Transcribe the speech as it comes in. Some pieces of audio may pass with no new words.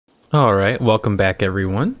All right, welcome back,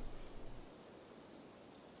 everyone.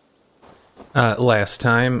 Last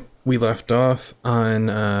time we left off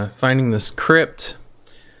on finding this crypt.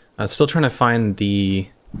 Still trying to find the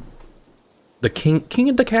king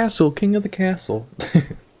of the castle.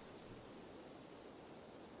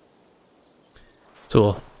 So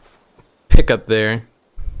we'll pick up there.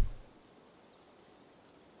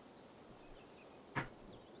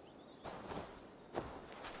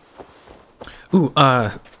 Ooh,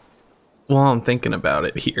 while I'm thinking about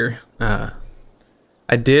it here,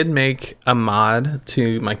 I did make a mod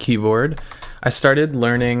to my keyboard. I started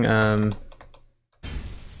learning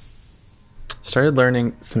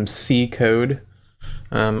some C code.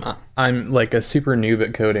 I'm like a super noob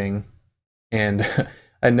at coding, and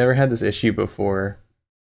I never had this issue before.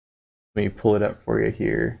 Let me pull it up for you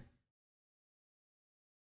here.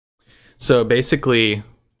 So basically,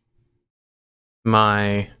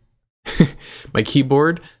 my my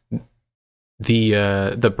keyboard,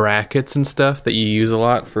 the brackets and stuff that you use a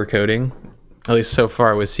lot for coding, at least so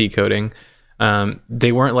far with C coding,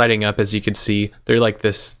 they weren't lighting up. As you could see, they're like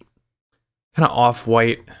this kind of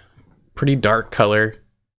off-white, pretty dark color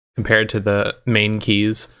compared to the main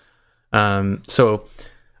keys. So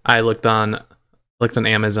I looked on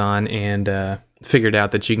Amazon and figured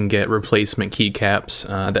out that you can get replacement keycaps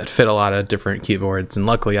that fit a lot of different keyboards, and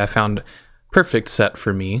luckily I found a perfect set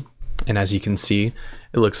for me. And as you can see,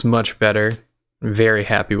 it looks much better. Very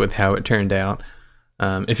happy with how it turned out.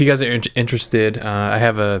 If you guys are interested, I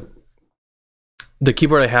have the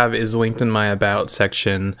keyboard I have is linked in my about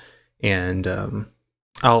section, and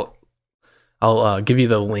I'll give you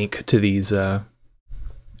the link to these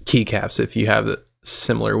keycaps if you have a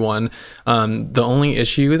similar one. The only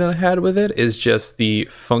issue that I had with it is just the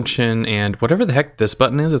function and whatever the heck this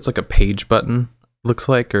button is. It's like a page button, looks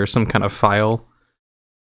like, or some kind of file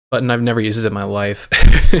button. I've never used it in my life.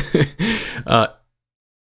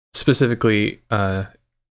 Specifically,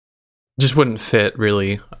 just wouldn't fit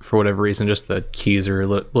really for whatever reason. Just the keys are a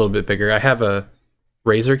little bit bigger. I have a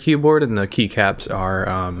Razer keyboard and the keycaps are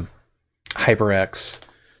HyperX,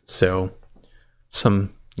 so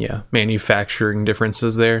some manufacturing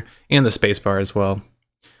differences there, and the spacebar as well.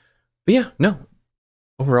 But yeah, no,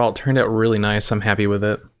 overall it turned out really nice. I'm happy with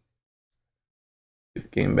it. Get the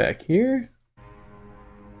game back here.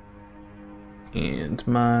 And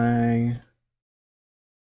my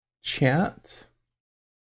chat.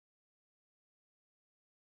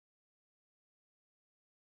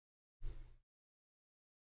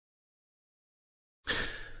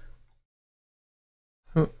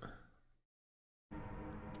 Oh.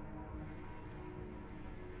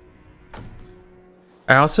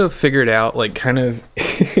 I also figured out, like, kind of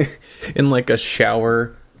in like a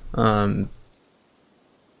shower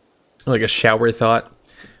thought,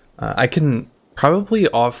 I can probably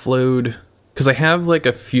offload, because I have like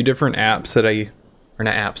a few different apps that or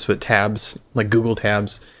not apps, but tabs, like Google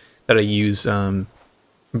tabs that I use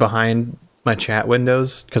behind my chat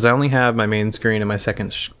windows, because I only have my main screen and my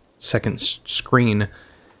second screen.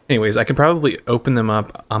 Anyways, I could probably open them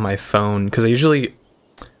up on my phone, because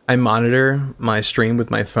I monitor my stream with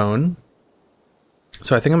my phone.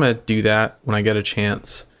 So I think I'm gonna do that when I get a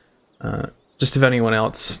chance. Just if anyone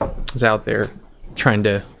else is out there trying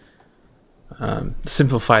to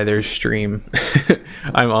simplify their stream,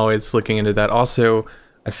 I'm always looking into that. Also,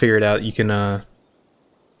 I figured out you can I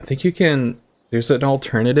think you can, there's an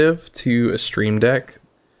alternative to a Stream Deck.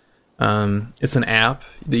 It's an app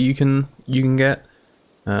that you can get.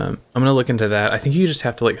 I'm gonna look into that. I think you just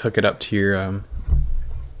have to like hook it up to your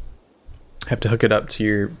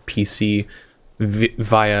PC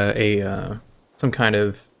via a some kind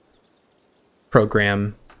of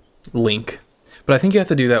program link. But I think you have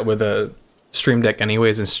to do that with a Stream Deck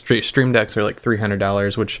anyways, and Stream Decks are like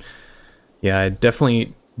 $300, which, yeah, I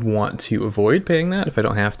definitely want to avoid paying that if I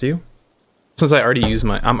don't have to. Since I'm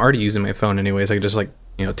already using my phone anyways, I could just, like,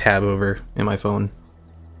 you know, tab over in my phone.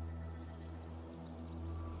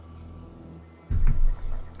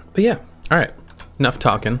 But yeah, alright, enough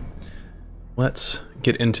talking. Let's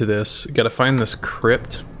get into this. Gotta find this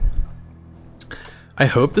crypt. I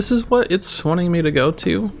hope this is what it's wanting me to go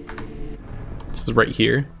to. This is right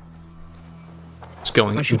here. Just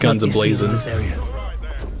going guns a-blazing. So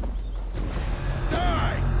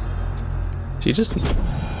you just...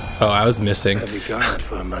 Oh, I was missing. Heavy guard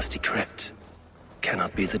for a musty crypt.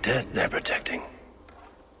 Cannot be the dead they're protecting.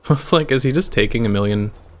 I was like, is he just taking a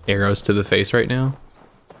million arrows to the face right now?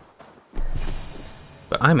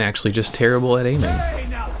 But I'm actually just terrible at aiming.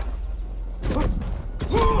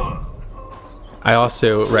 I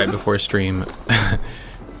also, right before stream,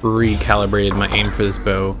 recalibrated my aim for this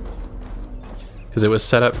bow. because it was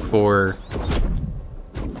set up for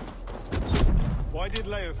Why did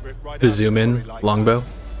Leothrip ride the out zoom in glory like longbow. that?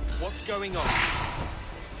 What's going on?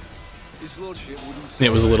 His lordship wouldn't And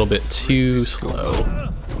it was a little bit too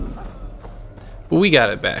slow. But we got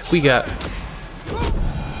it back. We got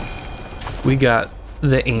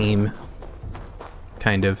the aim,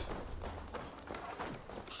 kind of.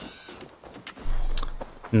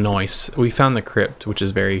 Nice. We found the crypt, which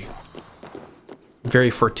is very, very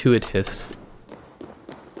fortuitous.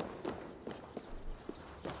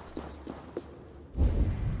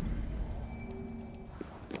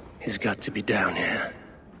 He's got to be down here.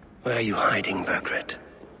 Where are you hiding, Bergret?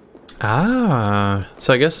 Ah,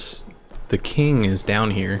 so I guess the king is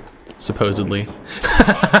down here, supposedly.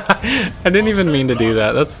 I didn't even mean to do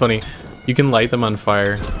that. That's funny. You can light them on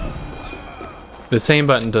fire. The same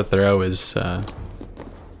button to throw is the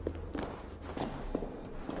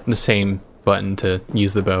same button to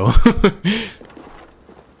use the bow.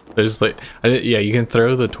 There's like, yeah, you can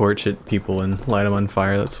throw the torch at people and light them on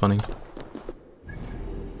fire. That's funny.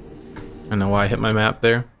 I don't know why I hit my map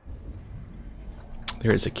there.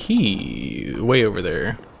 There is a key way over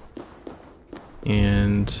there.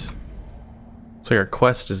 And looks like our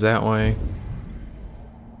quest is that way.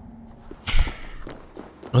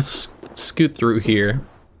 Let's scoot through here.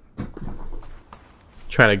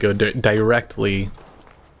 Try to go directly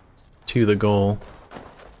to the goal.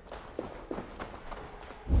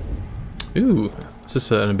 Ooh, is this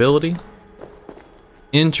an ability?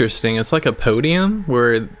 Interesting. It's like a podium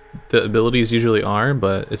where the abilities usually are,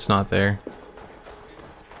 but it's not there.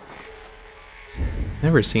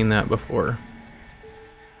 Never seen that before.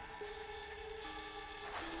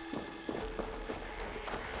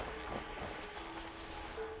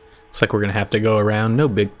 Looks like we're gonna have to go around. No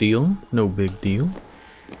big deal. No big deal.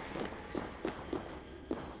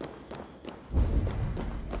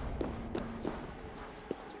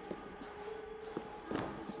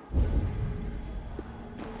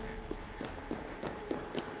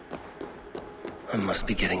 I must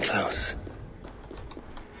be getting close.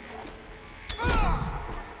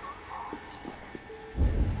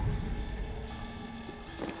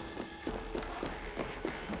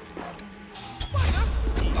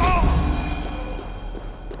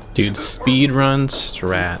 Dude, speedrun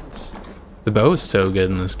strats. The bow is so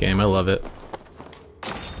good in this game. I love it.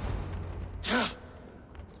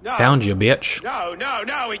 No. Found you, bitch.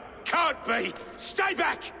 No, it can't be! Stay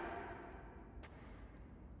back!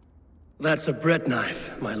 That's a bread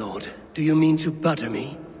knife, my lord. Do you mean to butter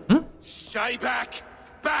me? Stay back!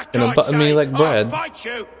 Back, Gonna I butter me say. like bread. I'll fight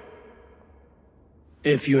you!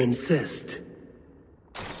 If you insist.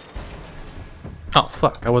 Oh,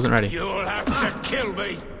 fuck. I wasn't ready. You'll have to kill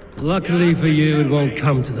me! Luckily for you, it won't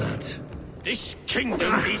come to that. This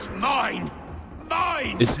kingdom is mine!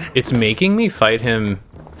 Mine! It's making me fight him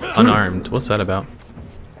unarmed. What's that about?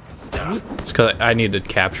 It's because I need to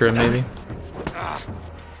capture him, maybe?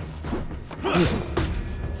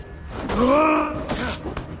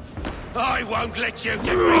 I won't let you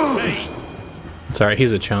defeat me! It's alright,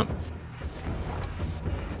 he's a chump.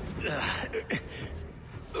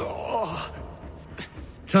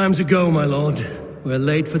 Time to go, my lord. We're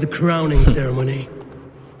late for the crowning ceremony.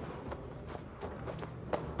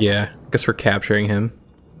 Yeah, guess we're capturing him.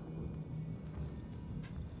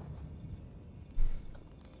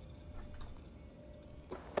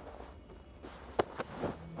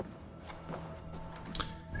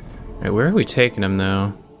 Alright, where are we taking him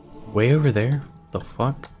though? Way over there? The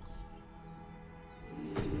fuck?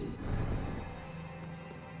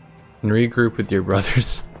 And regroup with your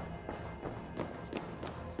brothers.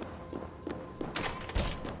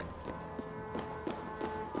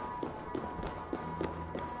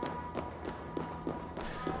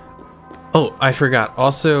 Oh, I forgot.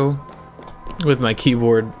 Also, with my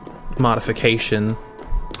keyboard modification,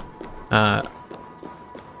 I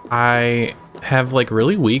have like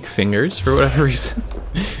really weak fingers for whatever reason.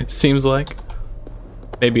 It seems like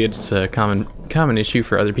maybe it's a common issue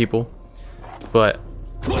for other people, but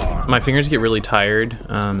my fingers get really tired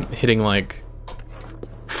hitting like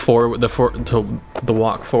the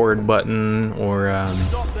walk forward button or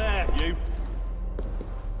Stop there, you!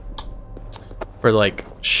 or like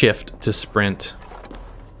shift to sprint.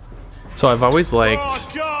 So I've always liked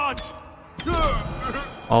Oh, God!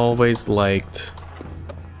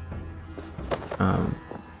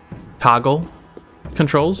 toggle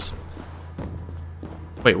controls.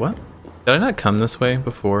 Wait, what? Did I not come this way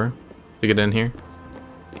before to get in here?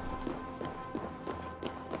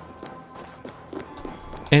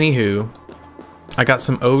 Anywho, I got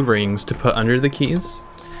some O-rings to put under the keys,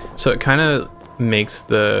 so it kind of makes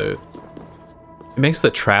the It makes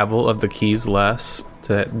the travel of the keys less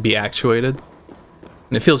to be actuated.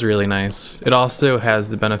 And it feels really nice. It also has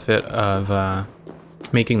the benefit of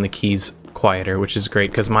making the keys quieter, which is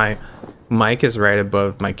great because my mic is right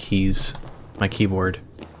above my keys, my keyboard.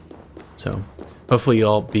 So hopefully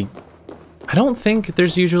you'll be... I don't think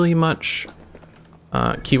there's usually much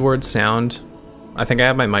keyboard sound. I think I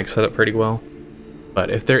have my mic set up pretty well. But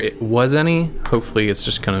if there was any, hopefully it's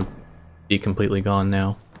just gonna be completely gone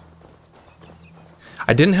now.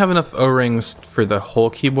 I didn't have enough O-rings for the whole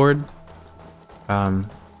keyboard. I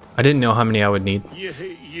didn't know how many I would need.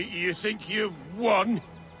 You think you've won?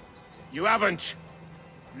 You haven't.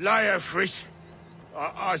 Liar, Fritz.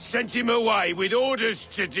 I sent him away with orders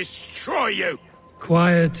to destroy you.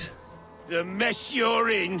 Quiet. The mess you're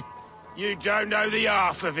in, you don't know the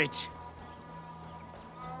half of it.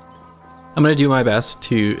 I'm gonna do my best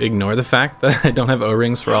to ignore the fact that I don't have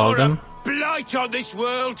O-rings for all of them. You're a blight on this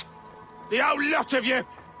world. The whole lot of you.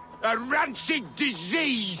 A rancid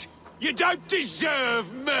disease. You don't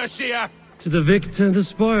deserve Mercia. To the victor, the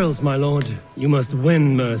spoils, my lord. You must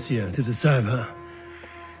win Mercia to deserve her.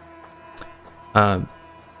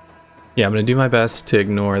 Yeah, I'm gonna do my best to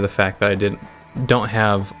ignore the fact that I don't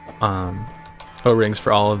have O-rings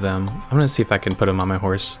for all of them. I'm gonna see if I can put them on my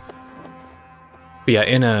horse. But yeah,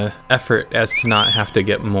 in a effort as to not have to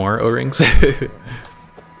get more O-rings.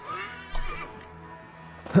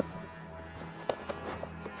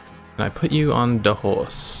 Can I put you on the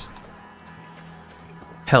horse?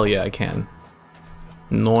 Hell yeah, I can.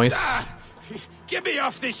 Nice. Get me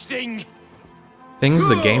off this thing. Things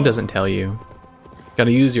the game doesn't tell you.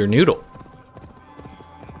 Gotta use your noodle.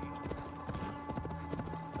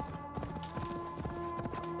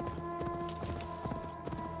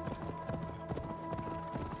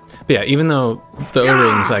 But yeah, even though the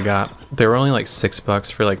O-rings I got, they were only like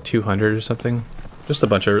 $6 for like 200 or something. Just a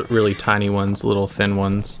bunch of really tiny ones, little thin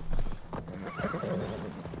ones.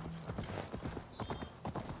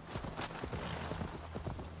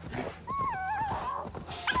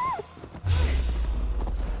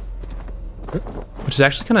 Which is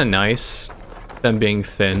actually kind of nice, them being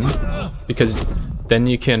thin, because then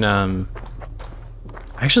you can, I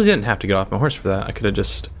actually didn't have to get off my horse for that. I could have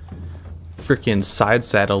just freaking side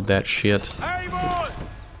saddled that shit. Hey, boy!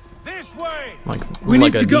 This way! We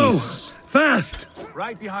like need to go! Fast!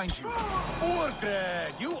 Right behind you.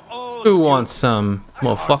 You all Who wants some,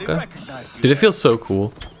 motherfucker? Dude, it feels so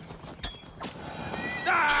cool.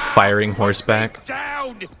 Firing horseback.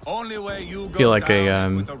 Down! only way you go Feel like a,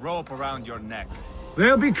 down is with a rope around your neck.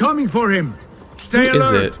 They'll be coming for him. Stay Who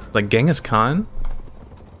is alert. it? Like Genghis Khan?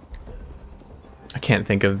 I can't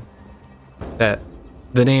think of that.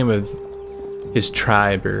 The name of his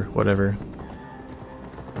tribe or whatever.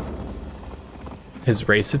 His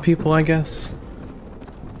race of people, I guess.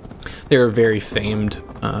 They were very famed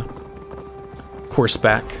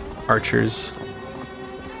horseback archers.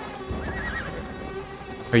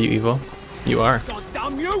 Are you evil? You are. God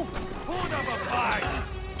damn you! Hold up a fight!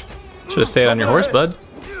 Should have stayed on your horse, bud.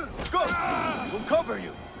 Go! We'll cover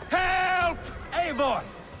you. Help! Eivor,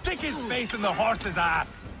 stick his face in the horse's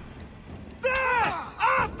ass. There!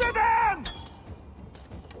 After them!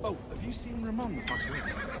 Oh, have you seen Ramon last week?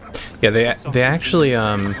 Yeah, they actually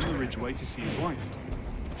Ridgeway to see his wife.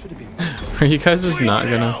 Should have been. Are you guys just not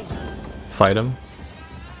gonna fight him?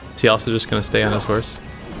 Is he also just gonna stay on his horse?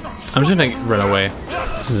 I'm just gonna run away.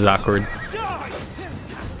 This is awkward.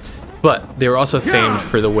 But they were also famed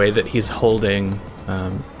for the way that he's holding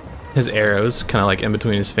his arrows, kind of like in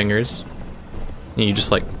between his fingers. And you just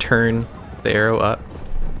like turn the arrow up.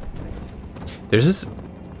 There's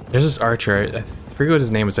this archer. I forget what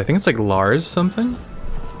his name is. I think it's like Lars something.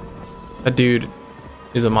 That dude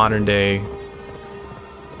is a modern day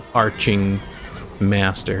arching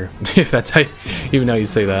master, if that's how, even though you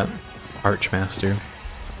say that. Archmaster.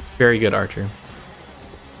 Very good archer.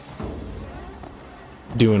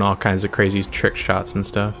 Doing all kinds of crazy trick shots and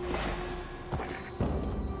stuff.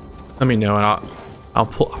 Let me know and I'll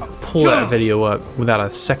pull that video up without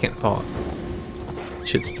a second thought.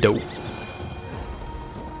 Shit's dope.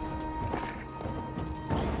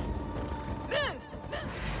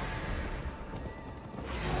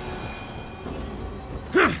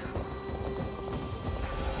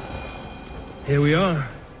 Here we are.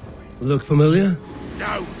 Look familiar?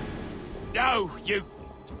 No! No, you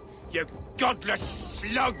godless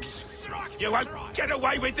slugs! You won't get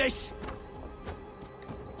away with this!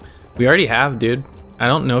 We already have, dude. I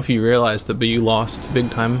don't know if you realized it, but you lost big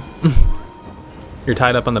time. You're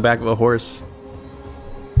tied up on the back of a horse.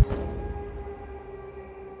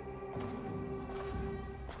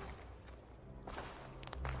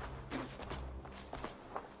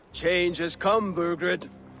 change has come, Burgred.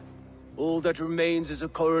 All that remains is a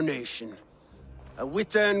coronation. A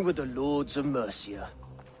witan with the Lords of Mercia.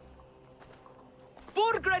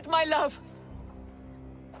 Burgred, my love!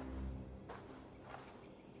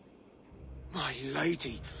 My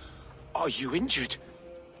lady, are you injured?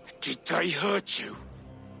 Did they hurt you?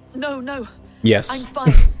 No, no. Yes. I'm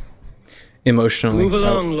fine. Emotionally. Move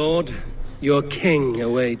along, Lord. Your king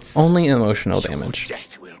awaits. Only emotional damage.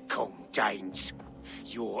 Death will come, Danes.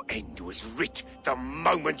 Your end was writ the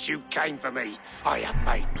moment you came for me. I have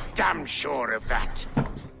made damn sure of that.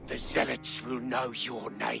 The zealots will know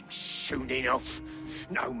your name soon enough.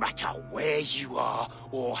 No matter where you are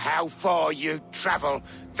or how far you travel,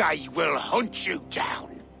 they will hunt you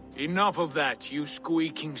down. Enough of that, you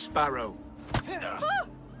squeaking sparrow.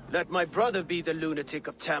 Let my brother be the lunatic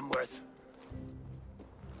of Tamworth.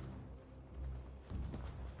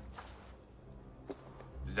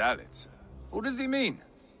 Zealots? Who does he mean?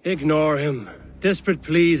 Ignore him. Desperate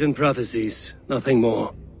pleas and prophecies. Nothing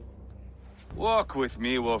more. Walk with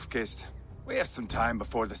me, Wolfkist. We have some time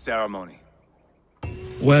before the ceremony.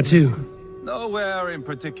 Where to? Nowhere in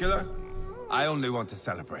particular. I only want to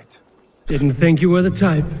celebrate. Didn't think you were the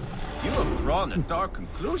type. You have drawn a dark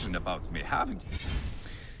conclusion about me, haven't you?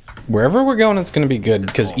 Wherever we're going, it's going to be good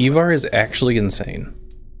because Ivar is actually insane.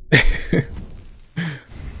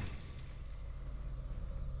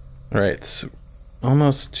 Alright, so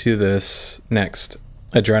almost to this next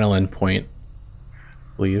adrenaline point,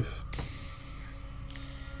 I believe.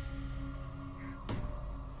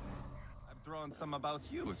 I've drawn some about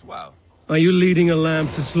you as well. Are you leading a lamb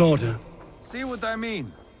to slaughter? See what I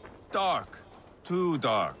mean? Dark. Too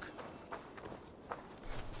dark.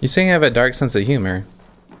 You say you have a dark sense of humor.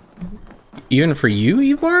 Even for you,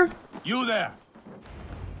 Ivar? You there!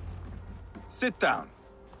 Sit down.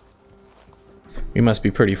 We must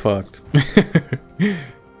be pretty fucked.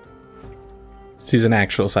 She's an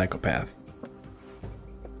actual psychopath.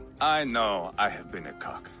 I know I have been a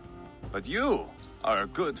cock, but you are a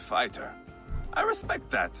good fighter. I respect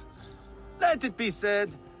that. Let it be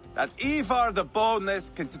said that Ivar the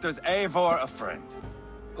Boneless considers Eivor a friend.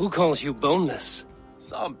 Who calls you boneless?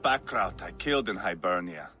 Some backrout I killed in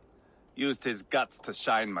Hibernia. Used his guts to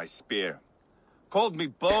shine my spear. Called me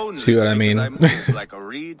boneless See what I mean? because I moved like a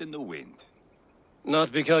reed in the wind.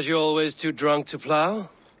 Not because you're always too drunk to plow?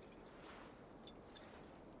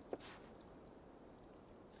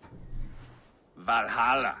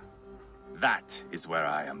 Valhalla. That is where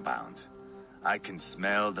I am bound. I can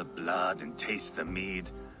smell the blood and taste the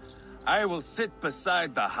mead. I will sit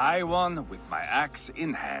beside the High One with my axe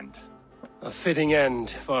in hand. A fitting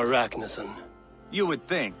end for Ragnarsson. You would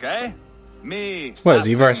think, eh? Me. What, is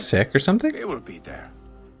Ivar nothing. sick or something? He will be there.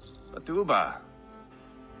 But Uba...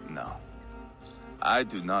 No. I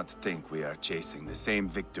do not think we are chasing the same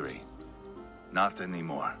victory. Not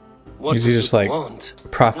anymore. What Is he does just it like want?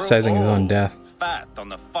 prophesizing his own Old, death? Fat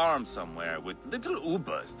on a farm somewhere with little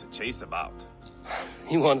Ubas to chase about.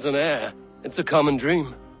 He wants an heir. It's a common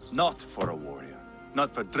dream. Not for a warrior.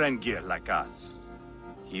 Not for Drengir like us.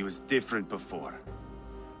 He was different before.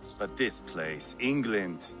 But this place,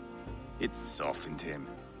 England, it softened him.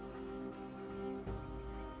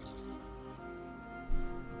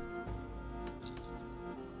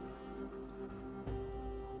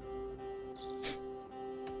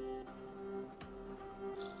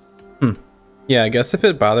 Yeah, I guess if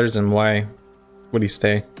it bothers him, why would he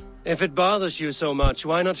stay? If it bothers you so much,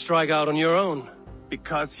 why not strike out on your own?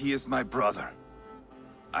 Because he is my brother.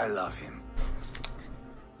 I love him.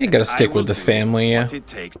 You gotta I stick will with the do family, yeah. what it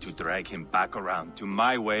takes to drag him back around to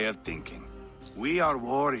my way of thinking. We are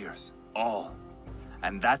warriors, all.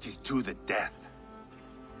 And that is to the death.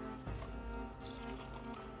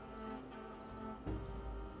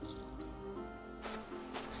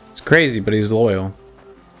 It's crazy, but he's loyal.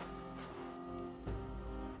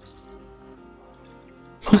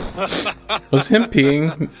 Was him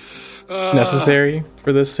peeing necessary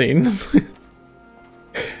for this scene?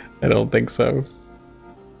 I don't think so.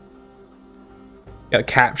 Gotta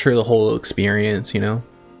capture the whole experience, you know?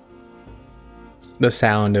 The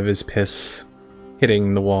sound of his piss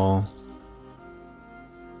hitting the wall.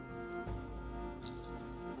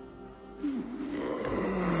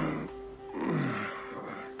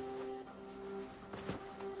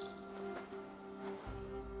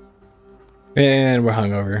 And we're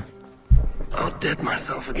hungover. Outdid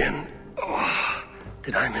myself again. Oh,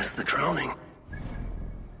 did I miss the crowning?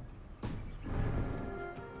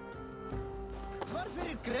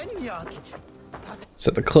 Is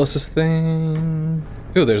that the closest thing?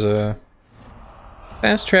 Ooh, there's a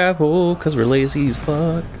fast travel, because we're lazy as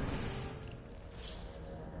fuck.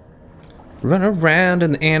 Run around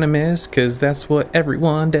in the Animus, because that's what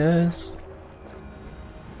everyone does.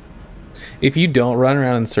 If you don't run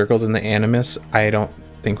around in circles in the Animus, I don't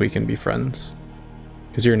think we can be friends.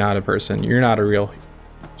 Because you're not a person. You're not a real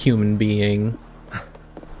human being.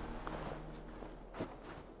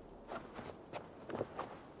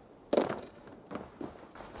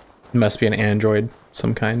 It must be an android,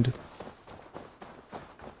 some kind.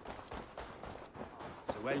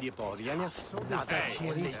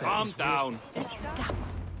 Calm down.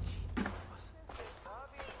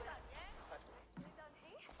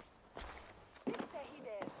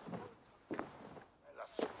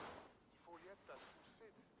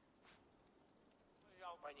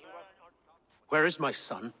 Where is my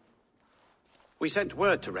son? We sent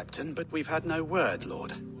word to Repton, but we've had no word,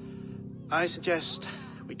 Lord. I suggest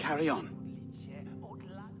we carry on.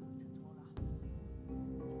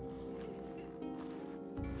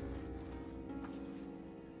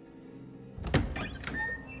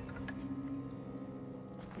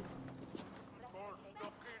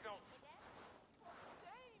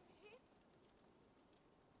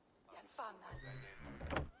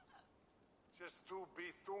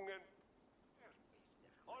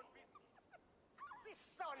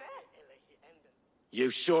 You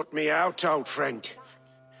sought me out, old friend.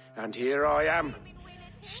 And here I am,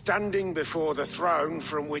 standing before the throne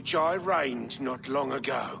from which I reigned not long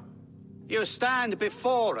ago. You stand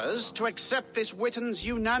before us to accept this Witten's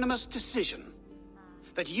unanimous decision.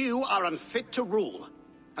 That you are unfit to rule,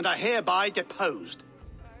 and are hereby deposed.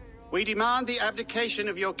 We demand the abdication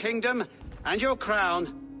of your kingdom and your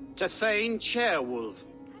crown to Thane Chairwolf.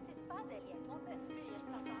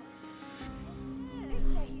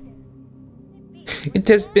 It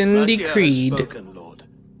has been Mercia decreed. has spoken, Lord.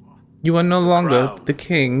 You are no longer crown. the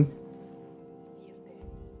king.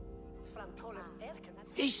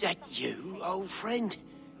 Is that you, old friend?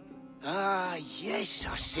 Ah, yes,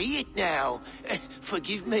 I see it now.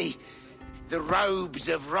 Forgive me. The robes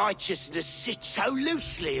of righteousness sit so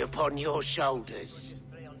loosely upon your shoulders.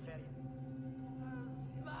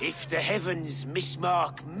 If the heavens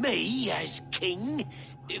mismark me as king,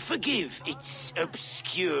 forgive its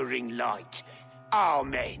obscuring light.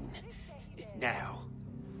 Amen. Now,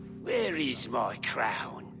 where is my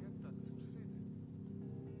crown?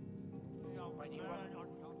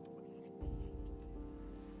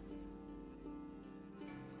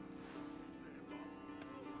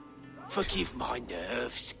 Forgive my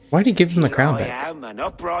nerves. Why'd he give him the crown I back? am an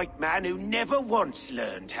upright man who never once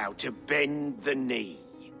learned how to bend the knee.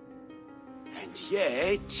 And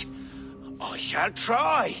yet, I shall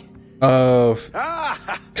try. Oh,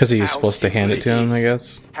 because he's How supposed to hand it to simple him, I is.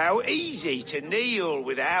 guess. How easy to kneel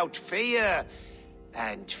without fear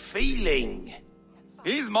and feeling.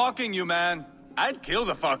 He's mocking you, man. I'd kill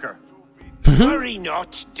the fucker. Worry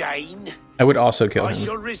not, Dane. I would also kill I him.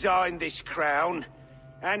 shall resign this crown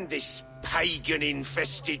and this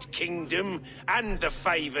pagan-infested kingdom and the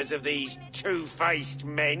favours of these two-faced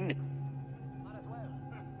men.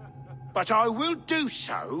 But I will do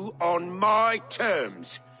so on my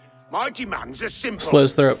terms. My demands are simple. Slit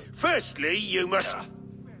his throat. Firstly, you must...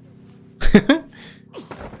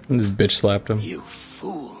 And this bitch slapped him. You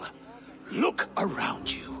fool. Look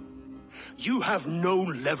around you. You have no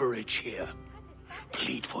leverage here.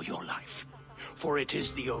 Plead for your life, for it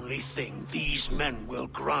is the only thing these men will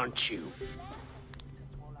grant you.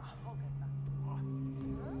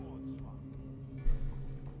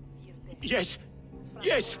 Yes,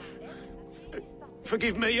 yes.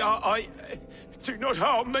 Forgive me, I do not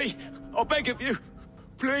harm me. I beg of you.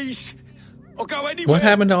 Please. I'll go anywhere. What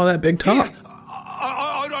happened to all that big talk?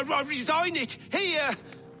 I resign it. Here.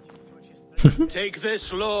 Take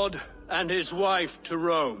this lord and his wife to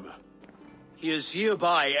Rome. He is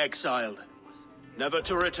hereby exiled, never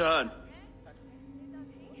to return.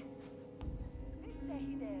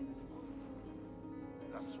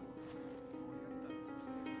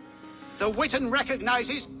 The Witten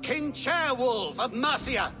recognizes King Chairwolf of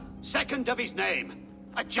Mercia, second of his name.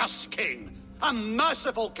 A just king, a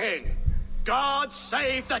merciful king. God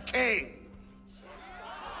save the king!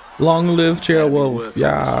 Long live Chairwolf,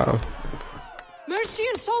 yeah.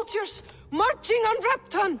 Mercian soldiers marching on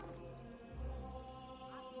Repton.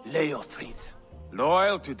 Leofrid.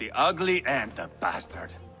 Loyal to the ugly and the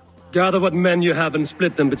bastard. Gather what men you have and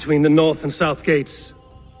split them between the north and south gates.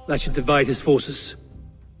 That should divide his forces.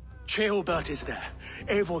 Ceolbert is there.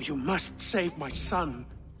 Eivor, you must save my son.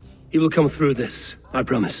 He will come through this, I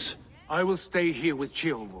promise. I will stay here with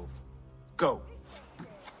Ceolwulf. Go.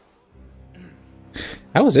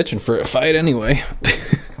 I was itching for a fight anyway.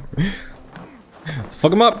 Let's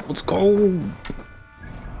fuck him up. Let's go.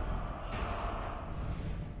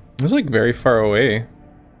 It's like very far away.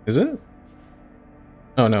 Is it?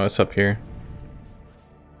 Oh no, it's up here.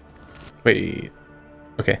 Wait.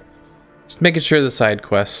 Okay. Just making sure the side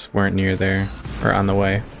quests weren't near there or on the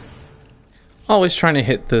way. Always trying to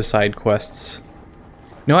hit the side quests.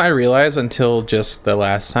 You know what I realized until just the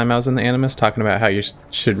last time I was in the Animus talking about how you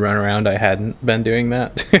should run around, I hadn't been doing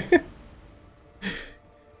that.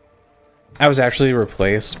 I was actually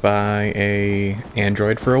replaced by a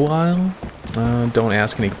android for a while. Don't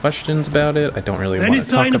ask any questions about it. I don't really want to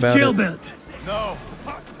talk about it. No,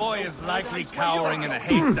 boy is likely cowering in a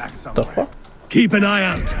haystack somewhere. The fuck? Keep an eye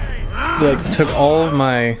out. Like took all of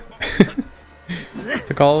my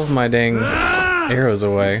dang arrows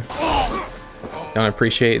away. Don't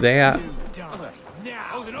appreciate that.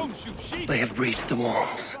 They have breached the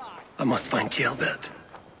walls. I must find Jailbert.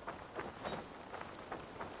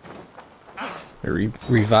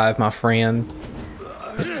 Revive my friend.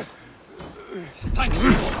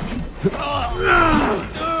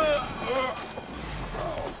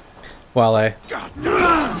 While I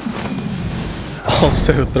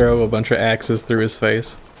also throw a bunch of axes through his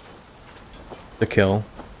face to kill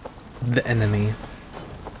the enemy.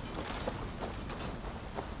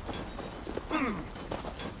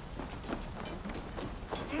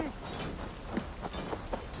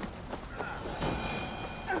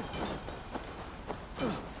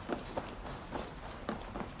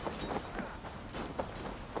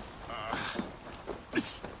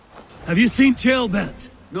 Have you seen Jailbert?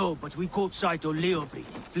 No, but we caught sight of Leofric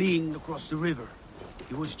fleeing across the river.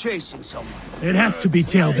 He was chasing someone. It has to be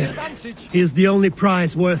Jailbert. He is the only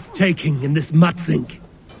prize worth taking in this mudsink.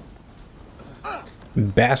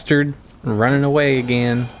 Bastard running away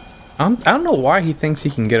again. I don't know why he thinks he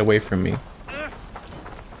can get away from me.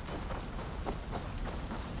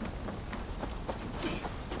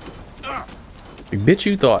 You bitch,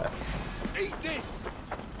 you thought. Eat this.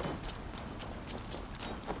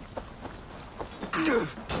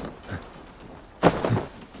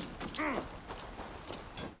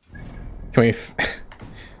 Can we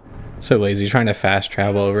so lazy trying to fast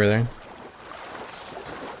travel over there.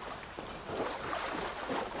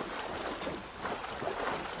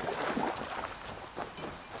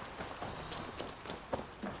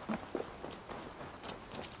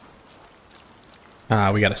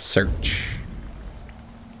 Ah, we gotta search.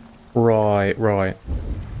 Right.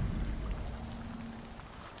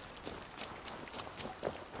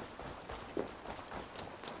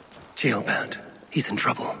 Jailbert. He's in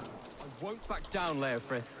trouble. I won't back down,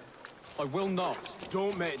 Leofrith. I will not.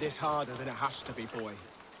 Don't make this harder than it has to be, boy.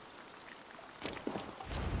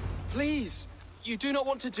 Please, you do not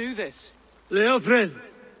want to do this. Leofrid,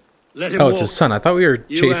 let him Oh, walk. it's his son. I thought we were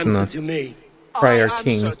You chasing answer the to me. prior I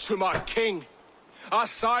king. answer to my king. I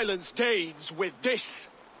silence deeds with this.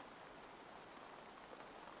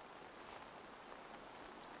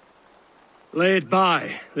 Lay it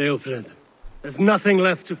by, Leofrid. There's nothing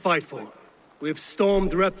left to fight for. We've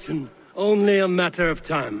stormed Repton. Only a matter of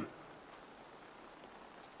time.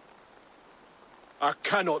 I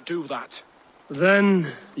cannot do that.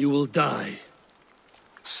 Then you will die.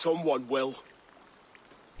 Someone will.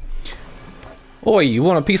 Oi, you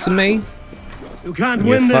want a piece of me? You can't You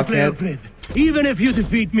win this, fuckhead. Leofrid. Even if you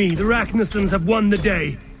defeat me, the Ragnarsons have won the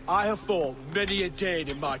day. I have fought many a day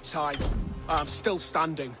in my time. I'm still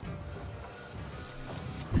standing.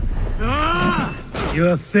 Ah!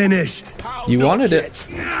 You're finished. You wanted it.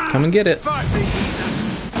 Come and get it.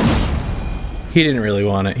 He didn't really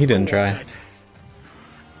want it. He didn't try.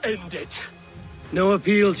 End it. No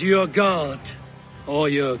appeal to your god or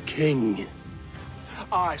your king.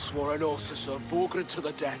 I swore an oath to serve Borgred to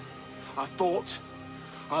the death. I fought.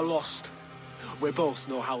 I lost. We both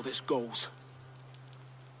know how this goes.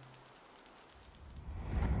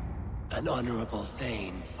 An honorable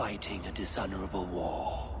Thane fighting a dishonorable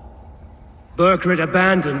war. Burkred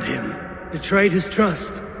abandoned him, betrayed his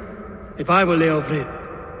trust. If I were Leofrid,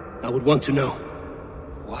 I would want to know.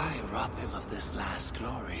 Why rob him of this last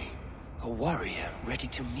glory? A warrior ready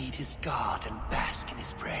to meet his god and bask in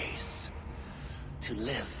his praise. To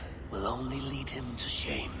live will only lead him to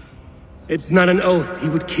shame. It's not an oath he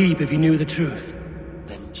would keep if he knew the truth.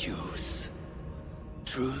 Then choose.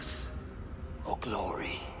 Truth or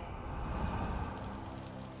glory.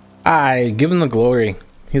 Aye, give him the glory.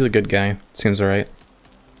 He's a good guy. Seems alright.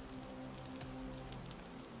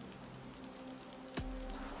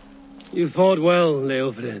 You fought well,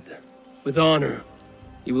 Leofrid. With honor.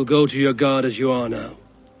 You will go to your god as you are now.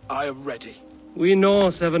 I am ready. We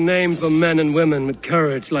Norse have a name for men and women with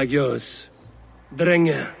courage like yours.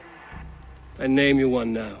 Drenge. I name you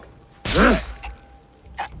one now.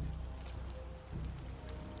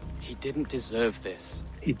 He didn't deserve this.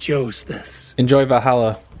 He chose this. Enjoy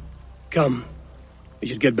Valhalla. Come. We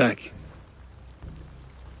should get back.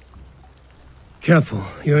 Careful,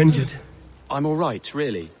 you're injured. I'm all right,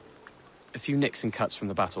 really. A few nicks and cuts from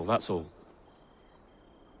the battle, that's all.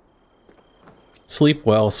 Sleep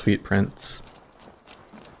well, sweet prince.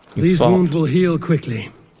 You These fought. wounds will heal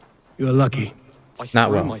quickly. You're lucky. I Not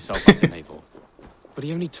threw well. myself at him, Eivor. But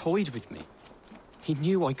he only toyed with me. He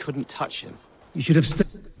knew I couldn't touch him. You should have stayed.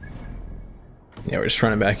 Yeah, we're just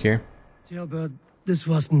running back here. Jailbird, this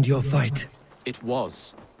wasn't your fight. It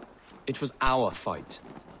was. It was our fight.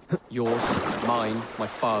 Yours, mine, my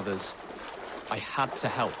father's. I had to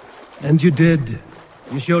help. And you did.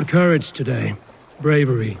 You showed courage today.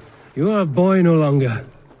 Bravery. You are a boy no longer.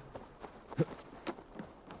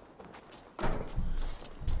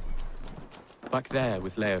 Back there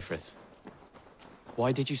with Leofrith.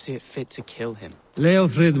 Why did you see it fit to kill him?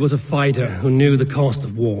 Leofrid was a fighter who knew the cost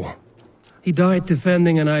of war. He died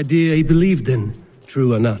defending an idea he believed in,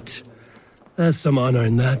 true or not. There's some honor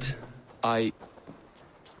in that. I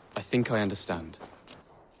think I understand.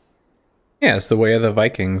 Yeah, it's the way of the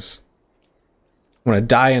Vikings. When to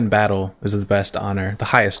die in battle is the best honor, the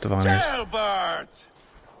highest of honors. Albert!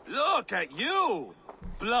 Look at you!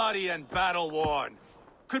 Bloody and battle-worn.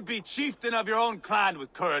 Could be chieftain of your own clan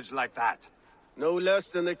with courage like that. No less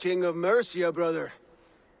than the King of Mercia, brother.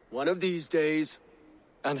 One of these days.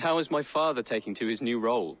 And how is my father taking to his new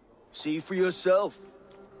role? See for yourself.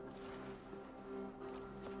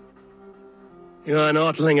 You're an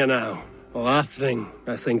Ortlinger now. Or Athling,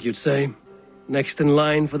 I think you'd say. Next in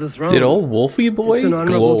line for the throne. Did old Wolfie boy It's an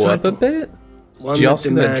honorable glow up a title. bit? One Did y'all that see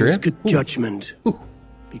that demands drip? good Ooh. judgment. Ooh.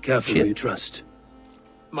 Be careful Shit. who you trust.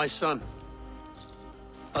 My son.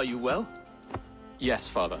 Are you well? Yes,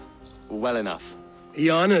 father. Well enough. He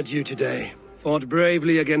honored you today. Fought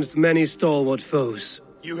bravely against many stalwart foes.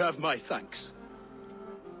 You have my thanks.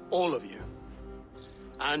 All of you.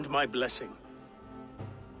 And my blessing.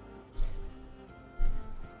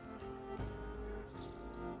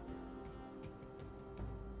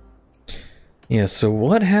 Yeah, so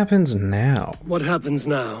what happens now? What happens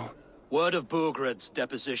now? Word of Burgred's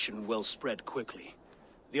deposition will spread quickly.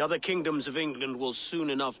 The other kingdoms of England will soon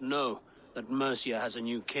enough know that Mercia has a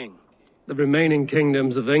new king. The remaining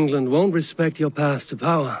kingdoms of England won't respect your path to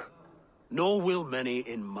power. Nor will many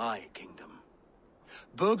in my kingdom.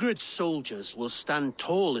 Burgred's soldiers will stand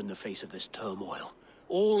tall in the face of this turmoil,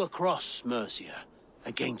 all across Mercia,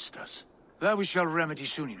 against us. That we shall remedy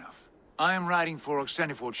soon enough. I am riding for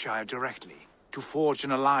Oxenfordshire directly, to forge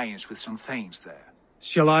an alliance with some thanes there.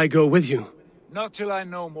 Shall I go with you? Not till I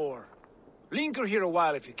know more. Linger here a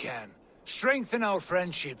while if you can. Strengthen our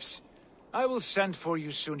friendships. I will send for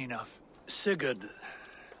you soon enough. Sigurd,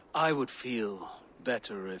 I would feel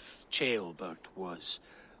better if Ceolbert was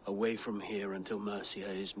away from here until Mercia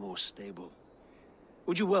is more stable.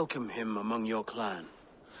 Would you welcome him among your clan?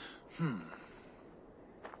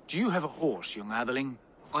 Do you have a horse, young Atheling?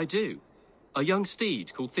 I do. A young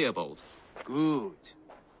steed called Theobald. Good.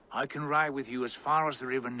 I can ride with you as far as the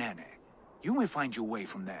River Nene. You may find your way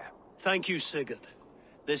from there. Thank you, Sigurd.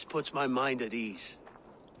 This puts my mind at ease.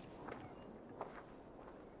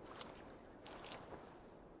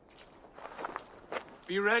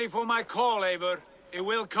 Be ready for my call, Eivor. It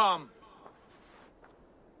will come.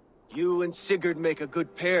 You and Sigurd make a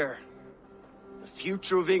good pair. The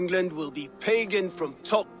future of England will be pagan from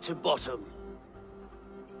top to bottom.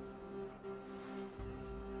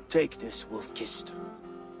 Take this, Wolf-Kissed,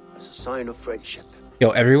 as a sign of friendship. Yo,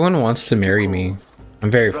 everyone wants to marry me. I'm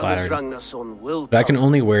very Brothers flattered. Ragnarsson will But I can come.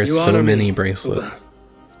 only wear You so honor me. many bracelets.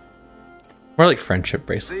 More like friendship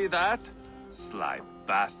bracelets. See that? Sly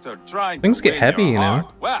bastard trying Things to get win heavy, your you know? heart.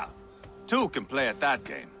 Well, two can play at that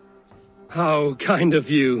game. How kind of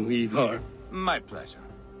you, Ivar. My pleasure.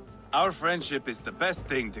 Our friendship is the best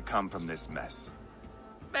thing to come from this mess.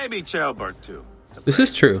 Maybe Ceolbert too. This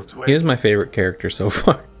is true. He is my favorite character so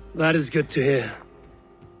far. That is good to hear.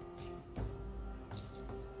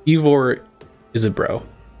 Eivor is a bro.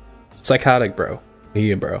 Psychotic bro.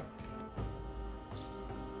 He a bro.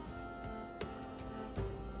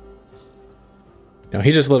 No,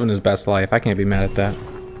 he's just living his best life. I can't be mad at that.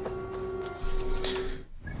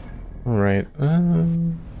 Alright.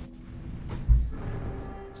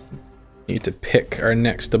 Need to pick our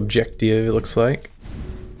next objective, it looks like.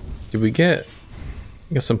 Did we get...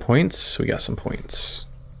 We got some points? We got some points.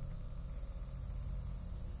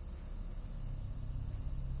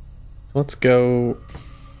 So let's go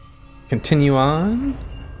continue on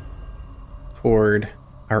toward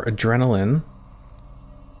our adrenaline.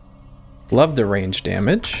 Love the range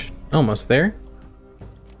damage. Almost there.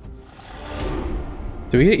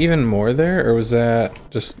 Do we get even more there, or was that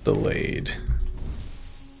just delayed?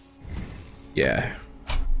 Yeah.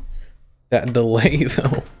 That delay,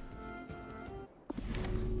 though.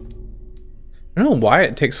 I don't know why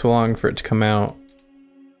it takes so long for it to come out.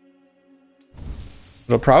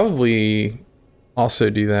 It'll probably also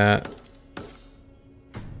do that.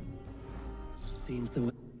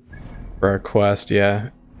 For our quest, yeah.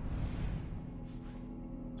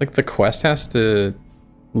 Like the quest has to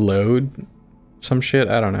load some shit,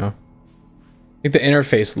 I don't know. I think the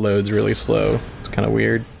interface loads really slow. It's kind of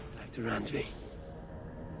weird. Do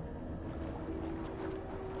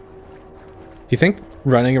you think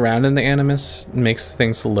running around in the Animus makes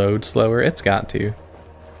things load slower? It's got to,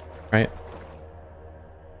 right?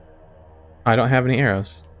 I don't have any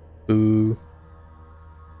arrows. Ooh.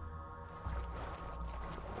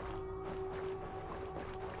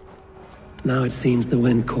 Now it seems the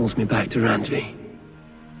wind calls me back to Randvi.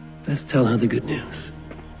 Let's tell her the good news.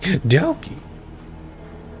 Doki.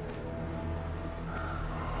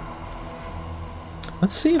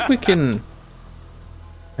 Let's see if we can...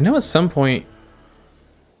 I know at some point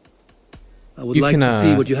I would like to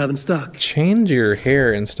see what you have in stock. Change your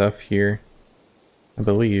hair and stuff here, I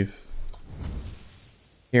believe.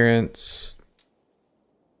 Appearance.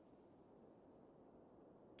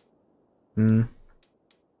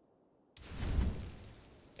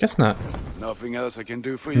 Guess not. Nothing else I can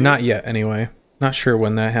do for you? Not yet, anyway. Not sure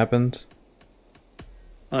when that happens.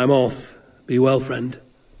 I'm off. Be well, friend.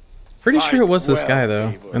 Pretty sure it was this guy,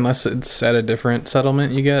 though. Unless it's at a different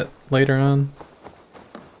settlement you get later on.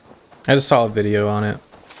 I just saw a video on it.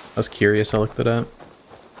 I was curious, I looked it up.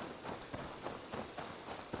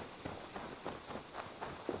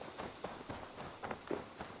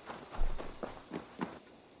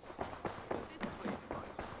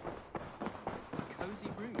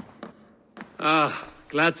 Ah,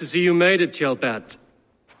 glad to see you made it, Chelbat.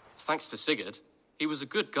 Thanks to Sigurd. He was a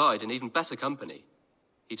good guide and even better company.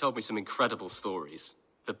 He told me some incredible stories.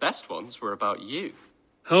 The best ones were about you.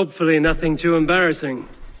 Hopefully nothing too embarrassing.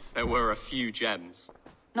 There were a few gems.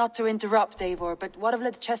 Not to interrupt, Eivor, but what of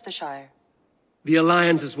Leicestershire? The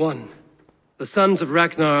Alliance is one. The sons of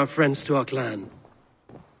Ragnar are friends to our clan.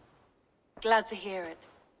 Glad to hear it.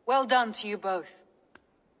 Well done to you both.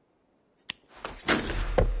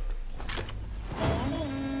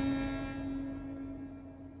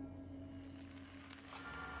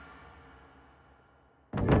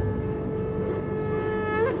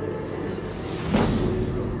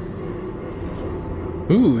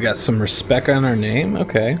 Ooh, we got some respect on our name.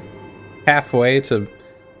 Okay. Halfway to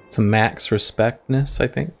max respectness, I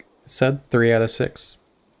think. It said 3 out of 6.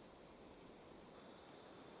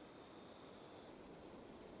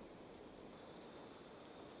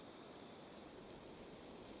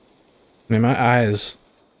 I mean, my eyes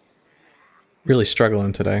really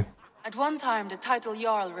struggling today. At one time, the title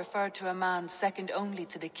Jarl referred to a man second only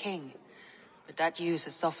to the king, but that use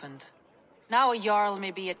has softened. Now a Jarl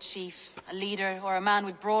may be a chief, a leader, or a man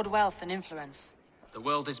with broad wealth and influence. The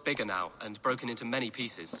world is bigger now, and broken into many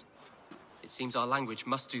pieces. It seems our language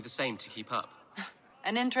must do the same to keep up.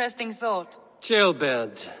 An interesting thought.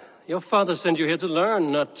 Chelbat, your father sent you here to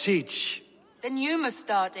learn, not teach. Then you must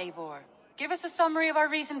start, Eivor. Give us a summary of our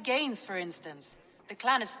recent gains, for instance. The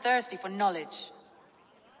clan is thirsty for knowledge.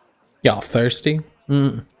 Y'all thirsty?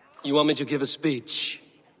 You want me to give a speech?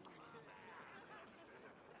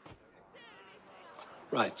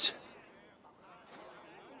 Right.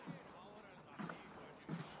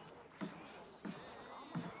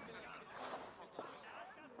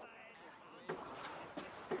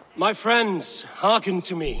 My friends, hearken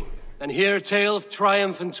to me, and hear a tale of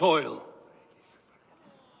triumph and toil.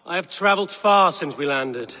 I have traveled far since we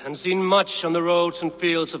landed, and seen much on the roads and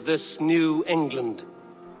fields of this new England.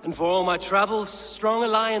 And for all my travels, strong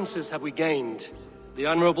alliances have we gained. The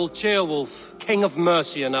Honorable Ceolwulf, King of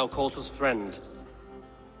Mercia, now calls us friend.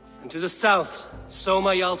 And to the south,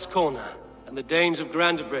 Soma Jarlskona and the Danes of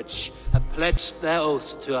Grandebridge have pledged their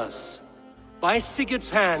oath to us. By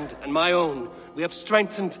Sigurd's hand and my own, we have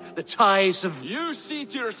strengthened the ties of... You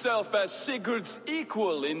seat yourself as Sigurd's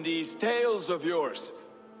equal in these tales of yours.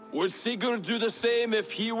 Would Sigurd do the same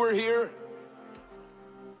if he were here?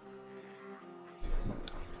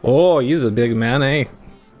 Oh, he's a big man, eh?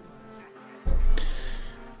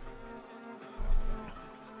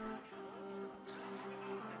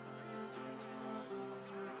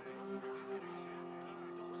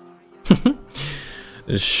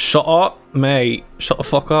 Shut up, mate. Shut the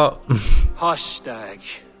fuck up. Hush, Dag.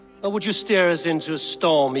 Or would you steer us into a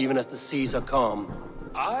storm even as the seas are calm?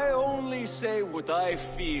 I only say what I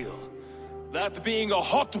feel. That being a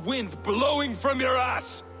hot wind blowing from your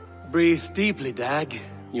ass. Breathe deeply, Dag.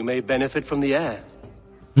 You may benefit from the air.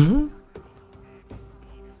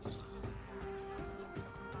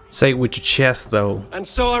 Say it with your chest, though. And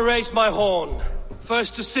so I raise my horn.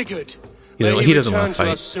 First to Sigurd. You know, May he doesn't return want to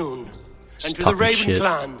fight. us soon. Just And to the talking Raven shit.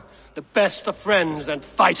 clan, the best of friends and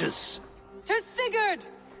fighters. To Sigurd!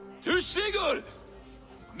 To Sigurd!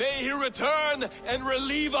 May he return and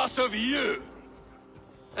relieve us of you!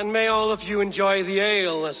 And may all of you enjoy the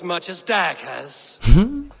ale as much as Dag has.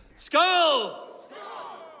 Skull!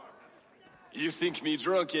 You think me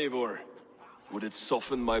drunk, Eivor? Would it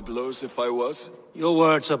soften my blows if I was? Your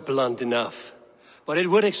words are blunt enough, but it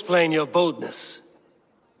would explain your boldness.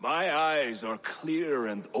 My eyes are clear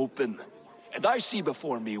and open, and I see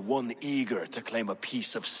before me one eager to claim a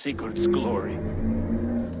piece of Sigurd's glory.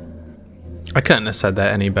 I couldn't have said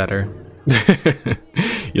that any better.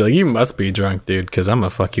 You're like, you must be drunk, dude, because I'm gonna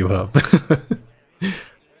fuck you up.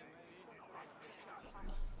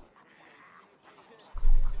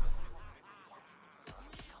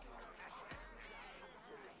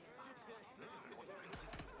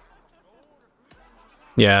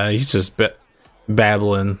 Yeah, he's just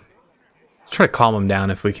babbling. Try to calm him down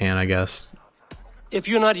if we can, I guess. If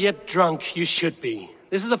you're not yet drunk, you should be.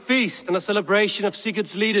 This is a feast and a celebration of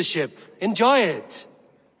Sigurd's leadership. Enjoy it.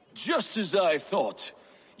 Just as I thought.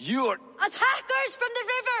 You're... Attackers from the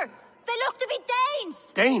river! They look to be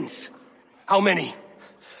Danes! Danes? How many?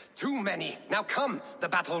 Too many. Now come, the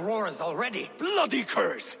battle roars already. Bloody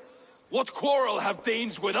curse! What quarrel have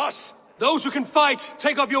Danes with us? Those who can fight,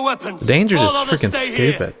 take up your weapons. The Danger's All just others freaking stay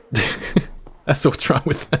here. stupid. That's what's wrong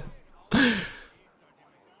with them. I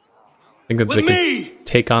think that With they me! can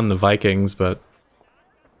take on the Vikings, but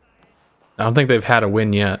I don't think they've had a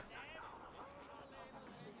win yet.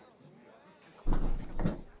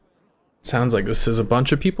 Sounds like this is a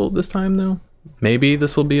bunch of people this time, though. Maybe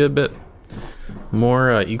this will be a bit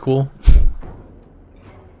more equal.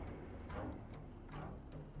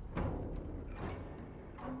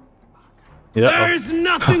 Yeah. There's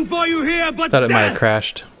nothing for you here but Thought it might have death.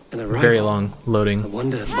 crashed. And a Very rifle. long loading. I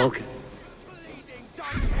wonder if Vulcan.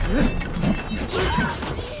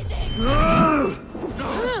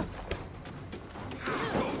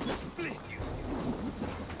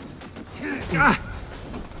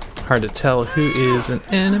 Hard to tell who is an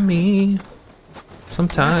enemy.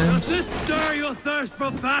 Sometimes. Does this stir your thirst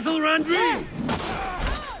for battle, Randri?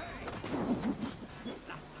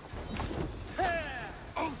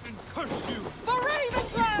 For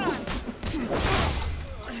Ravenclaw!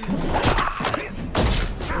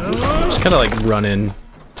 Just kind of like run in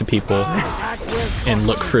to people and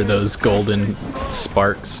look for those golden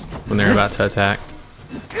sparks when they're about to attack.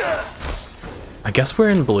 I guess we're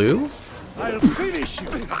in blue? I'll finish you.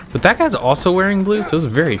 But that guy's also wearing blue, so it's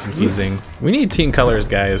very confusing. We need team colors,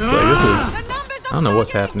 guys. Like, this is... I don't know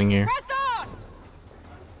what's happening here.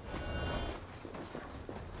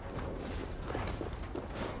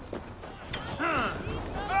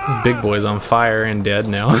 This big boy's on fire and dead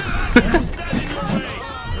now. I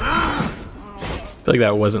feel like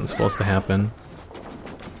that wasn't supposed to happen.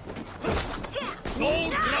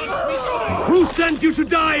 Who sent you to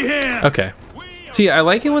die here? Okay. See, I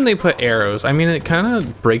like it when they put arrows. I mean, it kind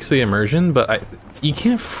of breaks the immersion, but you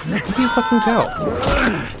can't fucking tell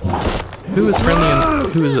who is friendly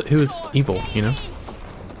and who is evil. You know,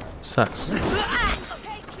 sucks.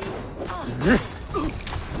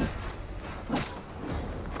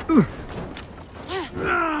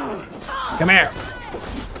 Come here.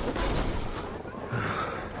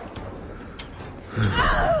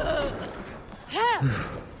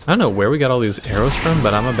 I don't know where we got all these arrows from,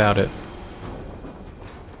 but I'm about it.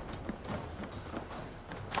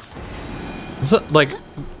 Is it like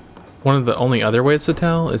one of the only other ways to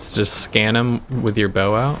tell? Is just scan them with your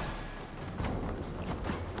bow out.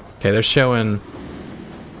 Okay, they're showing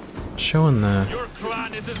the. Your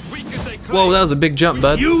clan is as weak as they claim. Whoa, that was a big jump,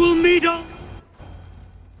 bud. You will meet all.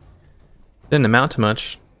 Didn't amount to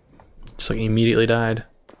much. Just like immediately died.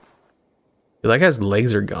 That guy's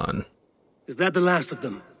legs are gone. Is that the last of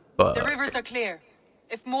them? But The rivers are clear.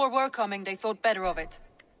 If more were coming, they thought better of it.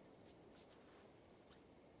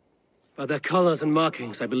 By their colors and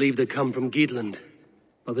markings, I believe they come from Geatland.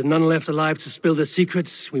 But with none left alive to spill their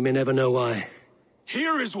secrets, we may never know why.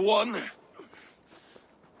 Here is one.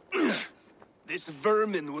 This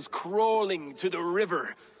vermin was crawling to the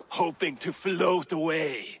river, hoping to float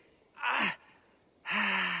away.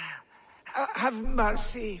 Have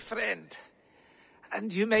mercy, friend.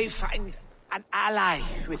 And you may find an ally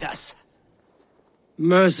with us.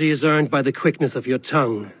 Mercy is earned by the quickness of your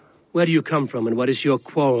tongue. Where do you come from, and what is your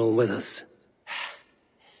quarrel with us?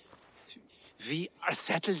 We are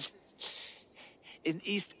settled in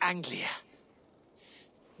East Anglia.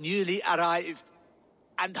 Newly arrived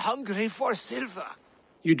and hungry for silver.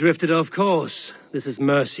 You drifted off course. This is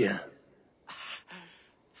Mercia.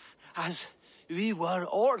 As we were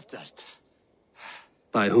ordered.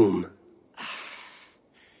 By whom?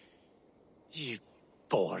 You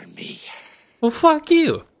bore me. Well, fuck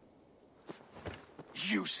you.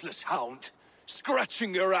 Useless hound.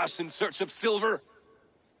 Scratching your ass in search of silver.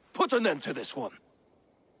 Put an end to this one.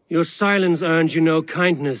 Your silence earned you no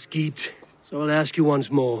kindness, Geet. So I'll ask you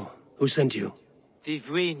once more. Who sent you? The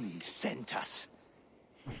wind sent us.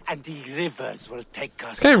 And the rivers will take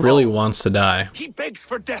us This guy really home. wants to die. He begs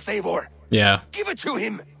for death, Eivor. Yeah. Give it to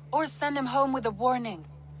him. Or send him home with a warning.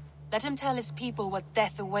 Let him tell his people what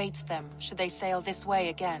death awaits them should they sail this way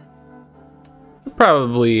again.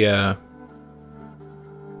 Probably, I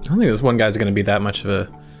don't think this one guy's gonna be that much of a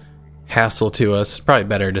hassle to us. Probably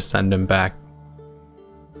better to send him back.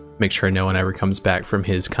 Make sure no one ever comes back from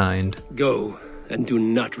his kind. Go, and do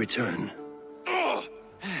not return.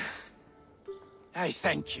 I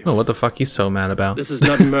thank you. Oh, what the fuck he's so mad about? This is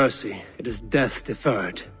not mercy, it is death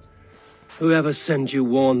deferred. Whoever sent you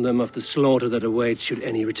warned them of the slaughter that awaits should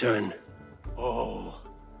any return. Oh,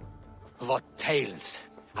 what tales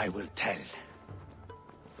I will tell.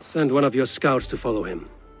 Send one of your scouts to follow him.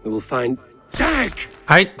 We will find... Dag!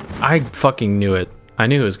 I fucking knew it. I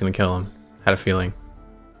knew it was gonna kill him. Had a feeling.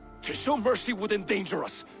 To show mercy would endanger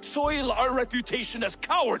us. Soil our reputation as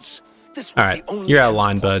cowards. This was Alright, the only you're out of end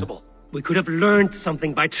line, bud. possible. We could have learned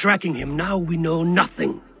something by tracking him. Now we know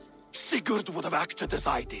nothing. Sigurd would have acted as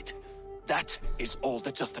I did. That is all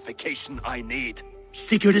the justification I need.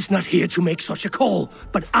 Sigurd is not here to make such a call,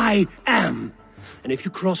 but I am. And if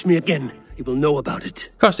you cross me again, you will know about it.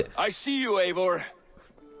 Crossed it. I see you, Eivor.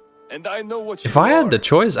 And I know what you If I are. had the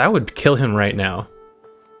choice, I would kill him right now.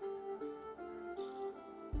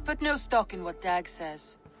 Put no stock in what Dag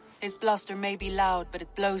says. His bluster may be loud, but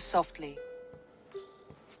it blows softly.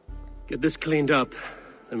 Get this cleaned up,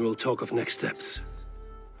 and we'll talk of next steps.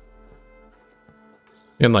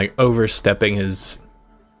 And like overstepping his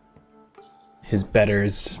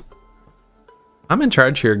betters. I'm in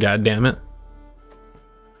charge here, goddammit.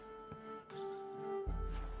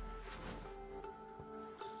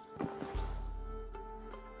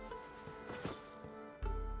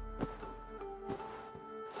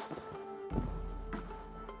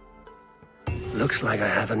 Looks like I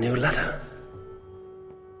have a new letter.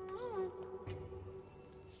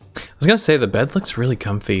 I was gonna say the bed looks really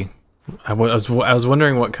comfy. I was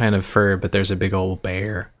wondering what kind of fur, but there's a big old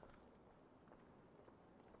bear.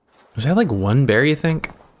 Is that like one bear, you think?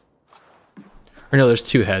 Or no, there's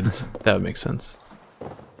two heads. That would make sense.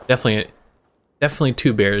 Definitely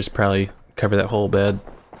two bears probably cover that whole bed.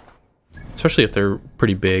 Especially if they're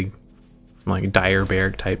pretty big. Like dire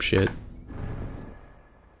bear type shit.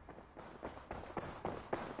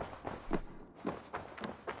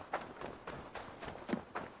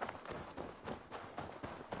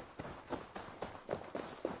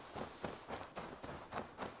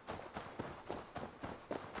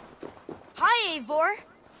 Hi, Eivor.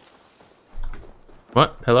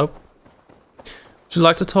 What? Hello? Would you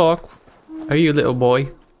like to talk? Are you, little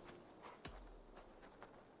boy?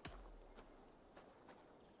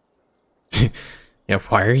 Yeah,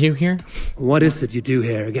 why are you here? What is it you do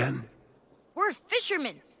here again? We're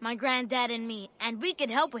fishermen, my granddad and me, and we can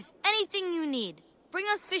help with anything you need. Bring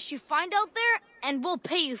us fish you find out there, and we'll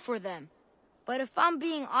pay you for them. But if I'm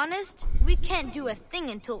being honest, we can't do a thing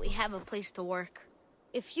until we have a place to work.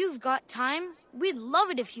 If you've got time, we'd love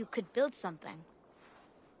it if you could build something.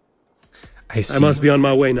 I see. I must be on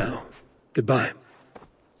my way now. Goodbye.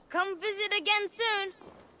 Come visit again soon.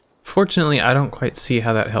 Fortunately, I don't quite see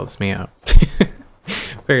how that helps me out.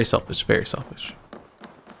 Very selfish, very selfish.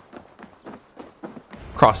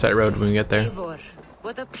 Cross that road when we get there. Eivor,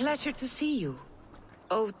 what a pleasure to see you.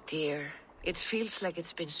 Oh dear, it feels like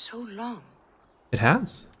it's been so long. It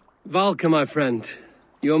has. Valka, my friend.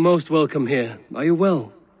 You're most welcome here. Are you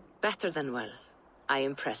well? Better than well. I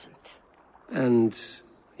am present. And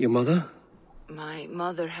your mother? My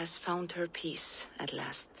mother has found her peace at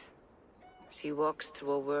last. She walks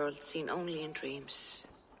through a world seen only in dreams,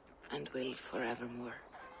 and will forevermore.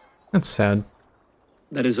 That's sad.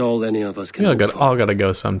 That is all any of us can We do. all gotta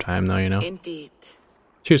go sometime, though, you know? Indeed.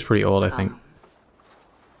 She was pretty old, I think.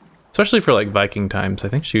 Especially for, like, Viking times. I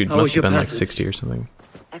think she How must was have your been, like, passage? 60 or something.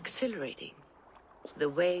 Exhilarating. The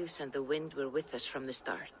waves and the wind were with us from the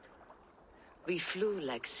start. We flew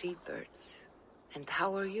like seabirds. And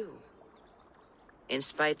how are you? In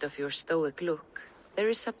spite of your stoic look, there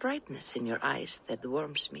is a brightness in your eyes that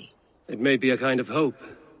warms me. It may be a kind of hope.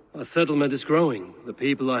 Our settlement is growing. The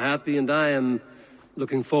people are happy, and I am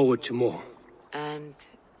Looking forward to more. And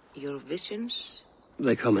your visions?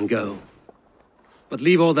 They come and go. But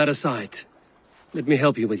leave all that aside. Let me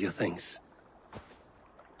help you with your things.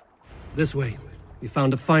 This way. We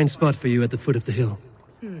found a fine spot for you at the foot of the hill.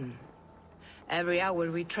 Every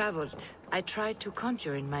hour we traveled, I tried to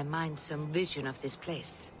conjure in my mind some vision of this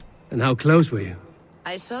place. And how close were you?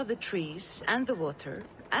 I saw the trees and the water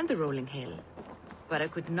and the rolling hill, but I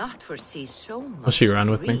could not foresee so much. Will she run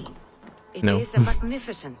with me? green. It No. is a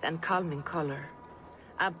magnificent and calming color,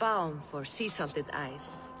 a balm for sea-salted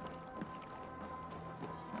eyes.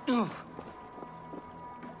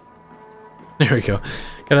 There we go.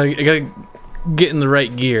 I gotta get in the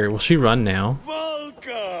right gear. Will she run now?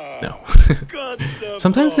 No.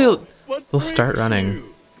 Sometimes they'll start running.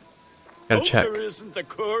 Gotta check. There isn't a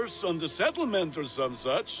curse on the settlement or some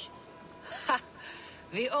such.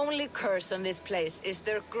 The only curse on this place is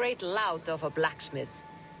their great lout of a blacksmith.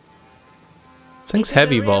 This thing's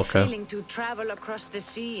heavy, It is a rare Volka. feeling to travel across the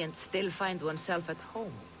sea and still find oneself at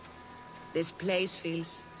home. This place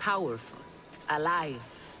feels powerful, alive.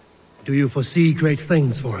 Do you foresee great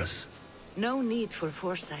things for us? No need for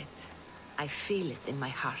foresight. I feel it in my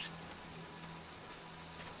heart.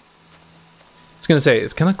 I was gonna say,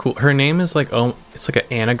 it's kind of cool. Her name is like, oh, it's like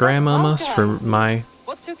an anagram almost for my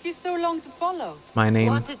What took you so long to follow? name,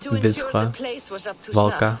 Wanted to ensure the Vizsla. place was up to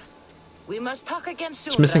Volka. snuff. We must talk again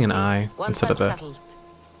soon. It's missing an Ragnar, I once instead I'm of a settled.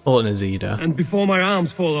 well, and a Zeta. And before my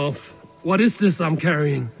arms fall off, what is this I'm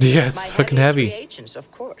carrying? Yeah, it's My fucking heaviest heavy. reagents, of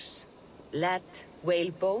course. Lead,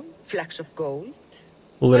 whalebone, flecks of gold.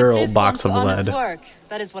 Literal This box of one's honest lead. work.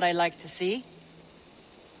 That is what I like to see.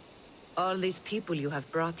 All these people you have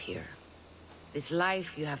brought here. This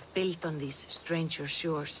life you have built on these stranger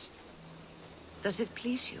shores. Does it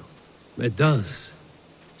please you? It does.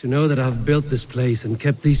 To know that I've built this place and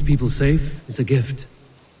kept these people safe is a gift.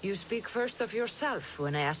 You speak first of yourself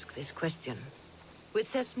when I ask this question. Which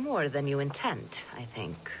says more than you intend, I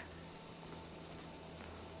think.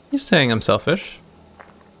 You saying I'm selfish?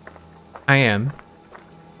 I am.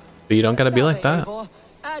 But you don't gotta be like that.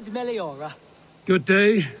 Ad Meliora. Good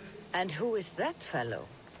day. And who is that fellow?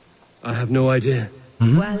 I have no idea.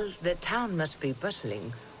 Well, the town must be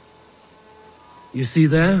bustling. You see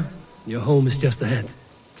there? Your home is just ahead.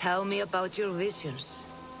 Tell me about your visions.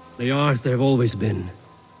 They are as they've always been.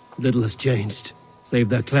 Little has changed, save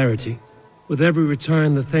their clarity. With every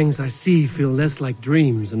return, the things I see feel less like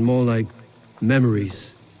dreams and more like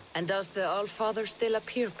memories. And does the Allfather still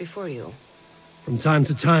appear before you? From time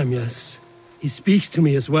to time, yes. He speaks to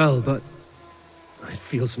me as well, but it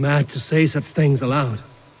feels mad to say such things aloud.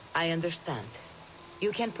 I understand.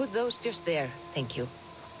 You can put those just there, thank you.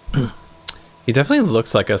 He definitely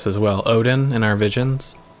looks like us as well. Odin in our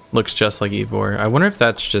visions looks just like Eivor. I wonder if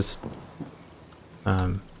that's just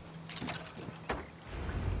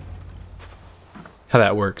how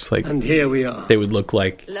that works. Like, and here we are. They would look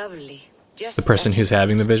like Lovely. Just the person as who's you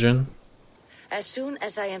having the used. vision. As soon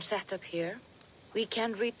as I am set up here, we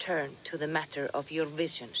can return to the matter of your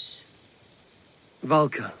visions.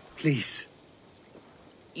 Valka, please.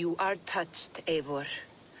 You are touched, Eivor.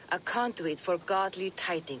 A conduit for godly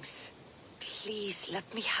tidings. Please,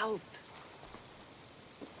 let me help.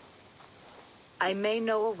 I may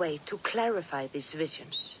know a way to clarify these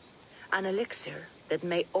visions. An elixir that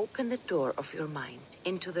may open the door of your mind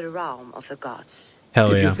into the realm of the gods.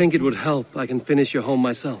 Hell If yeah. you think it would help, I can finish your home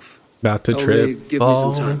myself. About to Only trip give me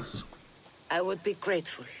some time. balls. I would be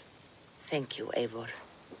grateful. Thank you, Eivor.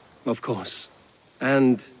 Of course.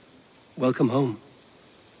 And welcome home.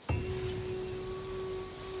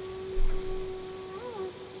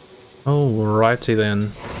 Alrighty then.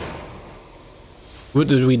 What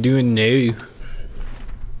did we do now?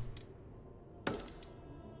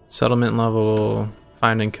 Settlement level.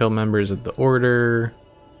 Find and kill members of the order.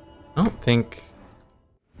 I don't think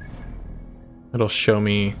it'll show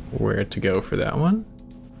me where to go for that one.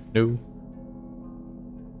 No.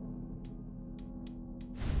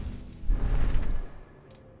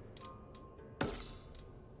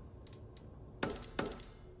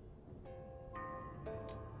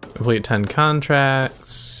 Complete 10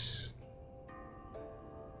 contracts.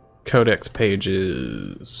 Codex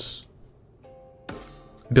pages.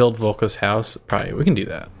 Build Volka's house. Probably, we can do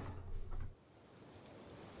that.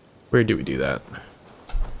 Where do we do that?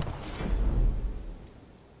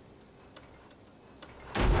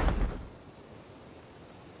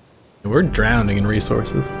 We're drowning in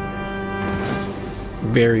resources.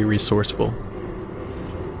 Very resourceful.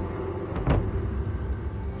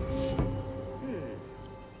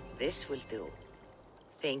 This will do.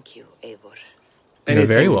 Thank you, Eivor. You're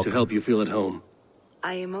very Anything welcome. to help you feel at home.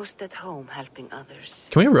 I am most at home helping others.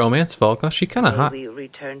 Can we romance Volka? She kind of May hot. we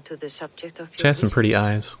return to the subject of She your has some pretty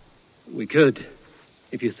visits? eyes. We could,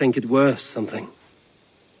 if you think it worth something.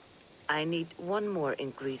 I need one more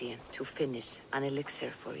ingredient to finish an elixir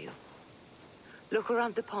for you. Look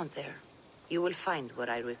around the pond there. You will find what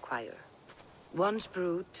I require. Once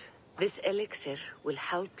brewed, this elixir will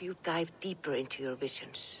help you dive deeper into your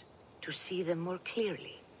visions, to see them more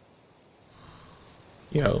clearly.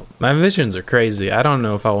 Yo, my visions are crazy. I don't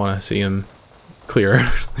know if I want to see them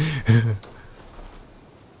clearer.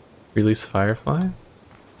 Release Firefly?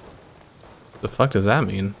 The fuck does that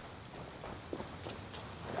mean?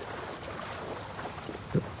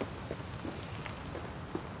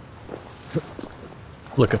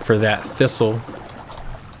 Looking for that thistle.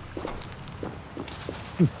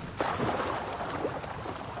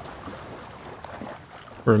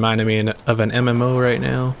 Reminding me of an MMO right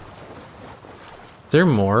now. Is there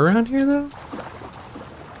more around here though?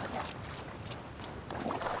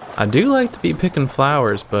 I do like to be picking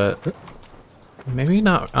flowers, but maybe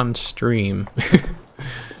not on stream.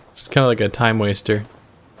 It's kind of like a time waster.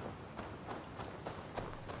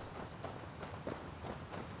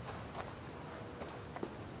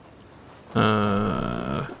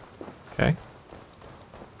 Okay.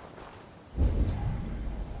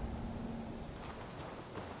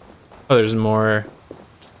 Oh, there's more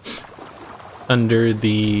under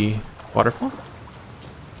the waterfall?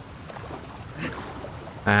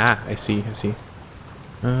 Ah, I see, I see.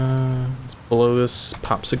 It's below this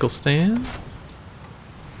popsicle stand.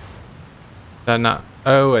 Not.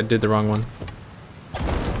 Oh, I did the wrong one.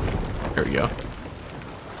 There we go.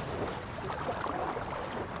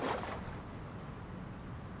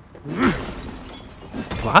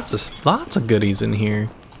 Lots of goodies in here.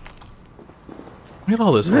 Look at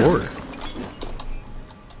all this ore.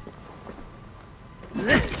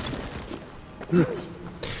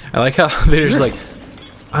 I like how there's like,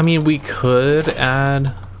 I mean, we could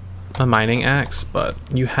add a mining axe, but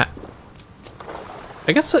you have,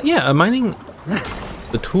 I guess, yeah, a mining,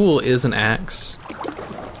 the tool is an axe.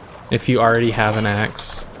 If you already have an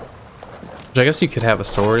axe, which I guess you could have a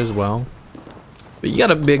sword as well. But you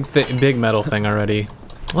got a big metal thing already.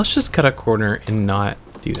 Let's just cut a corner and not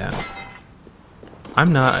do that.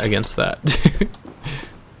 I'm not against that.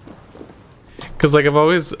 Cause like I've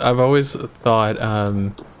always thought,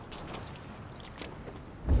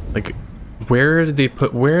 like where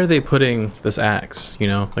are they putting this axe? You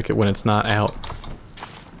know, like when it's not out.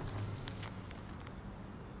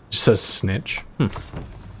 It just says snitch.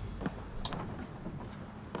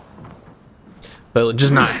 But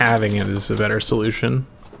just not having it is a better solution.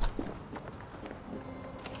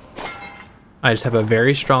 I just have a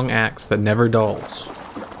very strong axe that never dulls.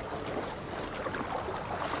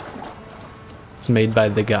 It's made by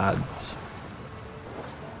the gods.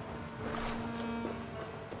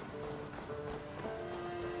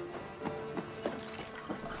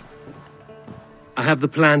 I have the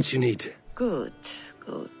plants you need. Good,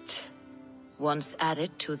 good. Once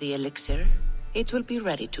added to the elixir, it will be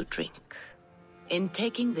ready to drink. In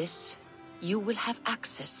taking this, you will have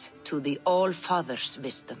access to the All-Father's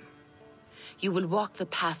wisdom. You will walk the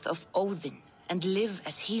path of Odin and live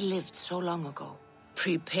as he lived so long ago.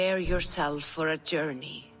 Prepare yourself for a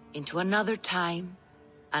journey into another time,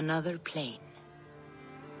 another plane.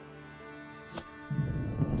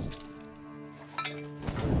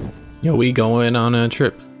 Yo, we going on a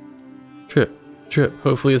trip. Trip.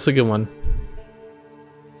 Hopefully it's a good one.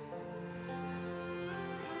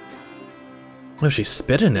 Oh, she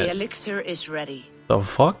spit in it. The elixir is ready. The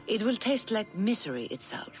fuck? It will taste like misery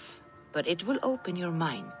itself, but it will open your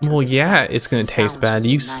mind. Well, yeah, it's gonna taste bad.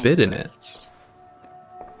 You spit in it.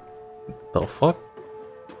 The fuck?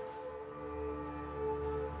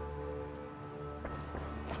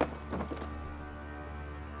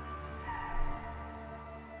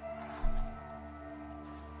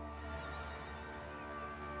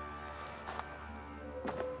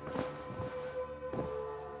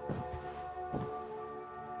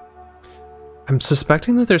 I'm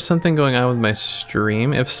suspecting that there's something going on with my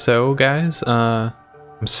stream. If so, guys, I'm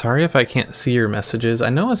sorry if I can't see your messages. I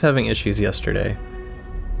know I was having issues yesterday.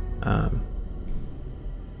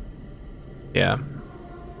 Yeah.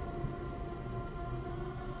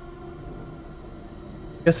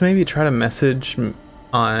 I guess maybe try to message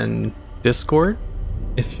on Discord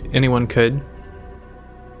if anyone could. You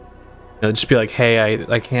know, just be like, hey,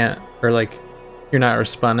 I can't, or like, you're not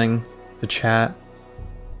responding to chat.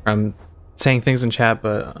 I'm saying things in chat,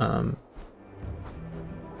 but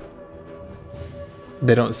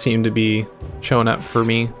they don't seem to be showing up for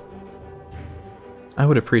me. I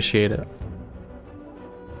would appreciate it.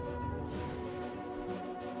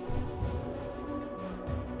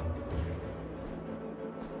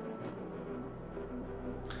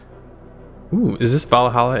 Ooh, is this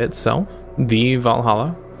Valhalla itself? The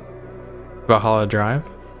Valhalla? Valhalla Drive?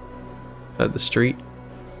 Is that the street?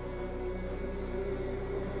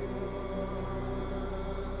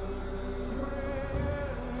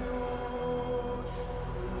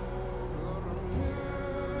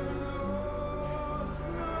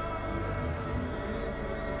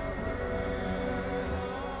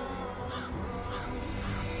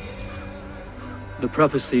 The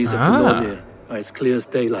prophecies of the Nornir are as clear as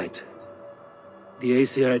daylight. The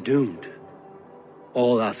Aesir are doomed.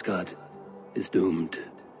 All Asgard is doomed.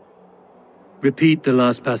 Repeat the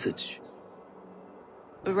last passage.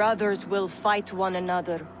 Brothers will fight one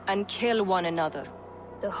another and kill one another.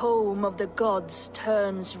 The home of the gods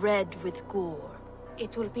turns red with gore.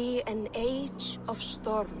 It will be an age of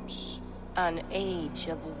storms. An age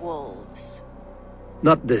of wolves.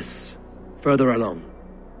 Not this. Further along.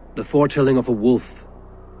 The foretelling of a wolf.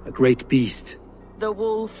 A great beast. The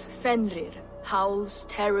wolf Fenrir howls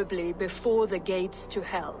terribly before the gates to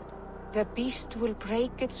hell. The beast will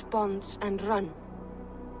break its bonds and run.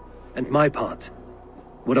 And my part?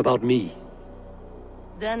 What about me?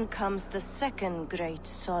 Then comes the second great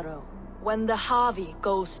sorrow. When the Havi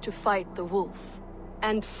goes to fight the wolf.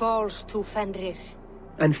 And falls to Fenrir.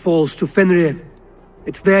 And falls to Fenrir.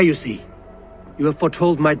 It's there, you see. You have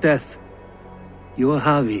foretold my death. Your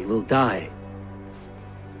Havi will die.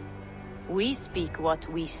 We speak what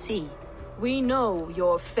we see. We know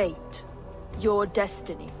your fate. Your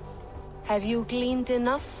destiny. Have you gleaned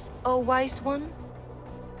enough, O wise one?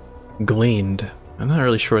 Gleaned. I'm not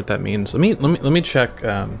really sure what that means. Let me check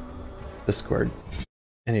Discord.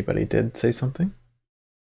 Anybody did say something?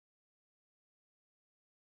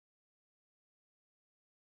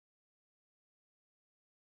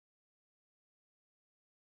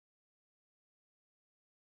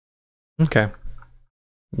 Okay.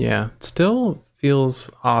 Yeah, it still feels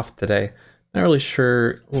off today. Not really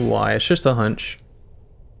sure why. It's just a hunch.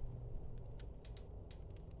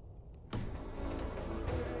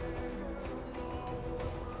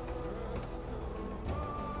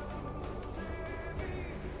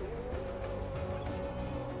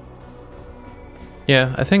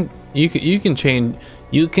 Yeah, I think you can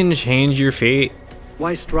change your fate.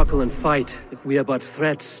 Why struggle and fight if we are but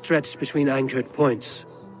threads stretched between anchored points?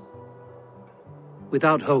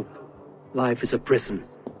 Without hope, life is a prison,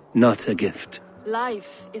 not a gift.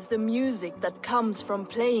 Life is the music that comes from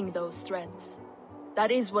playing those threads. That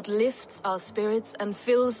is what lifts our spirits and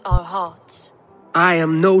fills our hearts. I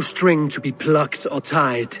am no string to be plucked or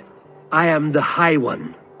tied. I am the High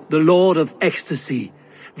One, the Lord of Ecstasy,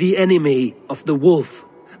 the enemy of the wolf.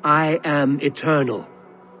 I am eternal.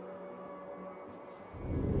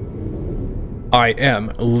 I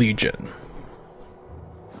am Legion.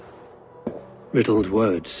 Riddled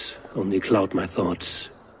words only cloud my thoughts.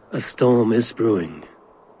 A storm is brewing.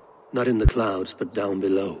 Not in the clouds, but down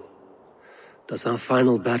below. Does our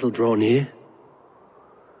final battle draw near?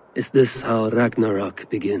 Is this how Ragnarok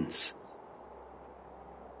begins?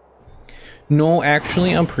 No,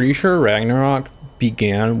 actually, I'm pretty sure Ragnarok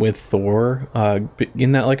began with Thor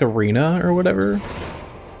in that like arena or whatever.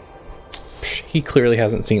 He clearly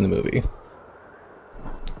hasn't seen the movie.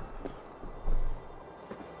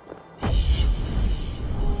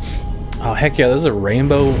 Oh heck yeah, this is a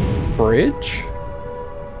rainbow bridge?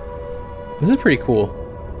 This is pretty cool.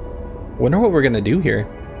 Wonder what we're gonna do here.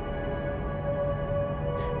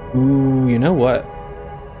 Ooh, you know what?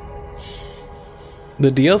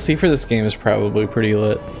 The DLC for this game is probably pretty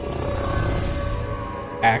lit.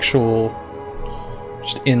 Actual,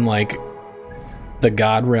 just in like the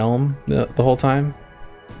god realm the whole time.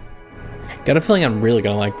 Got a feeling I'm really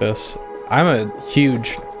gonna like this. I'm a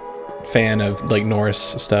huge fan of like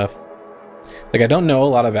Norse stuff. Like I don't know a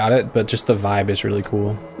lot about it, but just the vibe is really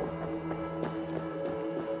cool.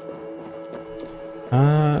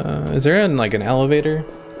 Is there like an elevator?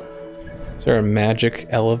 Is there a magic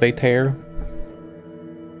elevator?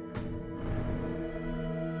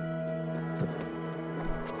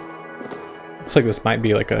 Looks like this might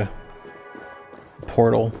be like a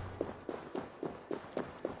portal.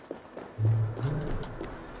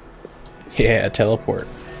 Yeah, teleport.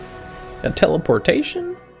 A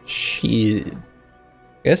teleportation? Shit. I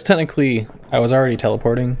guess technically I was already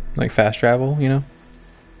teleporting, like fast travel, you know?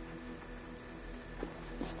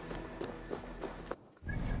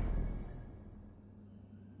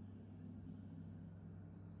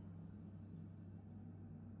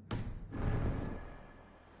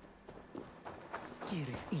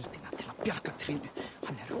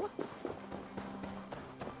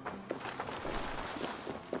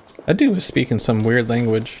 That dude was speaking some weird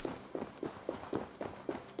language.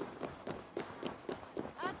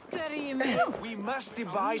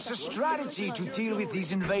 devise a strategy to deal with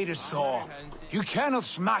these invaders, Thor. You cannot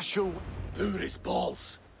smash your... His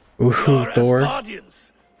balls. Ooh, We are Thor.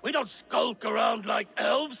 Asgardians. We don't skulk around like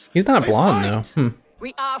elves. He's not We blonde fight. though.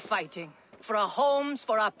 We are fighting for our homes,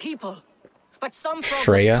 for our people. But some problems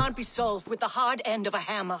Freya. can't be solved with the hard end of a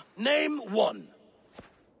hammer. Name one.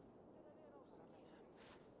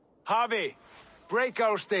 Harvey, break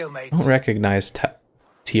our stalemate. I don't recognize Tyre?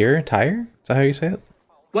 Is that how you say it?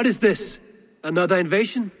 What is this? Another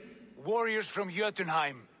invasion? Warriors from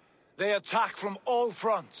Jotunheim. They attack from all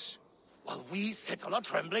fronts. While we sit on our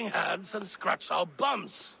trembling hands and scratch our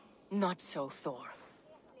bums. Not so, Thor.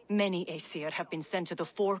 Many Aesir have been sent to the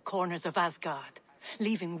four corners of Asgard,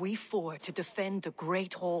 leaving we four to defend the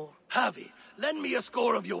Great Hall. Harvey, lend me a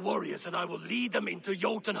score of your warriors and I will lead them into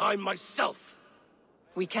Jotunheim myself.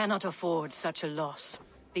 We cannot afford such a loss.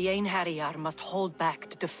 The Einherjar must hold back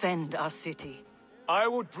to defend our city. I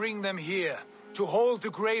would bring them here, to hold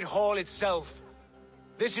the Great Hall itself.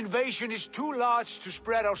 This invasion is too large to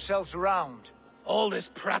spread ourselves around. All this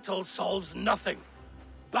prattle solves nothing.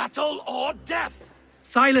 Battle or death!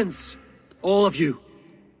 Silence! All of you.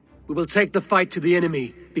 We will take the fight to the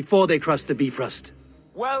enemy before they cross the Bifrost.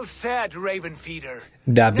 Well said, Ravenfeeder.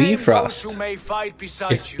 The Name Bifrost. those who may fight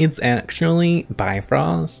beside you. It's actually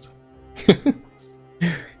Bifrost.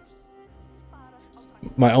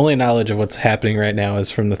 My only knowledge of what's happening right now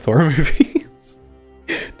is from the Thor movies.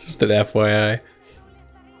 Just an FYI.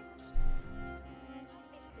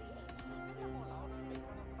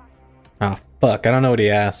 Ah, fuck. I don't know what he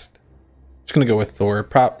asked. Just gonna go with Thor.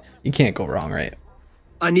 You can't go wrong, right?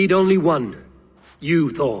 I need only one.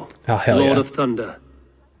 You, Thor. Oh, hell Lord yeah. of Thunder.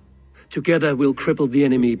 Together we'll cripple the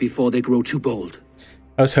enemy before they grow too bold.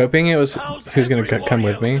 I was hoping it was who's gonna come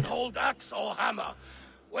with me. Hold axe or hammer.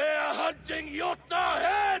 We're hunting Jotnar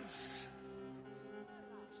heads!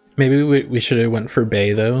 Maybe we should have went for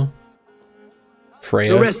Bay though.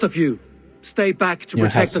 Freya. The rest of you, stay back to You know,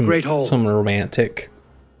 have protect the Great Hall. some romantic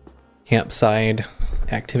campsite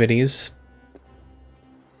activities.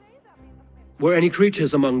 Were any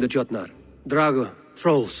creatures among the Jotnar? Drago,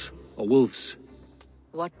 trolls, or wolves?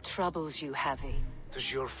 What troubles you, Havi?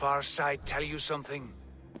 Does your far side tell you something?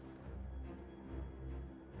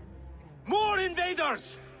 More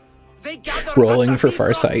invaders! They gather Rolling for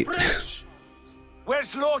Farsight.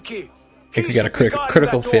 Where's Loki? I think we got a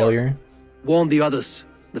critical failure. Warn the others.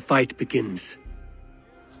 The fight begins.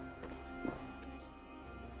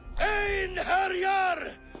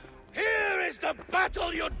 Einherjar! Here is the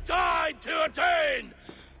battle you died to attain!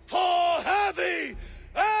 For Havi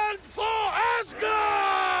and for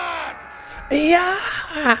Asgard!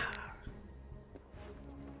 Yeah!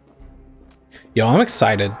 Yo, I'm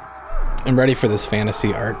excited. I'm ready for this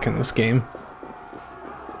fantasy arc in this game.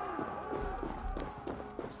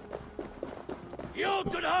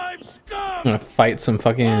 I'm gonna fight some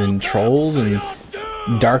fucking trolls and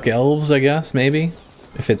dark elves, I guess, maybe.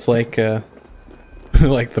 If it's like,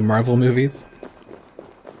 like the Marvel movies.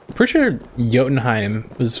 I'm pretty sure Jotunheim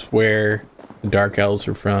was where the dark elves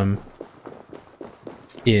are from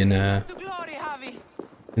in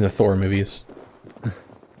the Thor movies.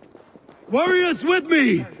 Warriors with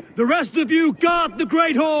me! The rest of you guard the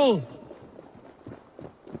Great Hall!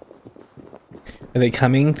 Are they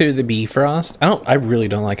coming through the Bifrost? I really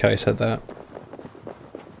don't like how I said that.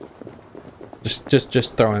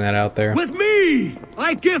 Just throwing that out there. With me!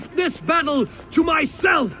 I gift this battle to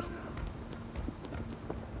myself!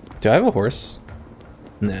 Do I have a horse?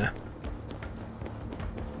 Nah.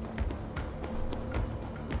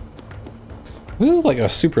 This is like a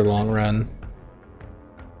super long run.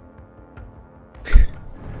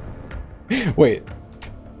 Wait.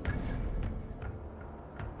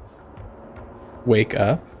 Wake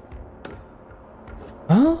up?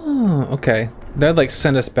 Oh, okay. That'd like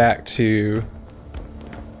send us back to...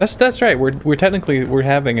 That's right. We're technically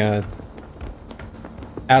having a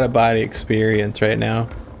out-of-body experience right now.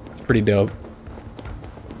 It's pretty dope.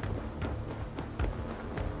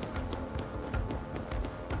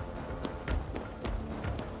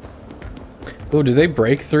 Oh, did they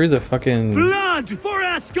break through the fucking... Blood for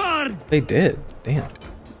Asgard! They did. Damn.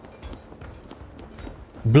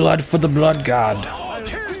 Blood for the blood god.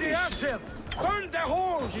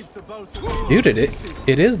 Dude,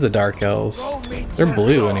 it is the Dark Elves. They're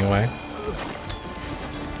blue anyway.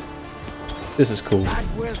 This is cool.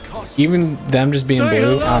 Even them just being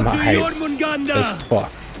blue, I'm hyped as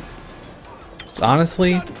fuck. It's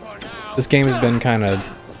honestly, this game has been kind of,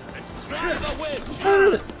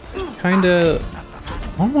 I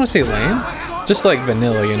don't want to say lame, just like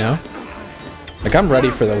vanilla, you know? Like, I'm ready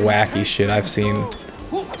for the wacky shit I've seen.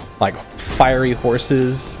 Like, fiery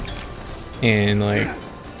horses and like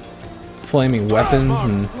flaming weapons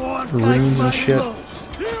and runes and shit.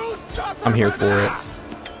 I'm here for it.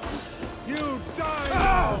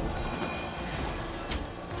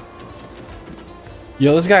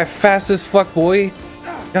 Yo, this guy fast as fuck, boy.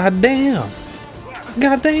 God damn.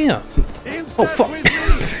 God damn. Oh fuck.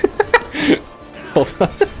 Hold on.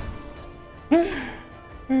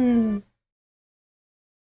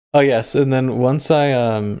 Oh yes, and then once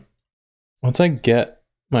I get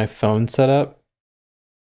my phone set up,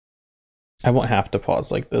 I won't have to pause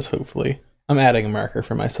like this, hopefully. I'm adding a marker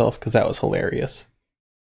for myself because that was hilarious.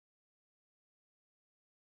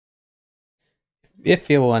 If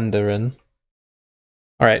you're wondering.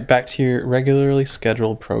 Alright, back to your regularly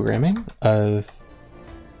scheduled programming of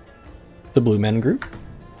the Blue Men group.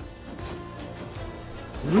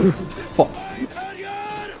 Fuck.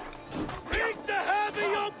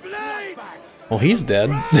 Well, he's dead.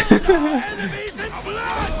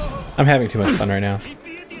 I'm having too much fun right now.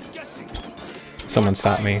 Someone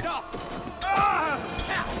stop me.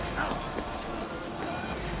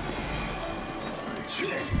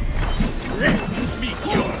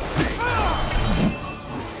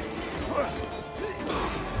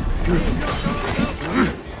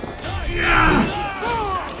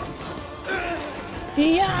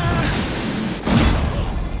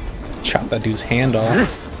 Chop that dude's hand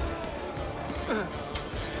off.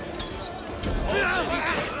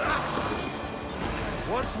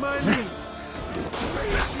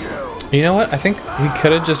 You know what? I think we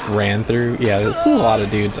could have just ran through. Yeah, this is a lot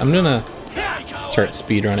of dudes. I'm gonna start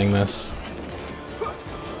speedrunning this.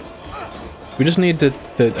 We just need to.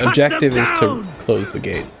 The objective is to close the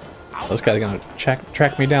gate. This guy's gonna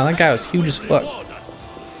track me down. That guy was huge as fuck.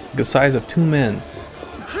 The size of 2 men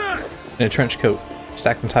in a trench coat,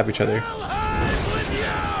 stacked on top of each other.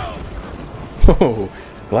 Whoa!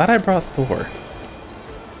 Glad I brought Thor.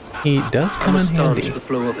 He does come in handy. The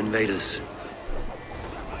flow of invaders.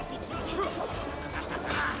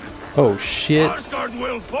 Oh shit! Asgard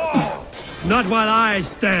will fall. Not while I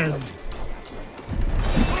stand.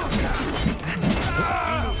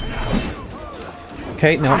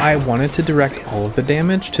 Okay, now I wanted to direct all of the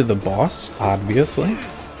damage to the boss, obviously.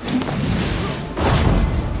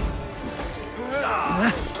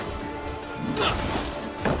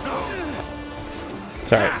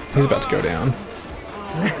 It's alright, he's about to go down.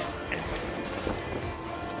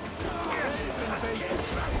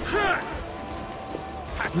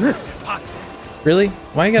 Really?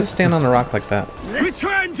 Why you gotta stand on a rock like that?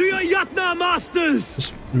 Return to your Yatna masters!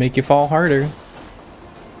 Just make you fall harder.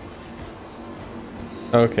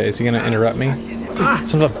 Okay, is he gonna interrupt me?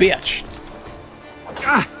 Son of a bitch!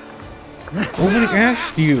 Nobody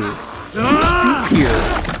asked you! Here!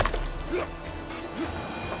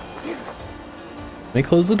 Let me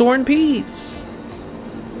close the door in peace!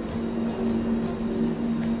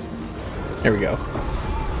 There we go.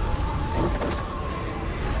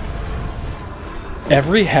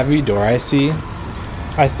 Every heavy door I see,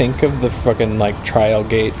 I think of the fucking like trial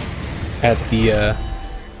gate at the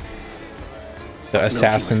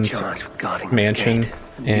assassin's mansion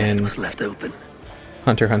in Hunter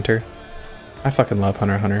x Hunter. I fucking love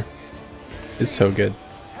Hunter x Hunter. It's so good.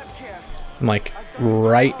 I'm like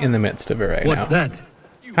right in the midst of it right now. What's that?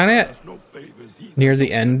 Kinda near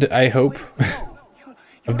the end, I hope,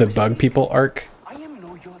 of the bug people arc.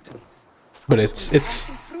 But it's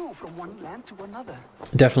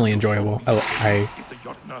definitely enjoyable. I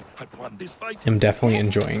am definitely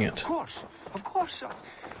enjoying it. Of course.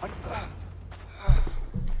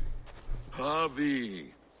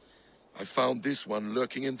 Harvey, I found this one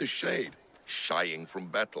lurking in the shade, shying from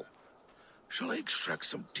battle. Shall I extract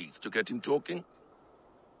some teeth to get him talking?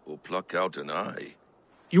 Or pluck out an eye?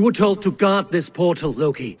 You were told to guard this portal,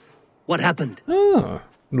 Loki. What happened? Oh,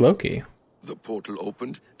 Loki. The portal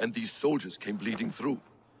opened and these soldiers came bleeding through.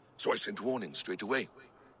 So I sent warning straight away.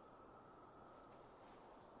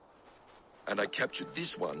 And I captured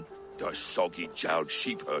this one, the soggy-jowled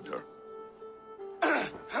sheep herder.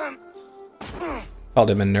 Called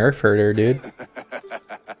him a nerf herder, dude.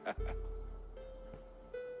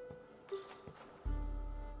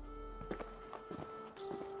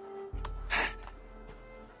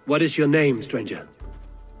 What is your name, stranger?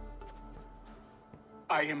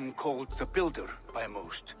 I am called the Builder by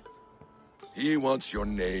most. He wants your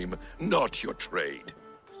name, not your trade.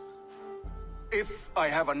 If I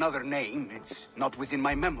have another name, it's not within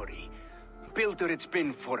my memory. Builder it's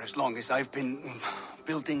been for as long as I've been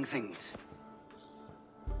building things.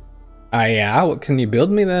 Ah, yeah, what can you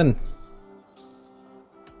build me then?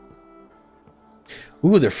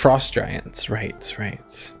 Ooh, they're frost giants.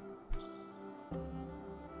 Right.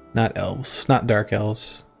 Not elves, not dark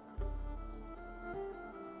elves.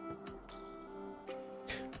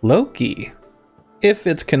 Loki, if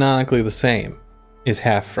it's canonically the same, is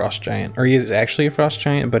half frost giant, or he is actually a frost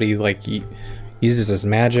giant, but he uses his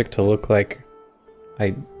magic to look like,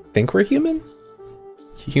 I think we're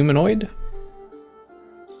humanoid,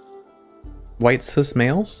 white cis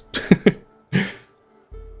males.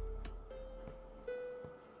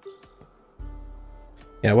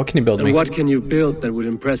 Yeah, what can you build me? And what can you build that would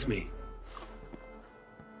impress me?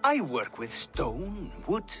 I work with stone,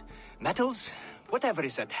 wood, metals, whatever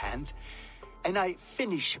is at hand. And I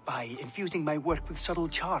finish by infusing my work with subtle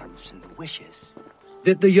charms and wishes.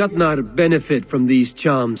 Did the Jotnar benefit from these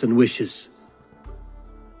charms and wishes?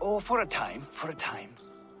 Oh, for a time.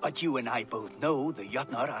 But you and I both know the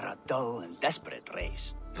Jotnar are a dull and desperate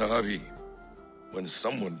race. Harvey, when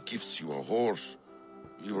someone gifts you a horse,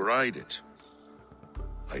 you ride it.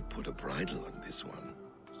 I put a bridle on this one.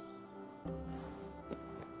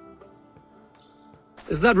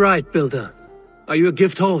 Is that right, Builder? Are you a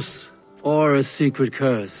gift horse? Or a secret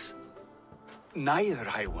curse? Neither,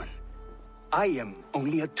 High One. I am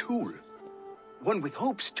only a tool. One with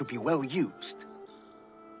hopes to be well used.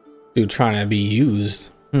 Dude, trying to be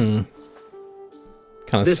used. Kind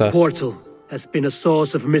of This sus. portal has been a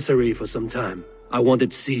source of misery for some time. I want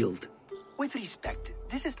it sealed. With respect,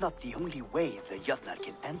 this is not the only way the Jotnar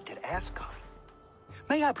can enter Asgard.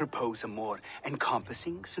 May I propose a more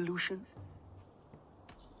encompassing solution?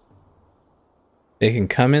 They can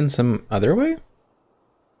come in some other way?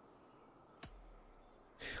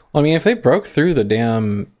 Well, I mean, if they broke through the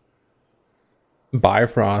damn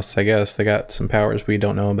Bifrost, I guess they got some powers we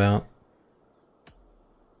don't know about.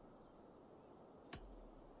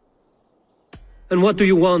 And what do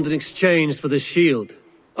you want in exchange for the shield,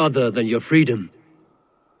 other than your freedom?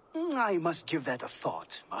 I must give that a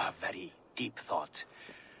thought, a very deep thought.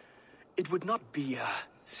 It would not be a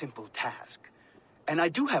simple task, and I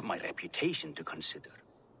do have my reputation to consider.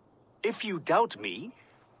 If you doubt me,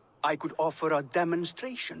 I could offer a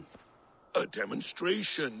demonstration. A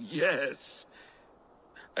demonstration, yes.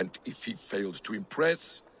 And if he fails to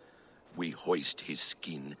impress, we hoist his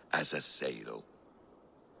skin as a sail.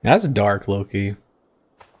 That's dark, Loki.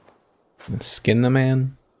 Skin the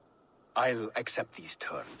man? I'll accept these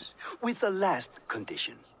terms, with the last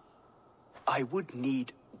condition. I would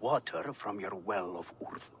need water from your well of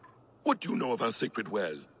Urthur. What do you know of our sacred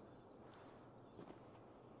well?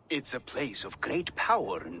 It's a place of great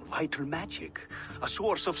power and vital magic, a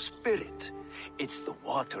source of spirit. It's the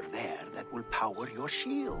water there that will power your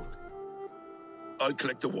shield. I'll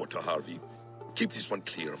collect the water, Harvey. Keep this one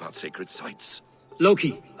clear of our sacred sites.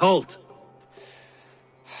 Loki, halt!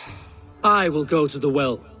 I will go to the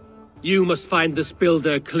well. You must find this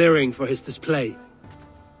builder clearing for his display.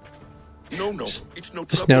 No, it's no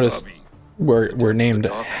Just trouble, noticed Harvey. we're named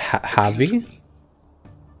Javi.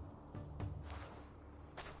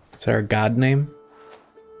 Is our god name?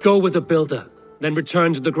 Go with the builder, then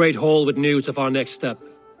return to the Great Hall with news of our next step.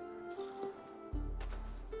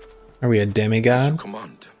 Are we a demigod?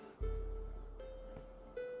 Command.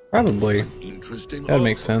 Probably. Interesting. That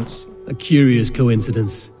makes sense. A curious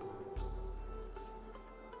coincidence.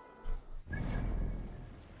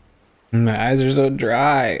 My eyes are so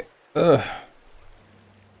dry. Ugh.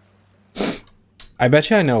 I bet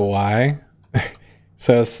you I know why.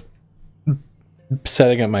 So I was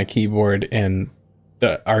setting up my keyboard and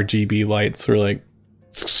the RGB lights were like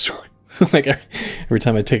like every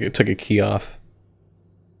time I took a key off.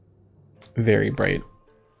 Very bright.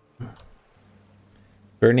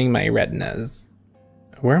 Burning my retinas.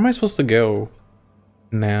 Where am I supposed to go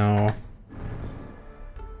now?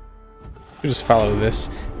 We just follow this.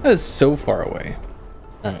 That is so far away.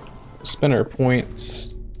 Alright. Spend our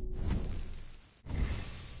points.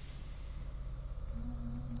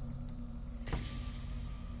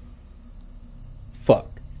 Fuck.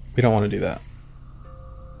 We don't want to do that.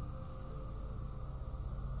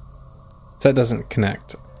 So that doesn't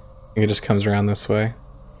connect. I think it just comes around this way.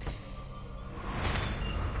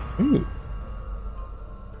 Ooh.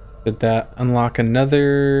 Did that unlock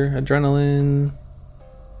another adrenaline?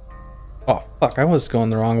 Oh, fuck. I was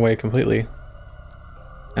going the wrong way completely.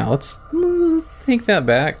 Now let's take that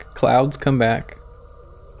back. Clouds come back.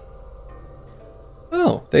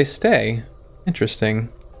 Oh, they stay. Interesting.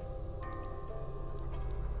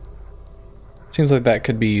 Seems like that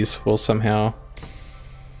could be useful somehow.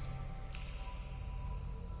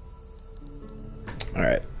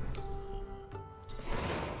 Alright.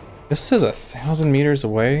 This says 1,000 meters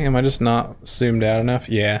away. Am I just not zoomed out enough?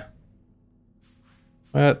 Yeah.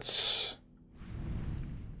 Let's...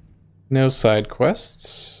 No side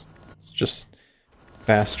quests. It's just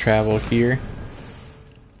fast travel here.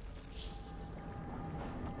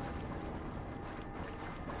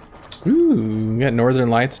 Ooh, we got Northern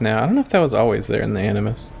Lights now. I don't know if that was always there in the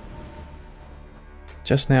Animus.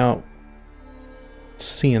 Just now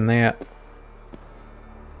seeing that.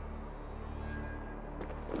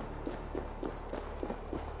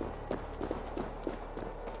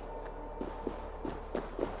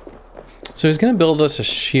 So he's gonna build us a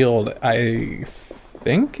shield. I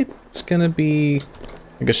think it's gonna be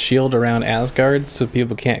like a shield around Asgard so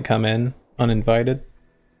people can't come in uninvited.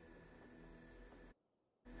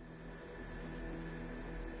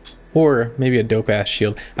 Or maybe a dope-ass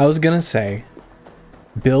shield. I was gonna say,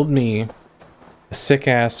 build me a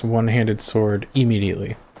sick-ass one-handed sword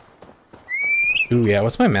immediately. Ooh, yeah,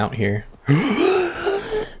 what's my mount here?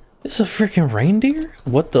 It's a freaking reindeer?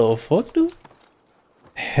 What the fuck, dude?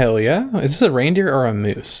 Hell yeah. Is this a reindeer or a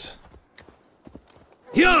moose?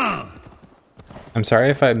 Yeah. I'm sorry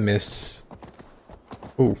if I miss...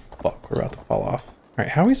 Ooh, fuck, we're about to fall off.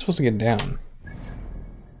 Alright, how are we supposed to get down?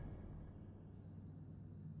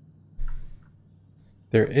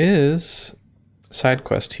 There is a side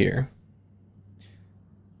quest here.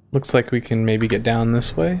 Looks like we can maybe get down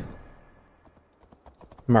this way.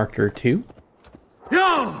 Marker 2.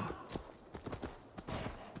 Yeah.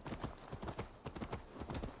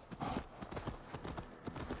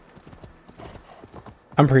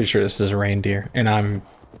 I'm pretty sure this is a reindeer, and I'm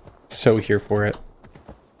so here for it.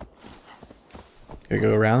 Gonna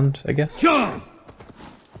go around, I guess? Yeah.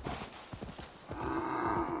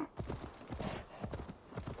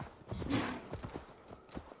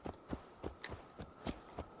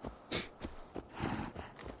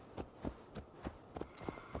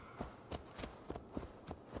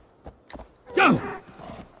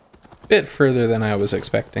 Bit further than I was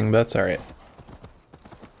expecting, but that's alright.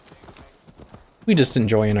 We just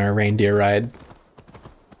enjoying our reindeer ride.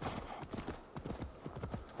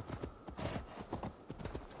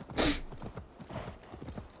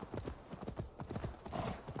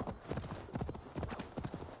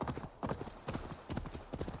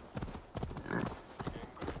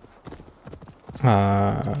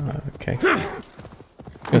 Okay. I'm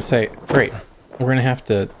gonna say, great. We're gonna have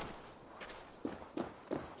to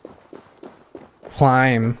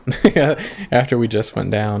climb after we just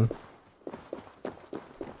went down.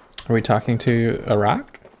 Are we talking to a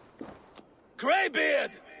rock?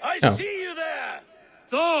 Greybeard, I Oh. see you there.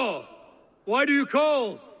 Thor, why do you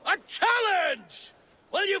call? A challenge.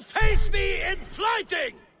 Will you face me in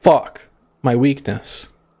fighting? Fuck. My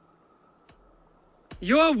weakness.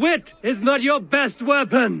 Your wit is not your best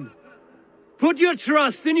weapon. Put your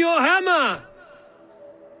trust in your hammer.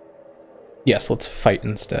 Yes, let's fight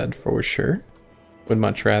instead, for sure. Would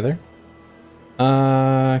much rather.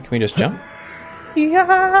 Can we just jump?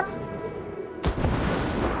 Yeah.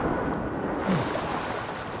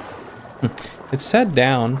 It said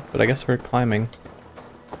down, but I guess we're climbing.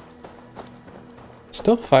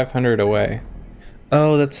 Still 500 away.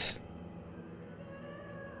 Oh, that's...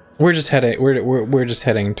 We're just heading. We're just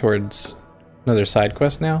heading towards another side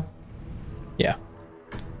quest now. Yeah.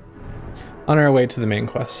 On our way to the main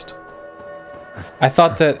quest. I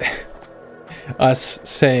thought that us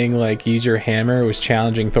saying like use your hammer was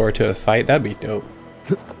challenging Thor to a fight. That'd be dope.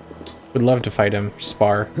 Would love to fight him.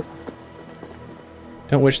 Spar.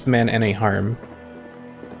 Don't wish the man any harm.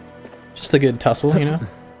 Just a good tussle, you know?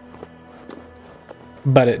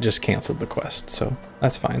 But it just canceled the quest, so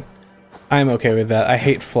that's fine. I'm okay with that. I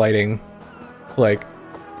hate fighting like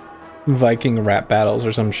Viking rap battles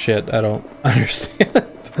or some shit. I don't understand.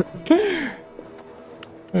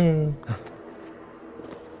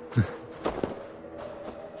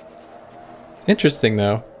 Interesting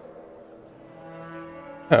though.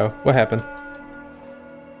 Uh oh, what happened?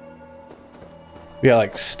 We got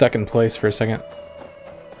like stuck in place for a second.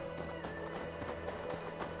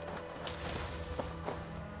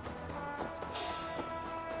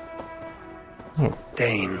 Oh.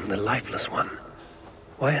 Dane, the lifeless one.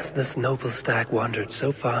 Why has this noble stag wandered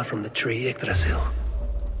so far from the tree Yggdrasil?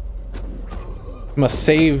 Must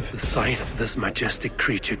save. The sight of this majestic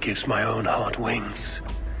creature gives my own heart wings.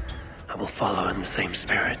 I will follow in the same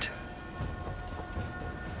spirit.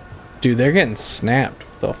 Dude, they're getting snapped.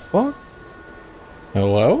 What the fuck?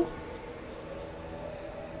 Hello?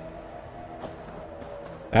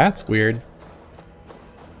 That's weird.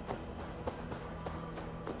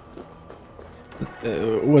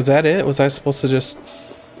 Was that it? Was I supposed to just...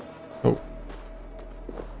 Oh.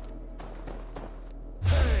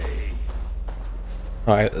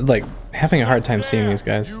 Oh, I like having a hard time seeing these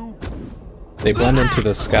guys. They blend into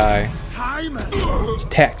the sky. It's a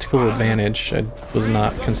tactical advantage I was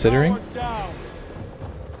not considering.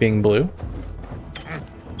 Being blue.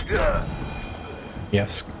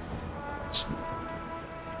 Yes. Just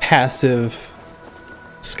passive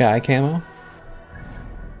sky camo.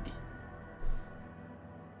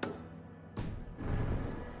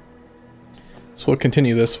 So we'll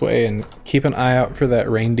continue this way and keep an eye out for that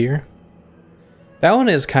reindeer. That one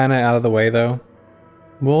is kind of out of the way though.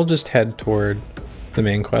 We'll just head toward the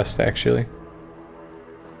main quest actually.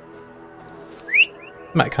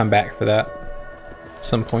 Might come back for that at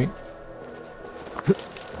some point.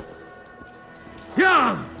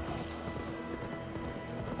 Yeah.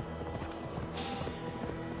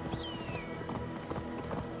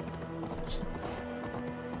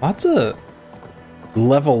 Lots of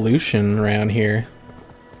levolution around here.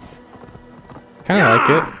 Kind of like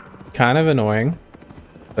it. Kind of annoying,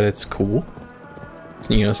 but it's cool.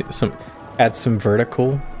 So, you know, add some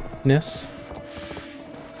verticalness.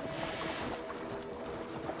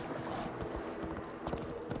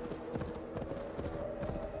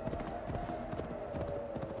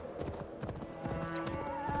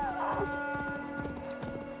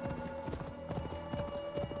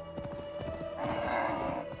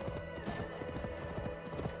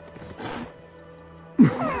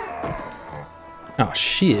 Oh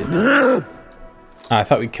shit. Oh, I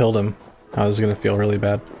thought we killed him. I was gonna feel really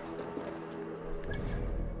bad.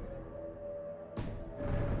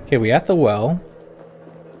 Okay, we at the well.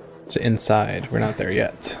 It's inside. We're not there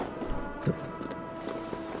yet.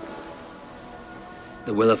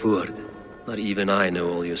 The Well of Word. Not even I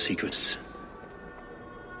know all your secrets.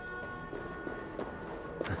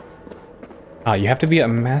 Ah, you have to be a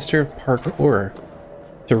master of parkour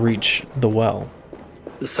to reach the well.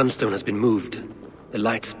 The sunstone has been moved. The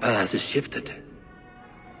light's path is shifted.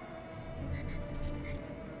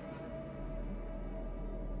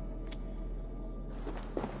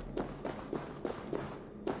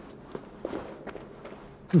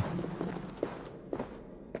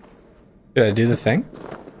 Did I do the thing?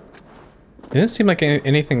 It didn't seem like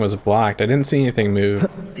anything was blocked. I didn't see anything move.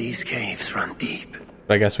 These caves run deep.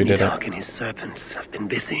 But I guess we did it. Dark and his serpents have been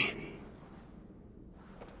busy.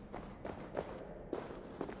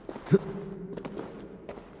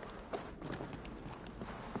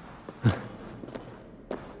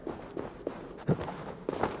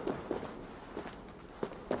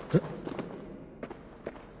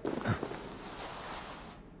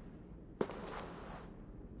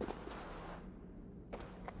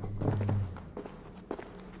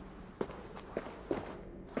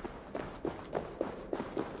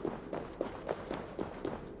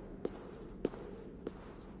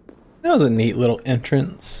 That was a neat little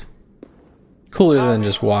entrance. Cooler than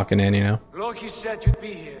just walking in, you know? Loki said you'd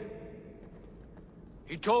be here.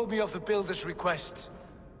 He told me of the Builder's request,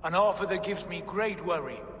 an offer that gives me great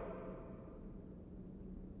worry.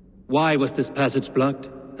 Why was this passage blocked?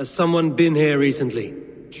 Has someone been here recently?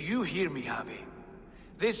 Do you hear me, Abi?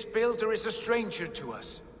 This Builder is a stranger to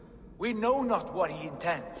us. We know not what he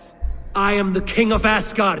intends. I am the king of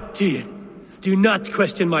Asgard, Tyr. Do not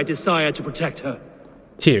question my desire to protect her.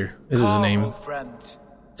 Tyr is his Calm, name. old friend.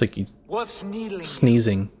 It's like he's What's needling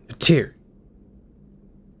sneezing. Tyr.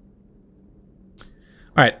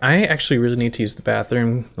 Alright, I actually really need to use the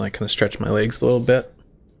bathroom. Like, kind of stretch my legs a little bit.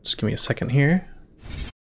 Just give me a second here.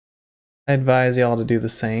 I advise y'all to do the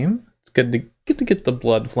same. It's good to get the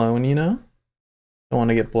blood flowing, you know? Don't want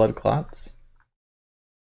to get blood clots.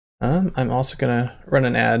 I'm also gonna run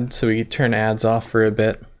an ad so we turn ads off for a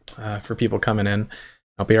bit for people coming in.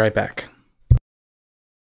 I'll be right back.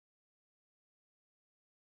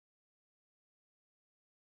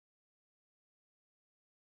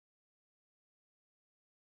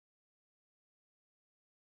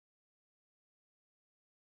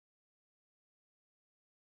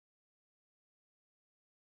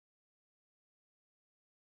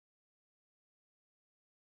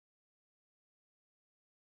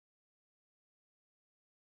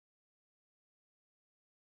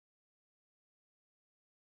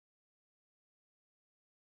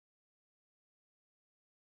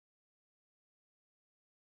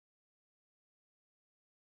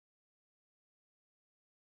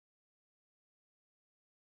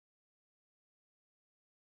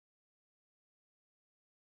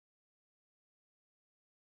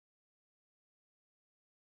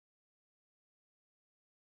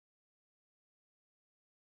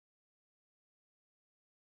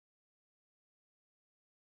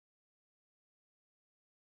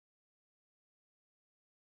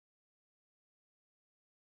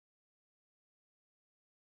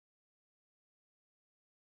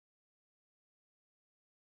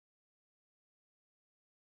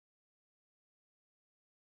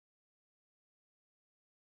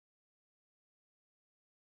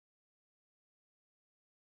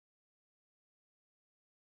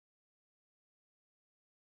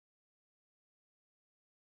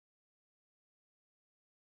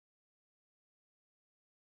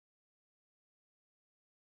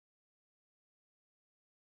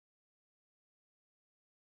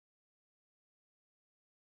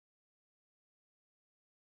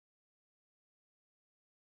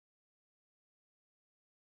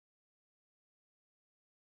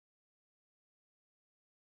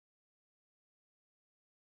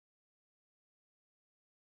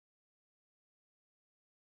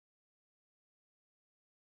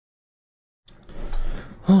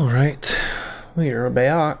 Alright, we are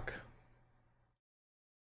back.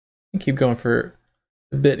 I'll keep going for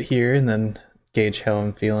a bit here and then gauge how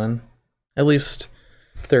I'm feeling. At least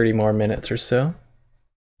 30 more minutes or so.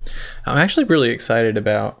 I'm actually really excited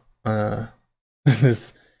about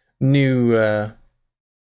this new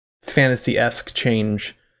fantasy-esque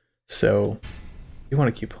change, so you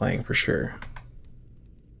want to keep playing for sure.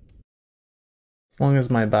 As long as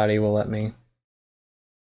my body will let me.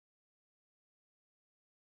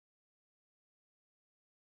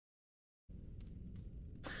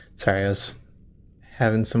 Sorry, I was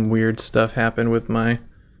having some weird stuff happen with my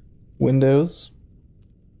Windows.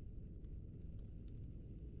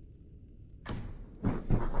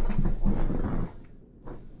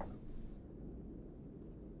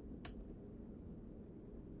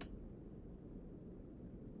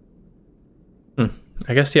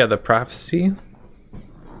 I guess, yeah, the prophecy.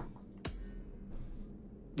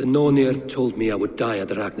 The Nornir told me I would die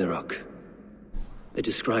at Ragnarok. They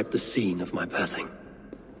described the scene of my passing.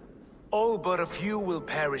 All but a few will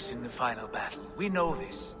perish in the final battle. We know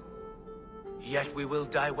this. Yet we will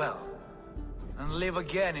die well, and live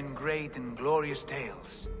again in great and glorious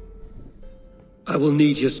tales. I will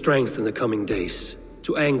need your strength in the coming days,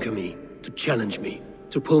 to anchor me, to challenge me,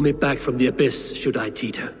 to pull me back from the abyss should I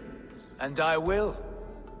teeter. And I will,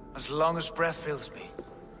 as long as breath fills me.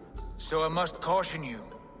 So I must caution you.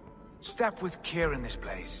 Step with care in this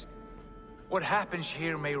place. What happens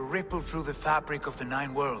here may ripple through the fabric of the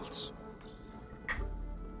 9 worlds.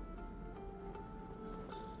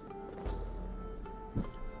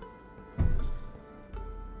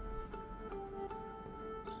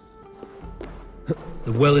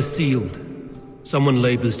 The well is sealed. Someone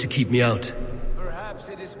labors to keep me out. Perhaps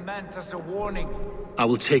it is meant as a warning. I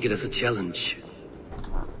will take it as a challenge.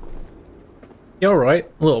 Yeah, alright.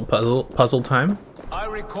 A little puzzle time. I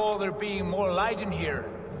recall there being more light in here.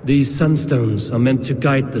 These sunstones are meant to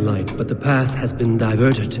guide the light, but the path has been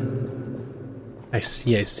diverted. I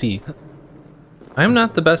see. I'm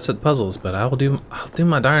not the best at puzzles, but I'll do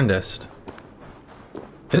my darndest.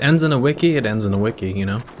 If it ends in a wiki, it ends in a wiki, you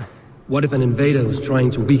know? What if an invader was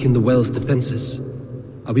trying to weaken the well's defenses?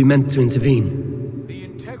 Are we meant to intervene? The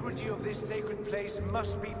integrity of this sacred place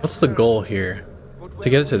must be... What's the goal here? To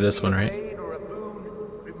get it to this one, right?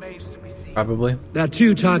 Probably. There are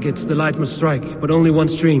 2 targets the light must strike, but only one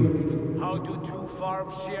stream. How do 2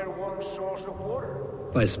 farms share one source of water?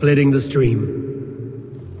 By splitting the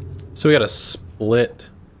stream. So we gotta split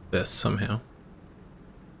this somehow.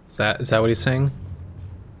 Is that what he's saying?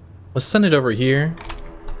 Let's send it over here.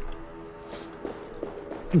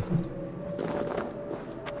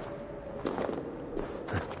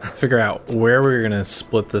 Figure out where we're gonna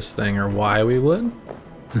split this thing or why we would.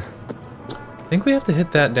 I think we have to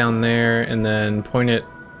hit that down there and then point it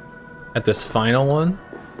at this final one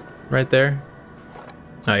right there.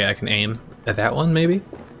 Oh yeah, I can aim at that one maybe.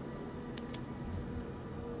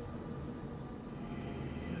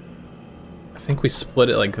 I think we split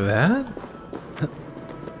it like that.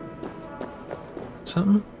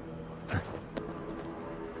 Something.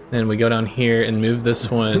 Then we go down here and move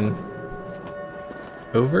this one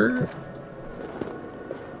over.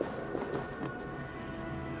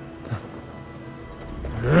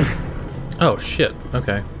 Oh shit,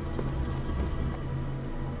 okay.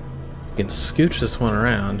 You can scooch this one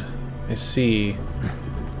around. I see.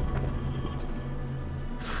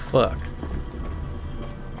 Fuck.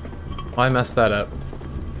 Well, I messed that up.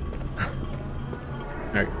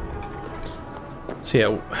 Alright. So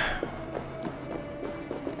yeah.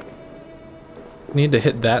 Need to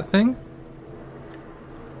hit that thing?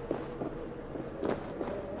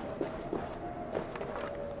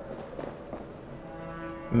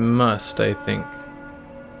 Must, I think.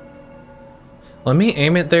 Let me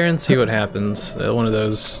aim it there and see what happens. One of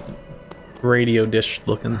those radio dish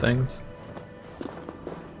looking things.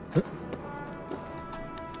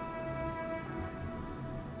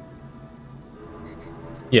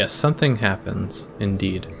 Yes, something happens,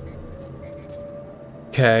 indeed.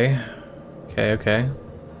 Okay. Okay.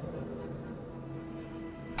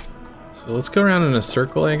 So let's go around in a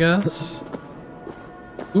circle, I guess.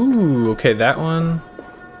 Ooh, okay, that one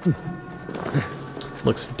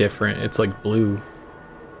looks different. It's like blue.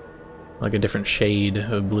 Like a different shade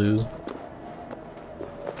of blue.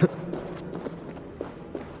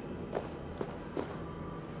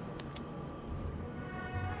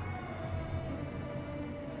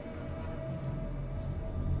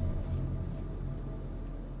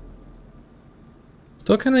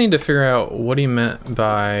 Still kind of need to figure out what he meant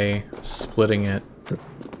by splitting it.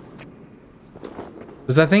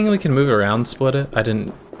 Is that thing we can move around split it?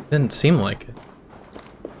 Didn't seem like it.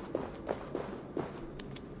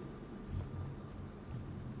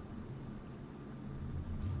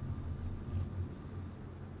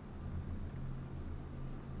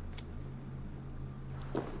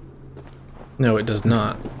 No, it does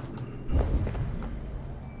not.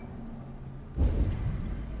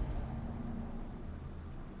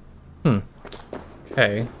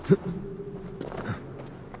 Okay.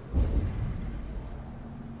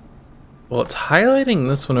 Well, it's highlighting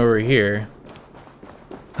this one over here.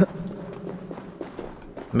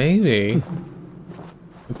 Maybe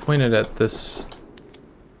we pointed at this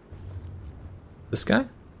guy?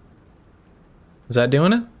 Is that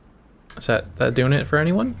doing it? Is that doing it for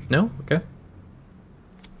anyone? No? Okay.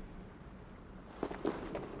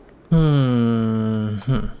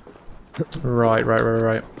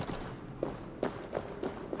 Right.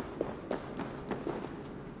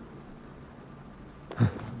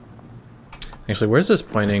 Actually, where's this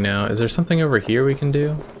pointing now? Is there something over here we can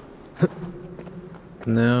do?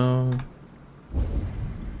 No.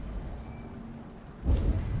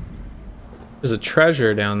 There's a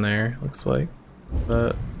treasure down there, looks like.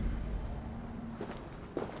 But...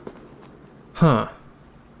 Huh.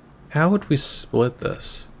 How would we split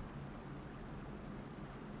this?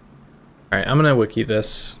 Alright, I'm gonna wiki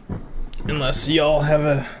this. Unless y'all have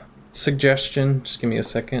a suggestion. Just give me a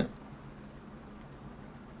second.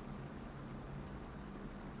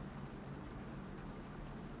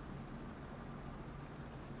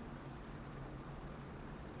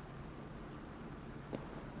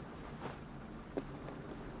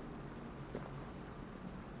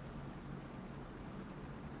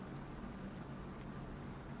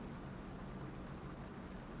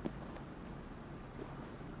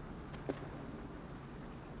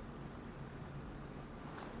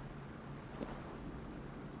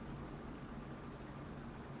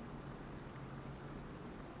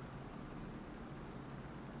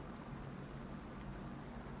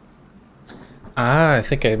 Ah, I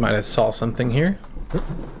think I might have saw something here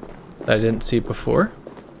that I didn't see before.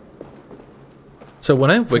 So when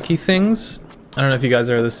I wiki things, I don't know if you guys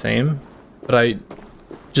are the same, but I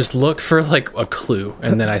just look for like a clue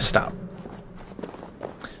and then I stop.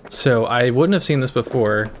 So I wouldn't have seen this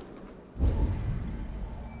before.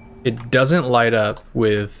 It doesn't light up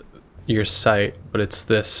with your sight, but it's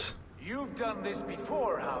this. You've done this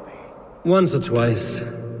before, Harvey. Once or twice.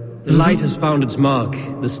 The light has found its mark.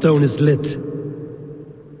 The stone is lit.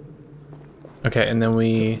 Okay, and then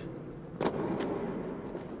we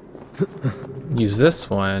use this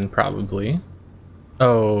one, probably.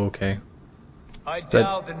 Oh, okay. I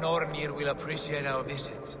doubt the Nornir will appreciate our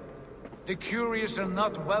visit. The curious are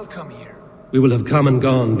not welcome here. We will have come and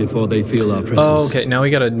gone before they feel our presence. Oh, okay, now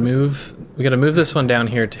we gotta move this one down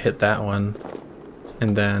here to hit that one.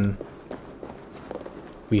 And then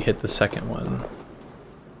we hit the second one.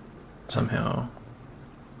 Somehow.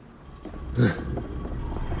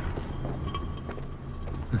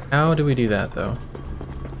 How do we do that, though?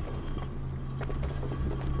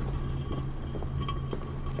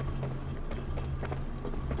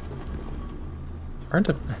 It's hard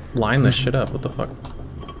to line this shit up. What the fuck?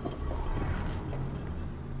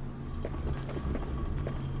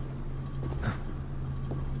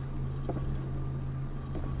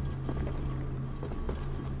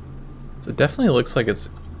 So it definitely looks like it's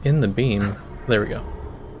in the beam. There we go.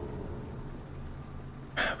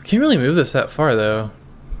 We can't really move this that far, though.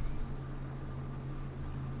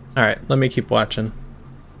 Alright, let me keep watching.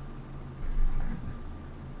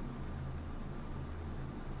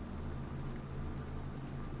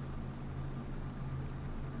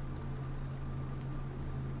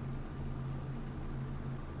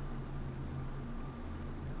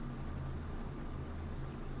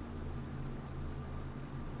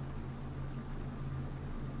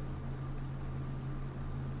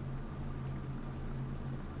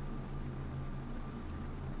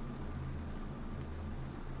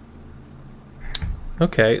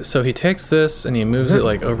 Okay, so he takes this and he moves it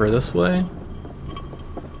like over this way.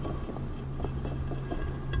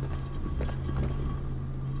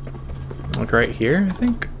 Like right here, I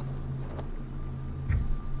think.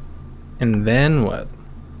 And then what?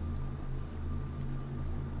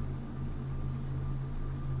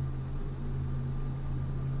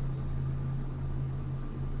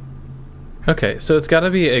 Okay, so it's gotta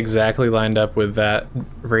be exactly lined up with that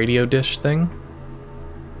radio dish thing.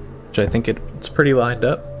 Which I think it's pretty lined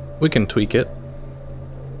up. We can tweak it.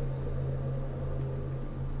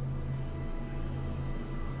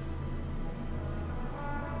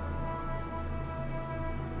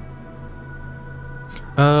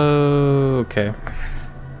 Okay.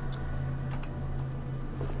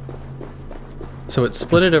 So it's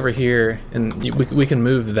split it over here, and we can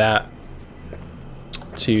move that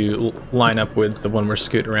to line up with the one we're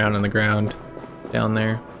scooting around on the ground down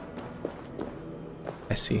there.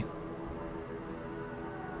 I see.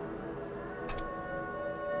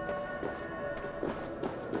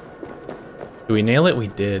 Did we nail it? We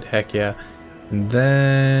did. Heck yeah. And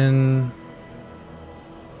then...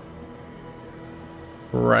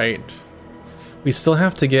 Right. We still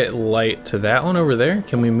have to get light to that one over there.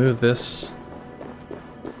 Can we move this?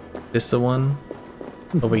 This the one?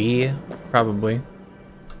 Over here? Probably.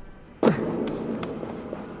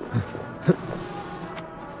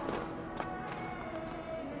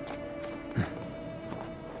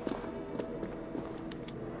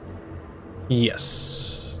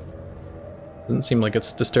 Yes. Doesn't seem like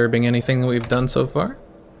it's disturbing anything that we've done so far.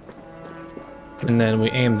 And then we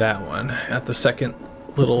aim that one at the second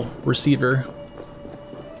little receiver.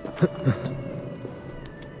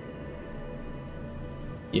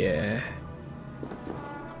 Yeah.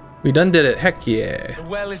 We done did it. Heck yeah. The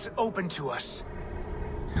well is open to us.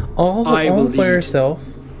 All by yourself.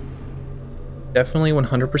 Definitely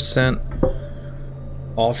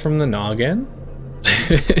 100% all from the noggin.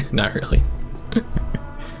 Not really.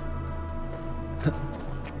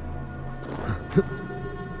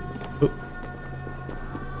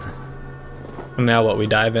 Now what, we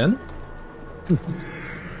dive in?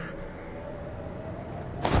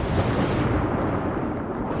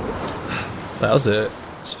 That was a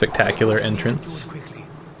spectacular entrance.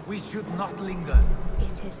 We should not linger.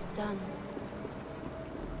 It is done.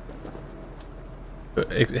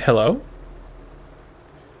 Hello?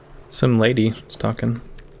 Some lady is talking.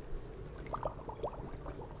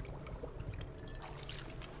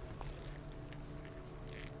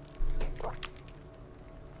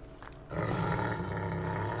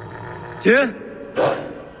 Tyr?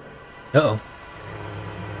 Uh-oh.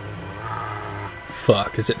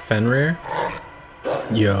 Fuck, is it Fenrir?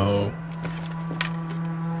 Yo.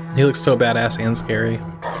 He looks so badass and scary.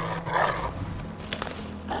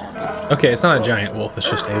 Okay, it's not a giant wolf, it's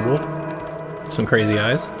just a wolf. Some crazy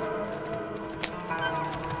eyes.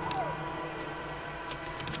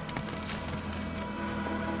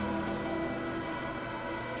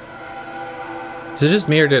 Is it just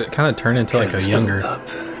me, or did it kind of turn into like a younger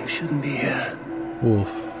You shouldn't be here.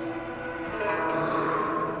 wolf?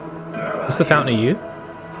 Is this the Fountain of Youth?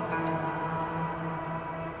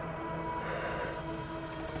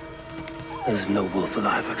 There's no wolf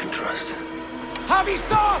alive I can trust. Javi,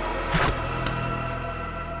 stop!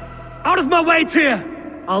 Out of my way, Tyr!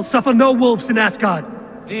 I'll suffer no wolves in Asgard.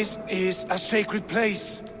 This is a sacred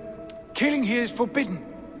place. Killing here is forbidden.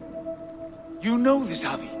 You know this,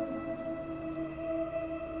 Javi.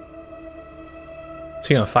 Is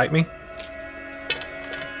he gonna fight me?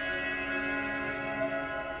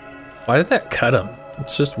 Why did that cut him?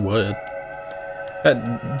 It's just wood.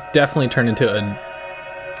 That definitely turned into a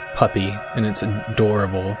puppy, and it's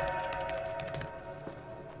adorable.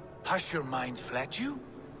 Has your mind fled you?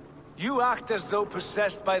 You act as though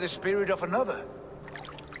possessed by the spirit of another.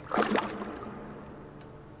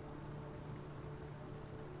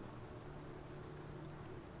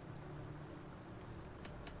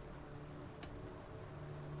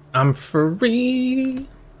 I'm free.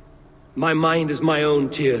 My mind is my own,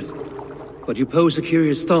 Tyr. But you pose a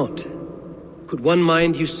curious thought. Could one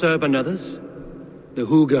mind usurp another's? The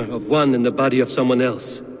hooga of one in the body of someone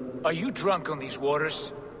else. Are you drunk on these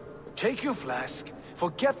waters? Take your flask,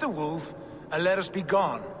 forget the wolf, and let us be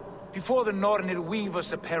gone, before the Nornir weave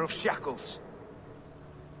us a pair of shackles.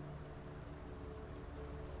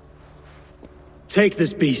 Take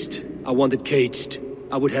this beast. I want it caged.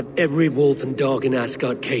 I would have every wolf and dog in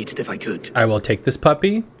Asgard caged if I could. I will take this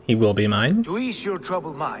puppy. He will be mine. To ease your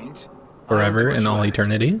troubled mind, Forever and all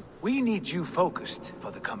eternity. we need you focused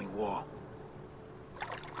for the coming war.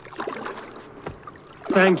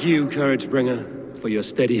 Thank you, Couragebringer, for your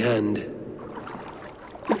steady hand.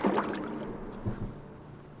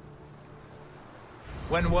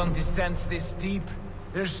 When one descends this deep,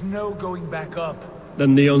 there's no going back up.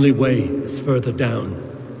 Then the only way is further down.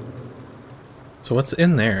 So what's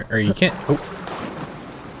in there? Or you can't... Oh.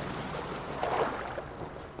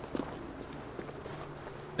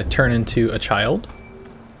 I turn into a child?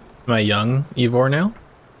 Am I young Ivor now?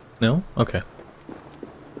 No? Okay.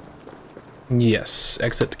 Yes.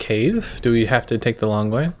 Exit cave. Do we have to take the long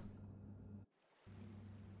way?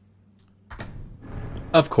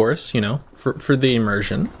 Of course, you know, for the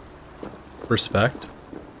immersion. Respect.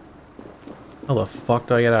 How the fuck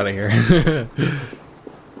do I get out of here?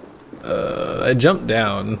 I jumped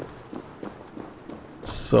down.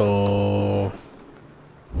 So...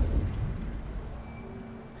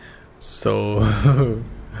 How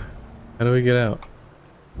do we get out?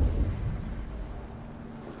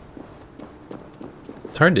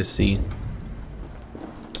 It's hard to see.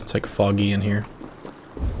 It's like foggy in here.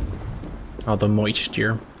 All the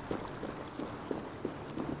moisture.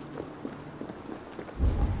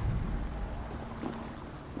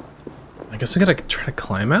 guess we gotta try to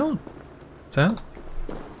climb out? Is that?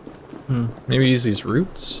 Maybe use these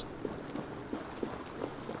roots?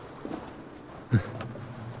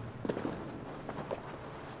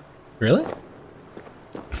 Really?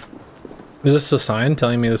 Is this a sign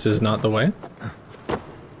telling me this is not the way?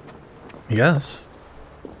 Yes.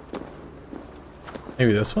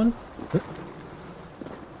 Maybe this one? Am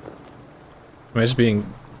I just being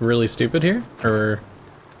really stupid here? Or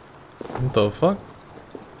what the fuck?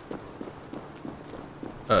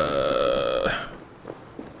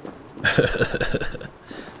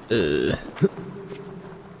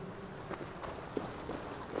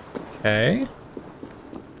 Okay. I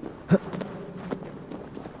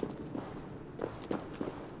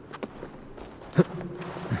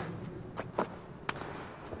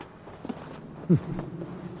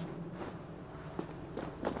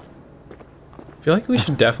feel like we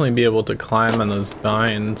should definitely be able to climb on those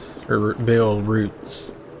vines or big old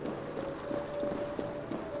roots.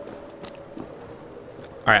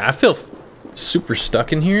 Alright, I feel super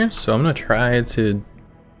stuck in here, so I'm gonna try to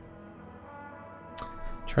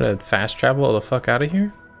fast travel the fuck out of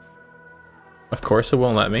here. Of course it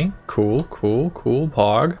won't let me. Cool,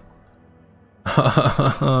 pog.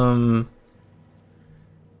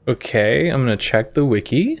 Okay, I'm gonna check the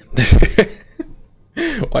wiki.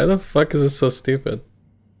 Why the fuck is this so stupid?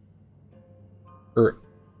 Or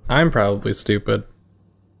I'm probably stupid.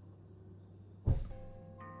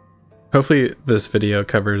 Hopefully this video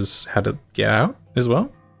covers how to get out as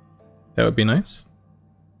well. That would be nice.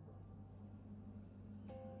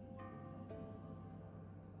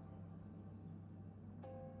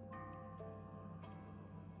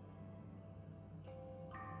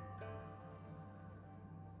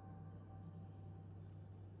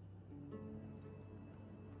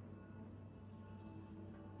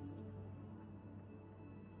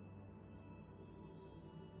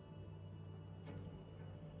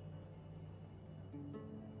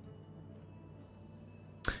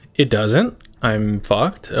 It doesn't. I'm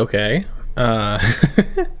fucked. Okay.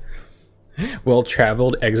 Well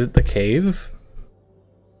traveled, exit the cave.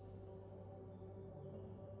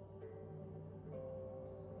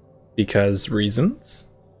 Because reasons.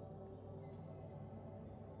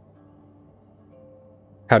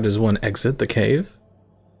 How does one exit the cave?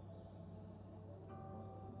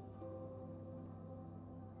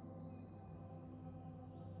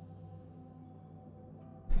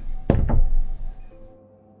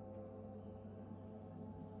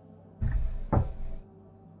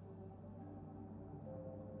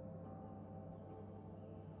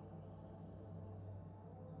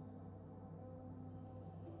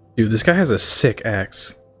 Dude, this guy has a sick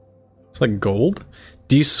axe. It's like gold.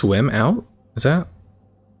 Do you swim out? Is that?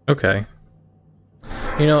 Okay.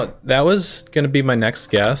 You know, that was gonna be my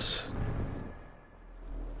next guess.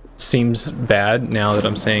 Seems bad now that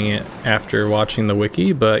I'm saying it after watching the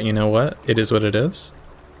wiki, but you know what? It is what it is.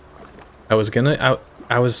 I was gonna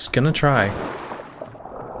try.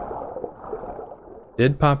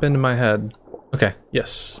 Did pop into my head. Okay,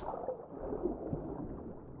 yes.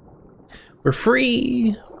 We're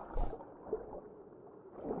free!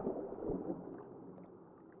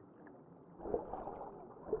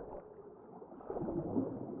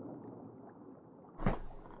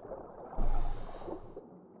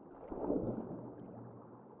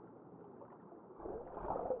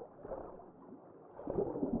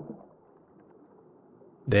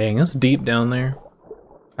 Dang, it's deep down there.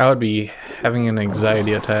 I would be having an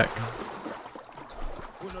anxiety attack.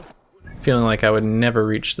 Feeling like I would never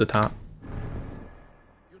reach the top.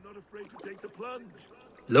 You're not afraid to take the plunge?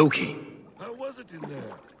 Loki. How was it in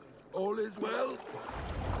there? All is well?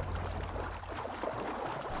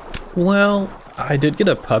 Well, I did get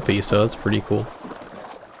a puppy, so that's pretty cool.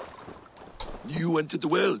 You entered the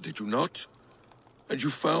well, did you not? And you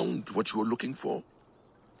found what you were looking for?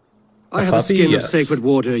 I have a skin of sacred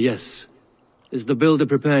water, yes. Is the builder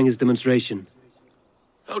preparing his demonstration?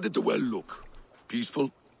 How did the well look?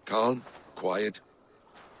 Peaceful? Calm? Quiet?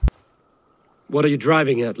 What are you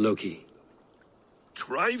driving at, Loki?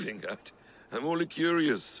 Driving at? I'm only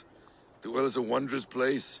curious. The well is a wondrous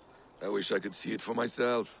place. I wish I could see it for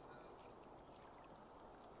myself.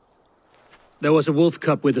 There was a wolf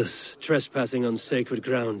cub with us, trespassing on sacred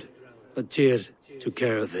ground. But Tyr took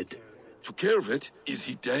care of it. Took care of it? Is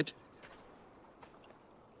he dead?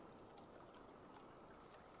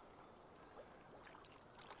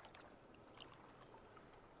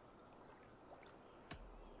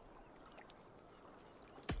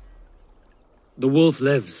 The wolf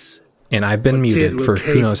lives. And I've been muted for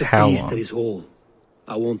who knows how long. That is whole.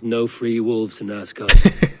 I want no free wolves in Asgard.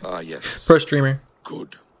 Ah, yes. Pro streamer.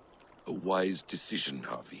 Good. A wise decision,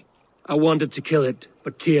 Harvey. I wanted to kill it,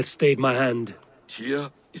 but Tyr stayed my hand. Tyr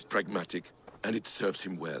is pragmatic, and it serves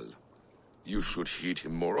him well. You should heed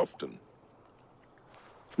him more often.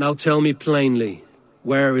 Now tell me plainly,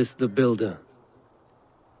 where is the builder?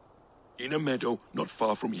 In a meadow not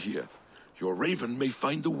far from here. Your raven may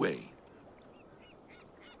find the way.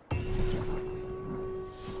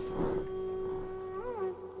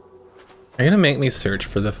 Are you gonna make me search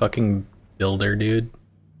for the fucking builder, dude?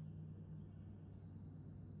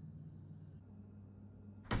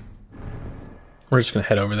 We're just gonna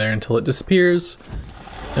head over there until it disappears,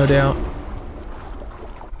 no doubt.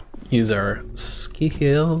 Use our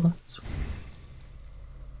skills.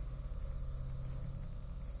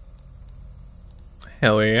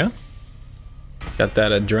 Hell yeah. Got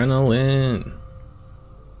that adrenaline.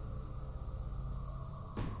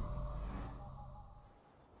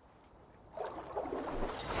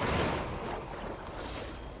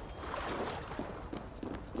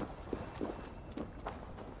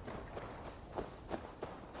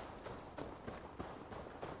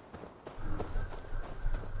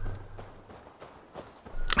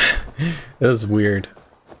 It was weird.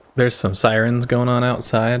 There's some sirens going on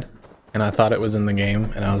outside, and I thought it was in the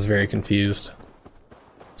game, and I was very confused.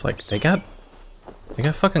 It's like, they got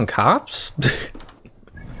fucking cops?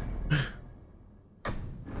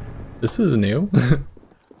 This is new.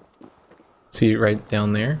 See right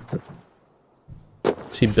down there?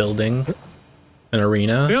 See building an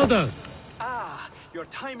arena? Builder! Ah, your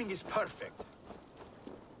timing is perfect.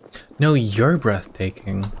 No, you're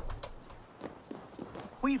breathtaking.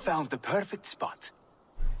 We found the perfect spot.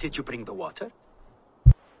 Did you bring the water?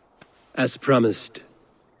 As promised.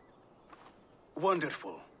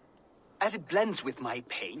 Wonderful. As it blends with my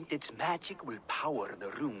paint, its magic will power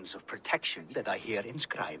the runes of protection that I here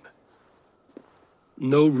inscribe.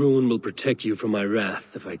 No rune will protect you from my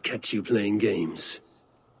wrath if I catch you playing games.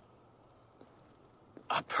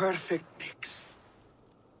 A perfect mix.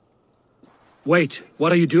 Wait,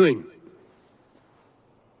 what are you doing?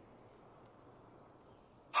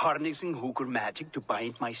 Harnessing Hugr magic to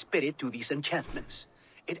bind my spirit to these enchantments.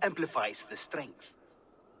 It amplifies the strength.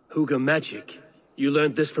 Hugr magic? You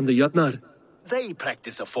learned this from the Jotnar? They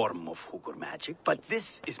practice a form of Hugr magic, but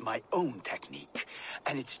this is my own technique,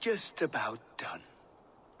 and it's just about done.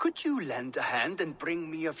 Could you lend a hand and bring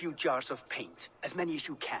me a few jars of paint? As many as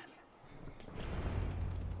you can.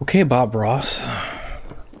 Okay, Bob Ross.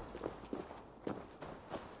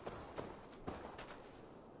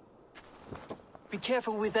 Be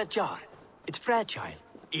careful with that jar. It's fragile.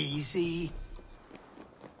 Easy.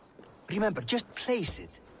 Remember, just place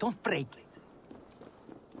it. Don't break it.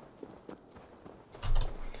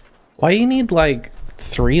 Why you need like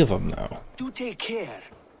 3 of them though? Do take care.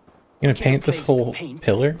 You gonna paint this whole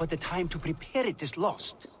pillar? But the time to prepare it is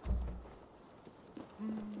lost.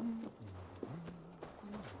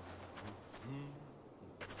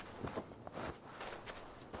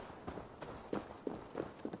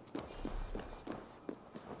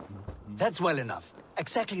 That's well enough.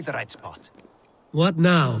 Exactly the right spot. What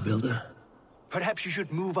now, Builder? Perhaps you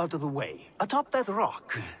should move out of the way. Atop that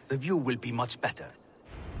rock, the view will be much better.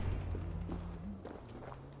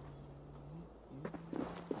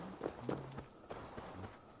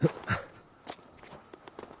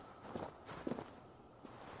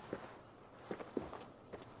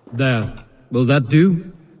 There. Will that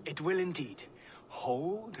do? It will indeed.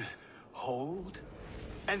 Hold, hold,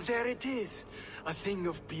 and there it is. A thing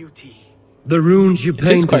of beauty. The runes you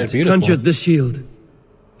painted conjured the shield.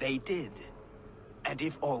 They did. And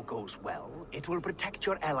if all goes well, it will protect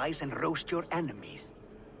your allies and roast your enemies.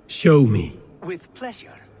 Show me. With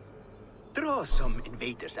pleasure. Draw some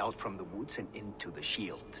invaders out from the woods and into the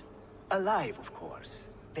shield. Alive, of course.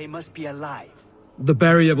 They must be alive. The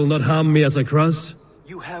barrier will not harm me as I cross?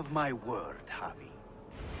 You have my word, Javi.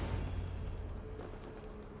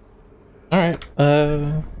 Alright,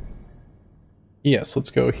 yes, let's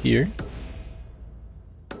go here.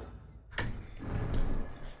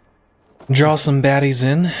 Draw some baddies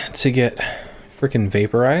in to get freaking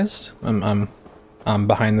vaporized. I'm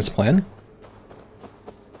behind this plan.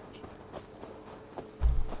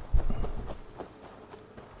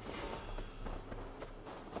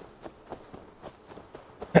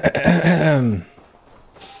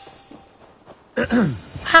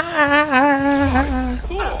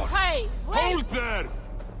 Hey, hold there!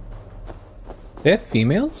 They have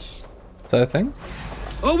females? Is that a thing?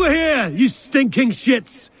 Over here, you stinking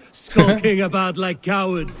shits! Skulking about like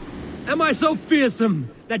cowards. Am I so fearsome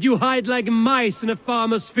that you hide like mice in a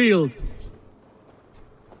farmer's field?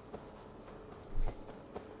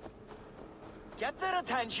 Get their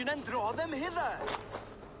attention and draw them hither.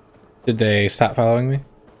 Did they stop following me?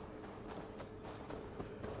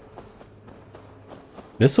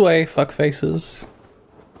 This way, fuck faces.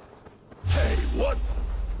 Hey, what?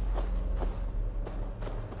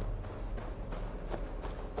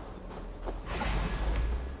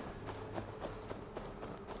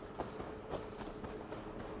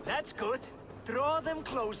 That's good. Draw them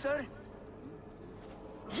closer.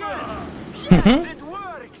 Yes! Yes, it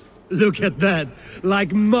works! Look at that,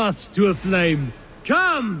 like moths to a flame.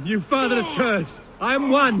 Come, you fatherless curse. I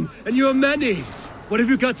am one, and you are many. What have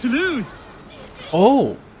you got to lose?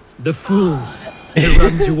 Oh. The fools. They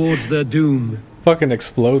run towards their doom. Fucking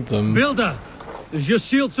explodes them. Builder, is your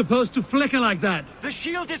shield supposed to flicker like that? The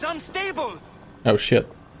shield is unstable! Oh shit.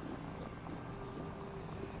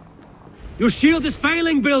 Your shield is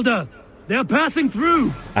failing, Builder. They're passing through.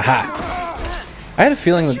 Aha. I had a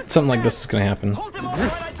feeling that something like this was gonna happen. Hold them off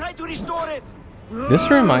while I try to restore it!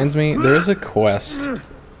 This reminds me, there's a quest.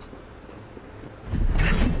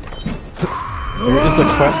 There is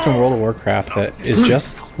a quest in World of Warcraft that is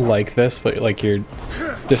just like this, but like you're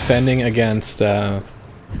defending against, you're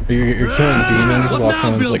killing demons while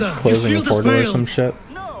someone's like closing a portal or some shit.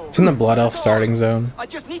 It's in the Blood Elf starting zone. I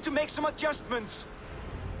just need to make some adjustments.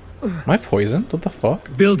 Am I poisoned? What the fuck?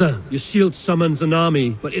 Builder, your shield summons an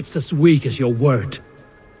army, but it's as weak as your word.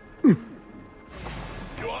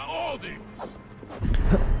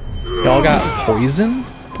 Y'all got poisoned?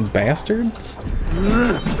 Bastards?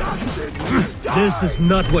 This is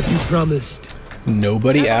not what you promised.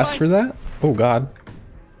 Nobody asked for that? Oh god.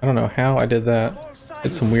 I don't know how I did that.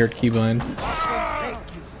 It's some weird keybind.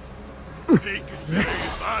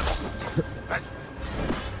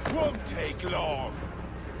 Won't take long.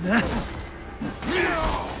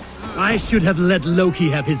 I should have let Loki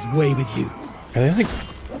have his way with you. Are they like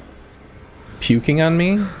puking on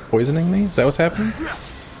me? Poisoning me? Is that what's happening?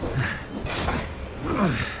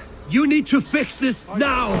 You need to fix this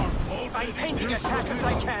now! I'm painting as fast as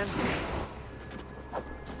I can.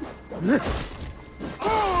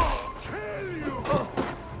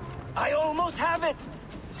 I almost have it!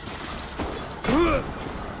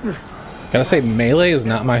 Gotta say, melee is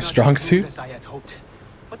not my strong suit. As I had hoped.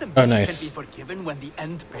 But the Oh, means nice. can be forgiven when the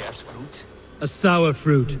end bears fruit. A sour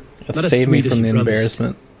fruit. Let's save me from the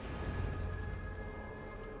embarrassment.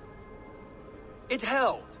 It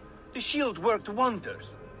held. The shield worked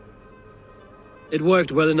wonders. It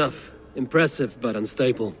worked well enough. Impressive, but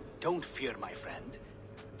unstable. Don't fear, my friend.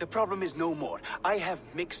 The problem is no more. I have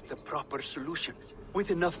mixed the proper solution.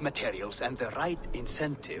 With enough materials and the right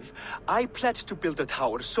incentive, I pledged to build a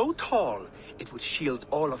tower so tall it would shield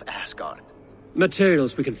all of Asgard.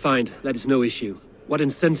 Materials we can find, that is no issue. What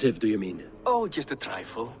incentive do you mean? Oh, just a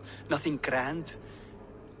trifle. Nothing grand.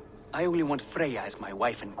 I only want Freya as my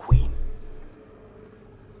wife and queen.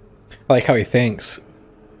 I like how he thinks.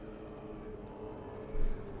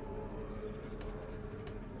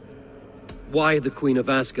 Why the Queen of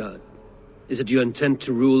Asgard? Is it your intent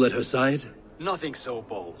to rule at her side? Nothing so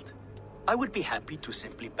bold. I would be happy to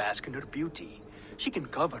simply bask in her beauty. She can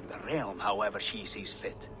govern the realm however she sees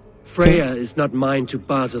fit. Freya is not mine to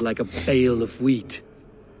barter like a bale of wheat.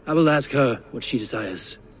 I will ask her what she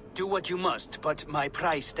desires. Do what you must, but my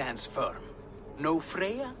price stands firm. No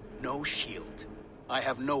Freya, no shield. I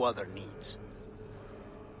have no other needs.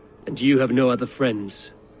 And you have no other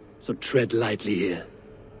friends, so tread lightly here.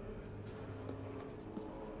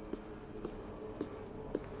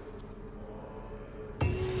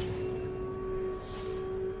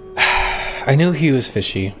 I knew he was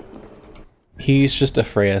fishy. He's just a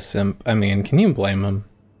Freya simp. I mean, can you blame him?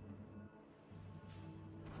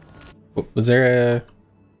 Was there a...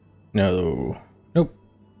 No. Nope.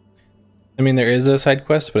 I mean, there is a side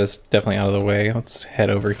quest, but it's definitely out of the way. Let's head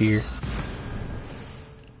over here.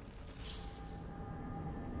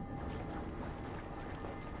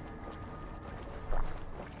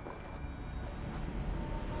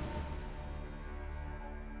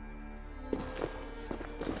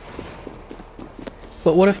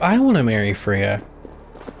 But what if I want to marry Freya?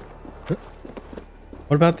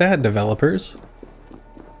 What about that, developers?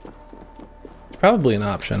 Probably an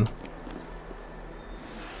option.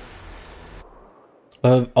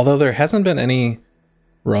 Although there hasn't been any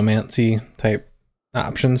romancy type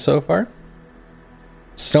options so far.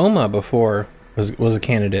 Soma before was a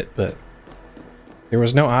candidate, but there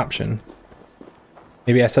was no option.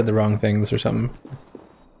 Maybe I said the wrong things or something.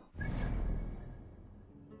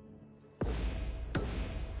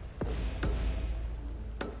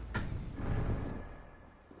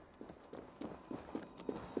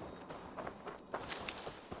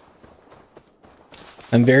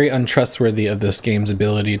 I'm very untrustworthy of this game's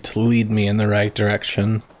ability to lead me in the right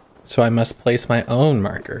direction, so I must place my own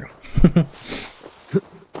marker.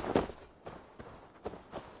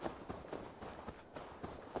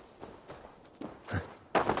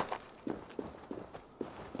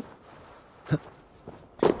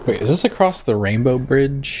 Wait, is this across the Rainbow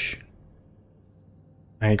Bridge?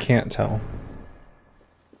 I can't tell.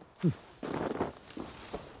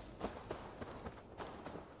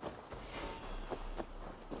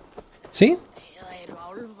 See?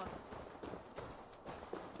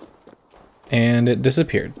 And it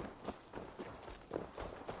disappeared.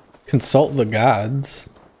 Consult the gods.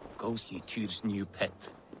 Go see Tyr's new pet.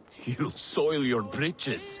 You'll soil your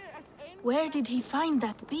britches. Where did he find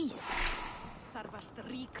that beast?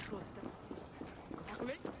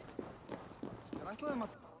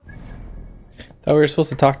 Thought we were supposed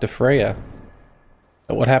to talk to Freya.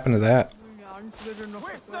 But what happened to that?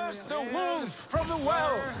 Witness the wolf from the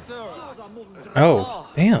well. Oh,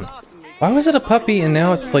 damn. Why was it a puppy and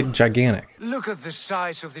now it's like gigantic? Look at the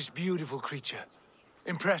size of this beautiful creature.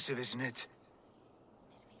 Impressive, isn't it?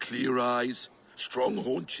 Clear eyes, strong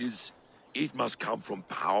haunches. It must come from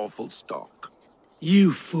powerful stock.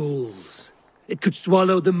 You fools. It could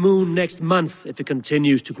swallow the moon next month if it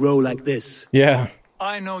continues to grow like this. Yeah.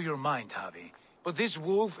 I know your mind, Javi, but this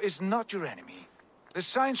wolf is not your enemy. The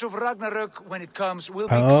signs of Ragnarok, when it comes, will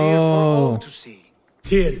be clear for all to see.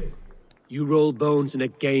 Tyr, you roll bones in a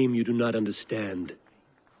game you do not understand.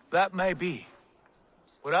 That may be,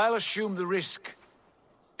 but I'll assume the risk.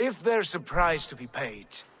 If there's a price to be paid,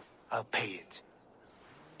 I'll pay it.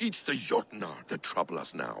 It's the Jotnar that trouble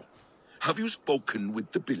us now. Have you spoken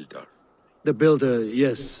with the builder? The builder,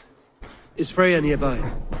 yes. Is Freya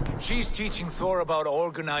nearby? She's teaching Thor about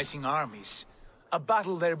organizing armies. A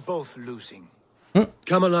battle they're both losing.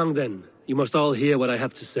 Come along then. You must all hear what I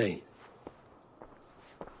have to say.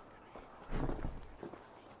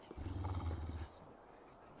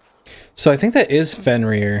 So I think that is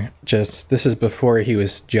Fenrir, just this is before he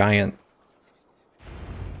was giant.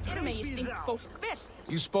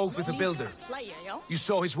 You spoke with the builder. You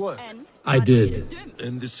saw his work. I did.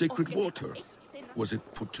 And the sacred water, was it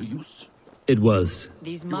put to use? It was.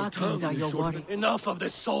 These markings are your worry. Enough of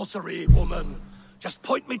this sorcery, woman. Just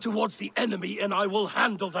point me towards the enemy and I will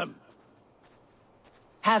handle them.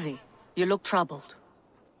 Javi, you look troubled.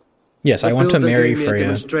 Yes, I want to marry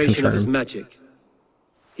Freya. Confirmed. Magic.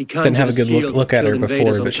 He can't didn't have a good look at her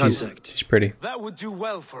before, but she's pretty. That would do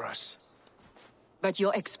well for us. But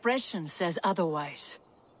your expression says otherwise.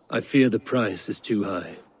 I fear the price is too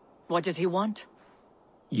high. What does he want?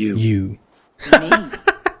 You. You. Does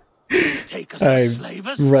he take us to I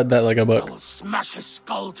slavers? read that like a book. I will smash his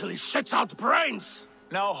skull till he shits out brains.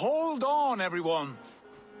 Now hold on, everyone.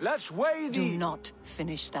 Let's weigh the... Do not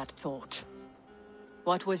finish that thought.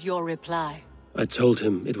 What was your reply? I told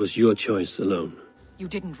him it was your choice alone. You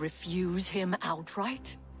didn't refuse him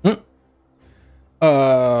outright?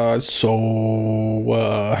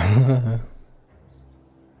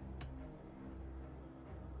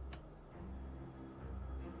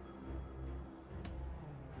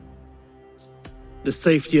 The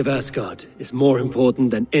safety of Asgard is more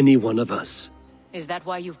important than any one of us. Is that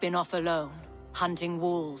why you've been off alone, hunting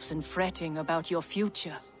wolves and fretting about your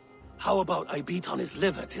future? How about I beat on his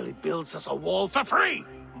liver till he builds us a wall for free?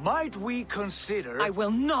 Might we consider... I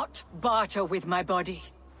will not barter with my body.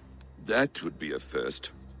 That would be a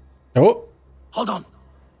first. Oh. Hold on.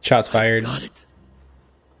 Shots fired. Got it.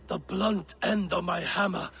 The blunt end of my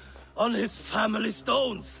hammer on his family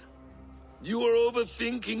stones. You are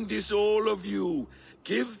overthinking this, all of you.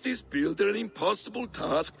 Give this builder an impossible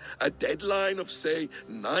task, a deadline of, say,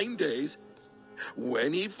 9 days.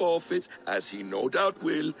 When he forfeits, as he no doubt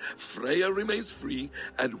will, Freya remains free,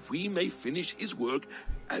 and we may finish his work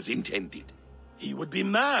as intended. He would be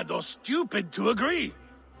mad or stupid to agree.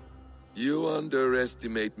 You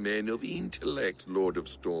underestimate men of intellect, Lord of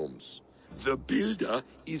Storms. The builder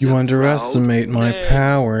is You underestimate my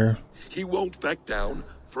power. He won't back down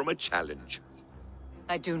from a challenge.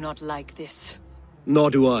 I do not like this.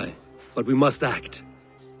 Nor do I, but we must act.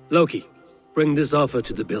 Loki, bring this offer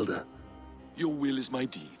to the builder. Your will is my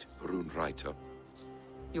deed, Runewriter.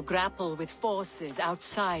 You grapple with forces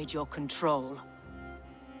outside your control.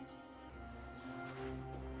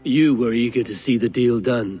 You were eager to see the deal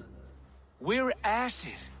done. We're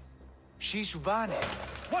Aesir. She's Vane.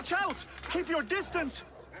 Watch out! Keep your distance!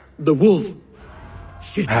 The wolf!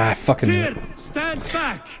 Shit. I fucking knew it. Stand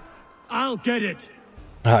back! I'll get it!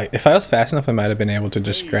 If I was fast enough, I might have been able to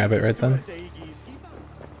just grab it right then.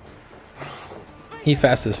 He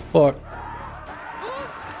fast as fuck.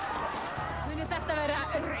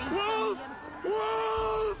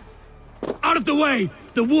 Out of the way!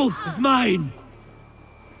 The wolf is mine!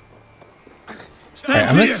 Alright,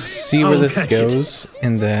 I'm gonna see where this goes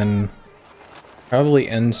and then probably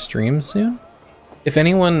end stream soon. If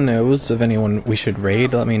anyone knows of anyone we should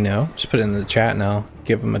raid, let me know. Just put it in the chat and I'll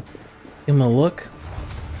give them a look.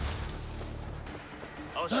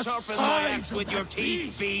 The sharpen my axe size with of your that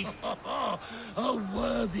teeth, beast. A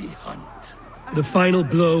worthy hunt. The final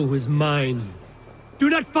blow is mine. Do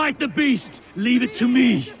not fight the beast! Leave it to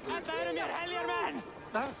me!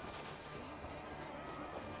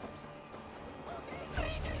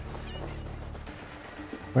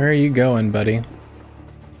 Where are you going, buddy?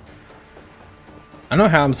 I don't know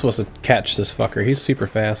how I'm supposed to catch this fucker. He's super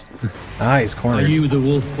fast. Ah, he's cornered. Are you the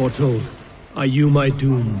wolf foretold? Are you my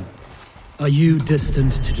doom? Are you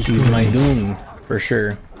destined to destroy He's my me? doom, for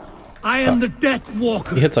sure. I am the Death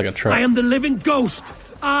Walker. He hits like a truck. I am the living ghost.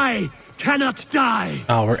 I cannot die.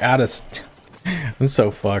 Oh, we're out of... I'm so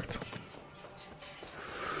fucked.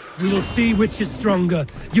 We will see which is stronger,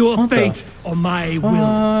 your What the fate or my will.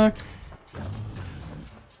 Fuck.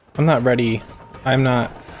 I'm not ready. I'm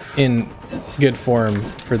not in good form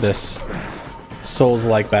for this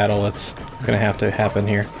Souls-like battle that's gonna have to happen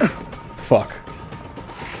here. Fuck.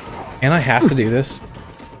 And I have to do this?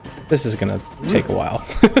 This is gonna take a while.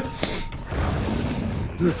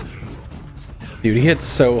 Dude, he hits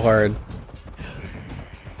so hard.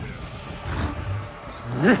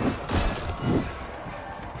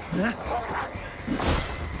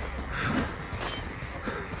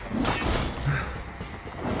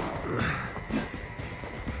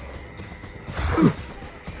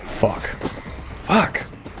 Fuck. Fuck.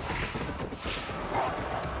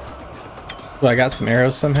 Well, I got some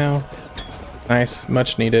arrows somehow. Nice,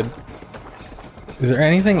 much needed. Is there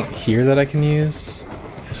anything here that I can use?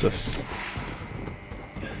 What's this?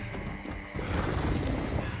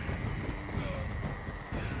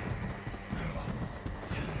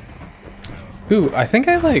 Ooh, I think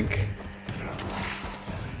I like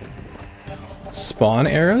spawn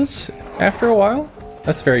arrows after a while.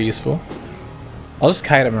 That's very useful. I'll just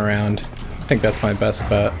kite them around. I think that's my best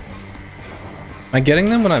bet. Am I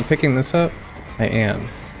getting them when I'm picking this up? I am.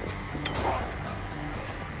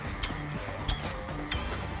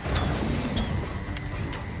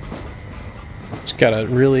 Just gotta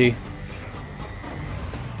really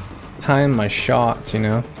time my shots, you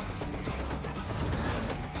know?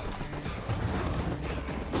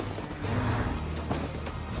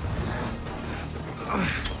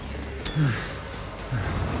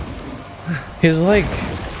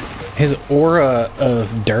 His aura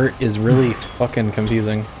of dirt is really fucking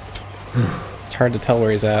confusing. It's hard to tell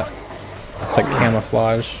where he's at. It's like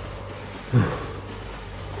camouflage.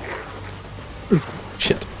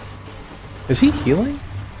 Shit. Is he healing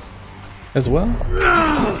as well?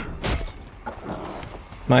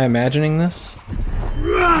 Am I imagining this?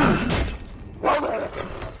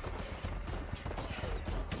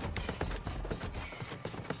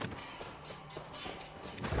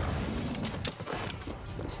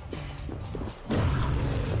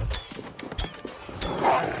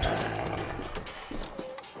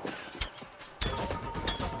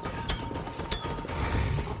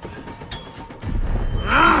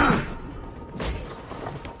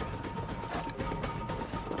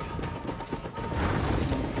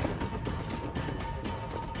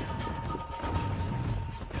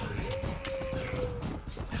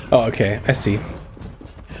 Oh, okay, I see.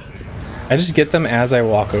 I just get them as I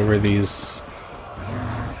walk over these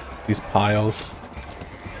piles.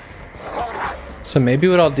 So maybe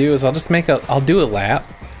what I'll do is I'll just I'll do a lap.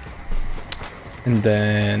 And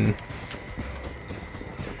then...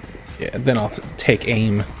 yeah, then I'll take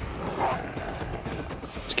aim.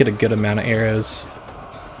 Just get a good amount of arrows.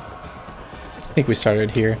 I think we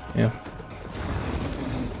started here, yeah.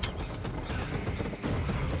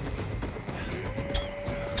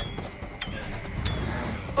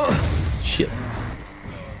 Shit.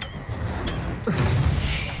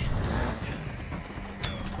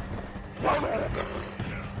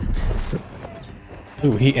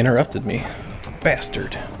 Ooh, he interrupted me.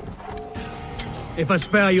 Bastard. If I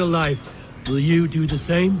spare your life, will you do the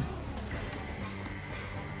same?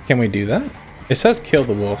 Can we do that? It says kill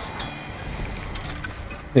the wolf.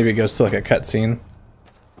 Maybe it goes to like a cutscene.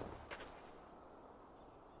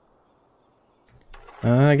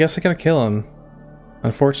 I guess I gotta kill him.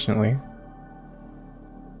 Unfortunately.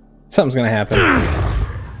 Something's gonna happen.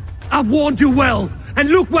 I've warned you well, and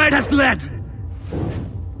look where it has led!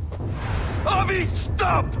 Avi,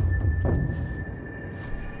 stop!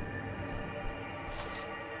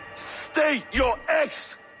 State your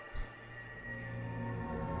X!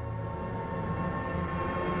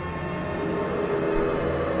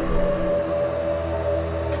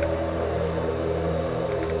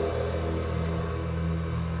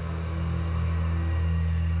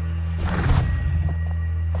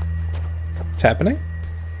 What's happening?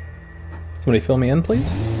 Somebody fill me in,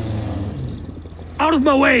 please? Out of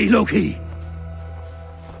my way, Loki!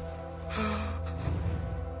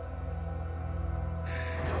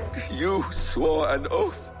 swore an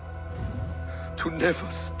oath to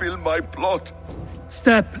never spill my blood.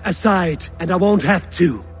 Step aside, and I won't have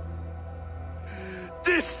to.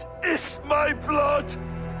 This is my blood!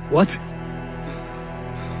 What?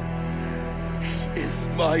 He is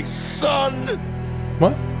my son!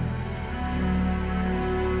 What?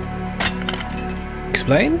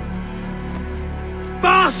 Explain?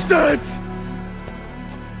 Bastard!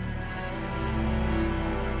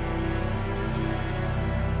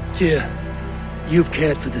 Tyr, you've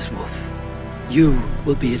cared for this wolf. You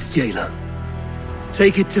will be its jailer.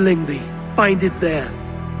 Take it to Lingby. Find it there.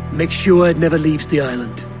 Make sure it never leaves the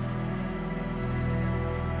island.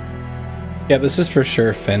 Yeah, this is for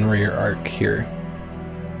sure Fenrir arc here.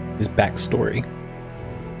 His backstory.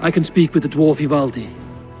 I can speak with the dwarf Ivaldi.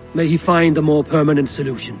 May he find a more permanent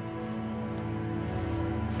solution.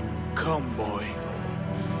 Come, boy.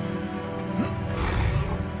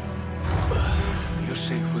 You're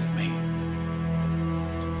safe with me.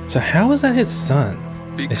 So how is that his son?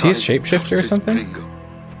 Is he a shapeshifter or something?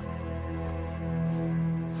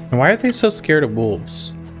 And why are they so scared of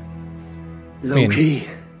wolves? Loki,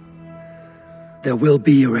 there will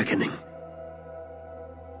be a reckoning.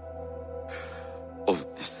 Of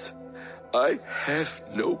this, I have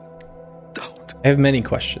no doubt. I have many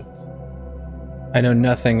questions. I know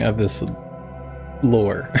nothing of this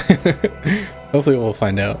lore. Hopefully we'll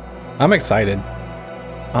find out. I'm excited,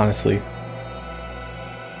 honestly.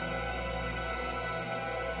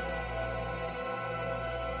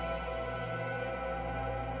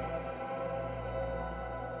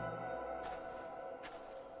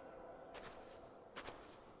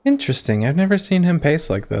 Interesting. I've never seen him pace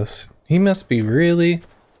like this. He must be really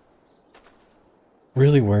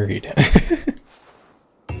worried.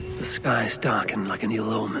 The skies darken like an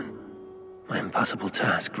ill omen. My impossible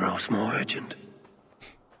task grows more urgent.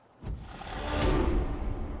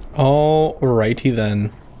 Alrighty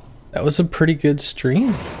then. That was a pretty good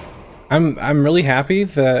stream. I'm really happy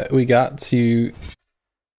that we got to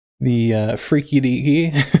the freaky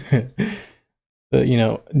deaky,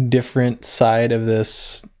 the different side of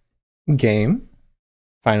this game.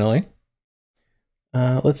 Finally.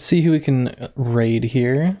 Let's see who we can raid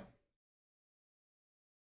here.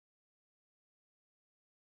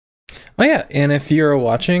 Oh yeah, and if you're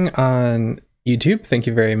watching on YouTube, thank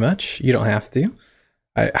you very much. You don't have to.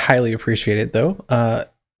 I highly appreciate it though.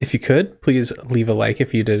 If you could, please leave a like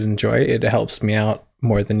if you did enjoy. It helps me out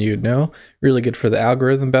more than you'd know. Really good for the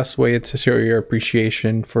algorithm. Best way to show your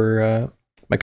appreciation for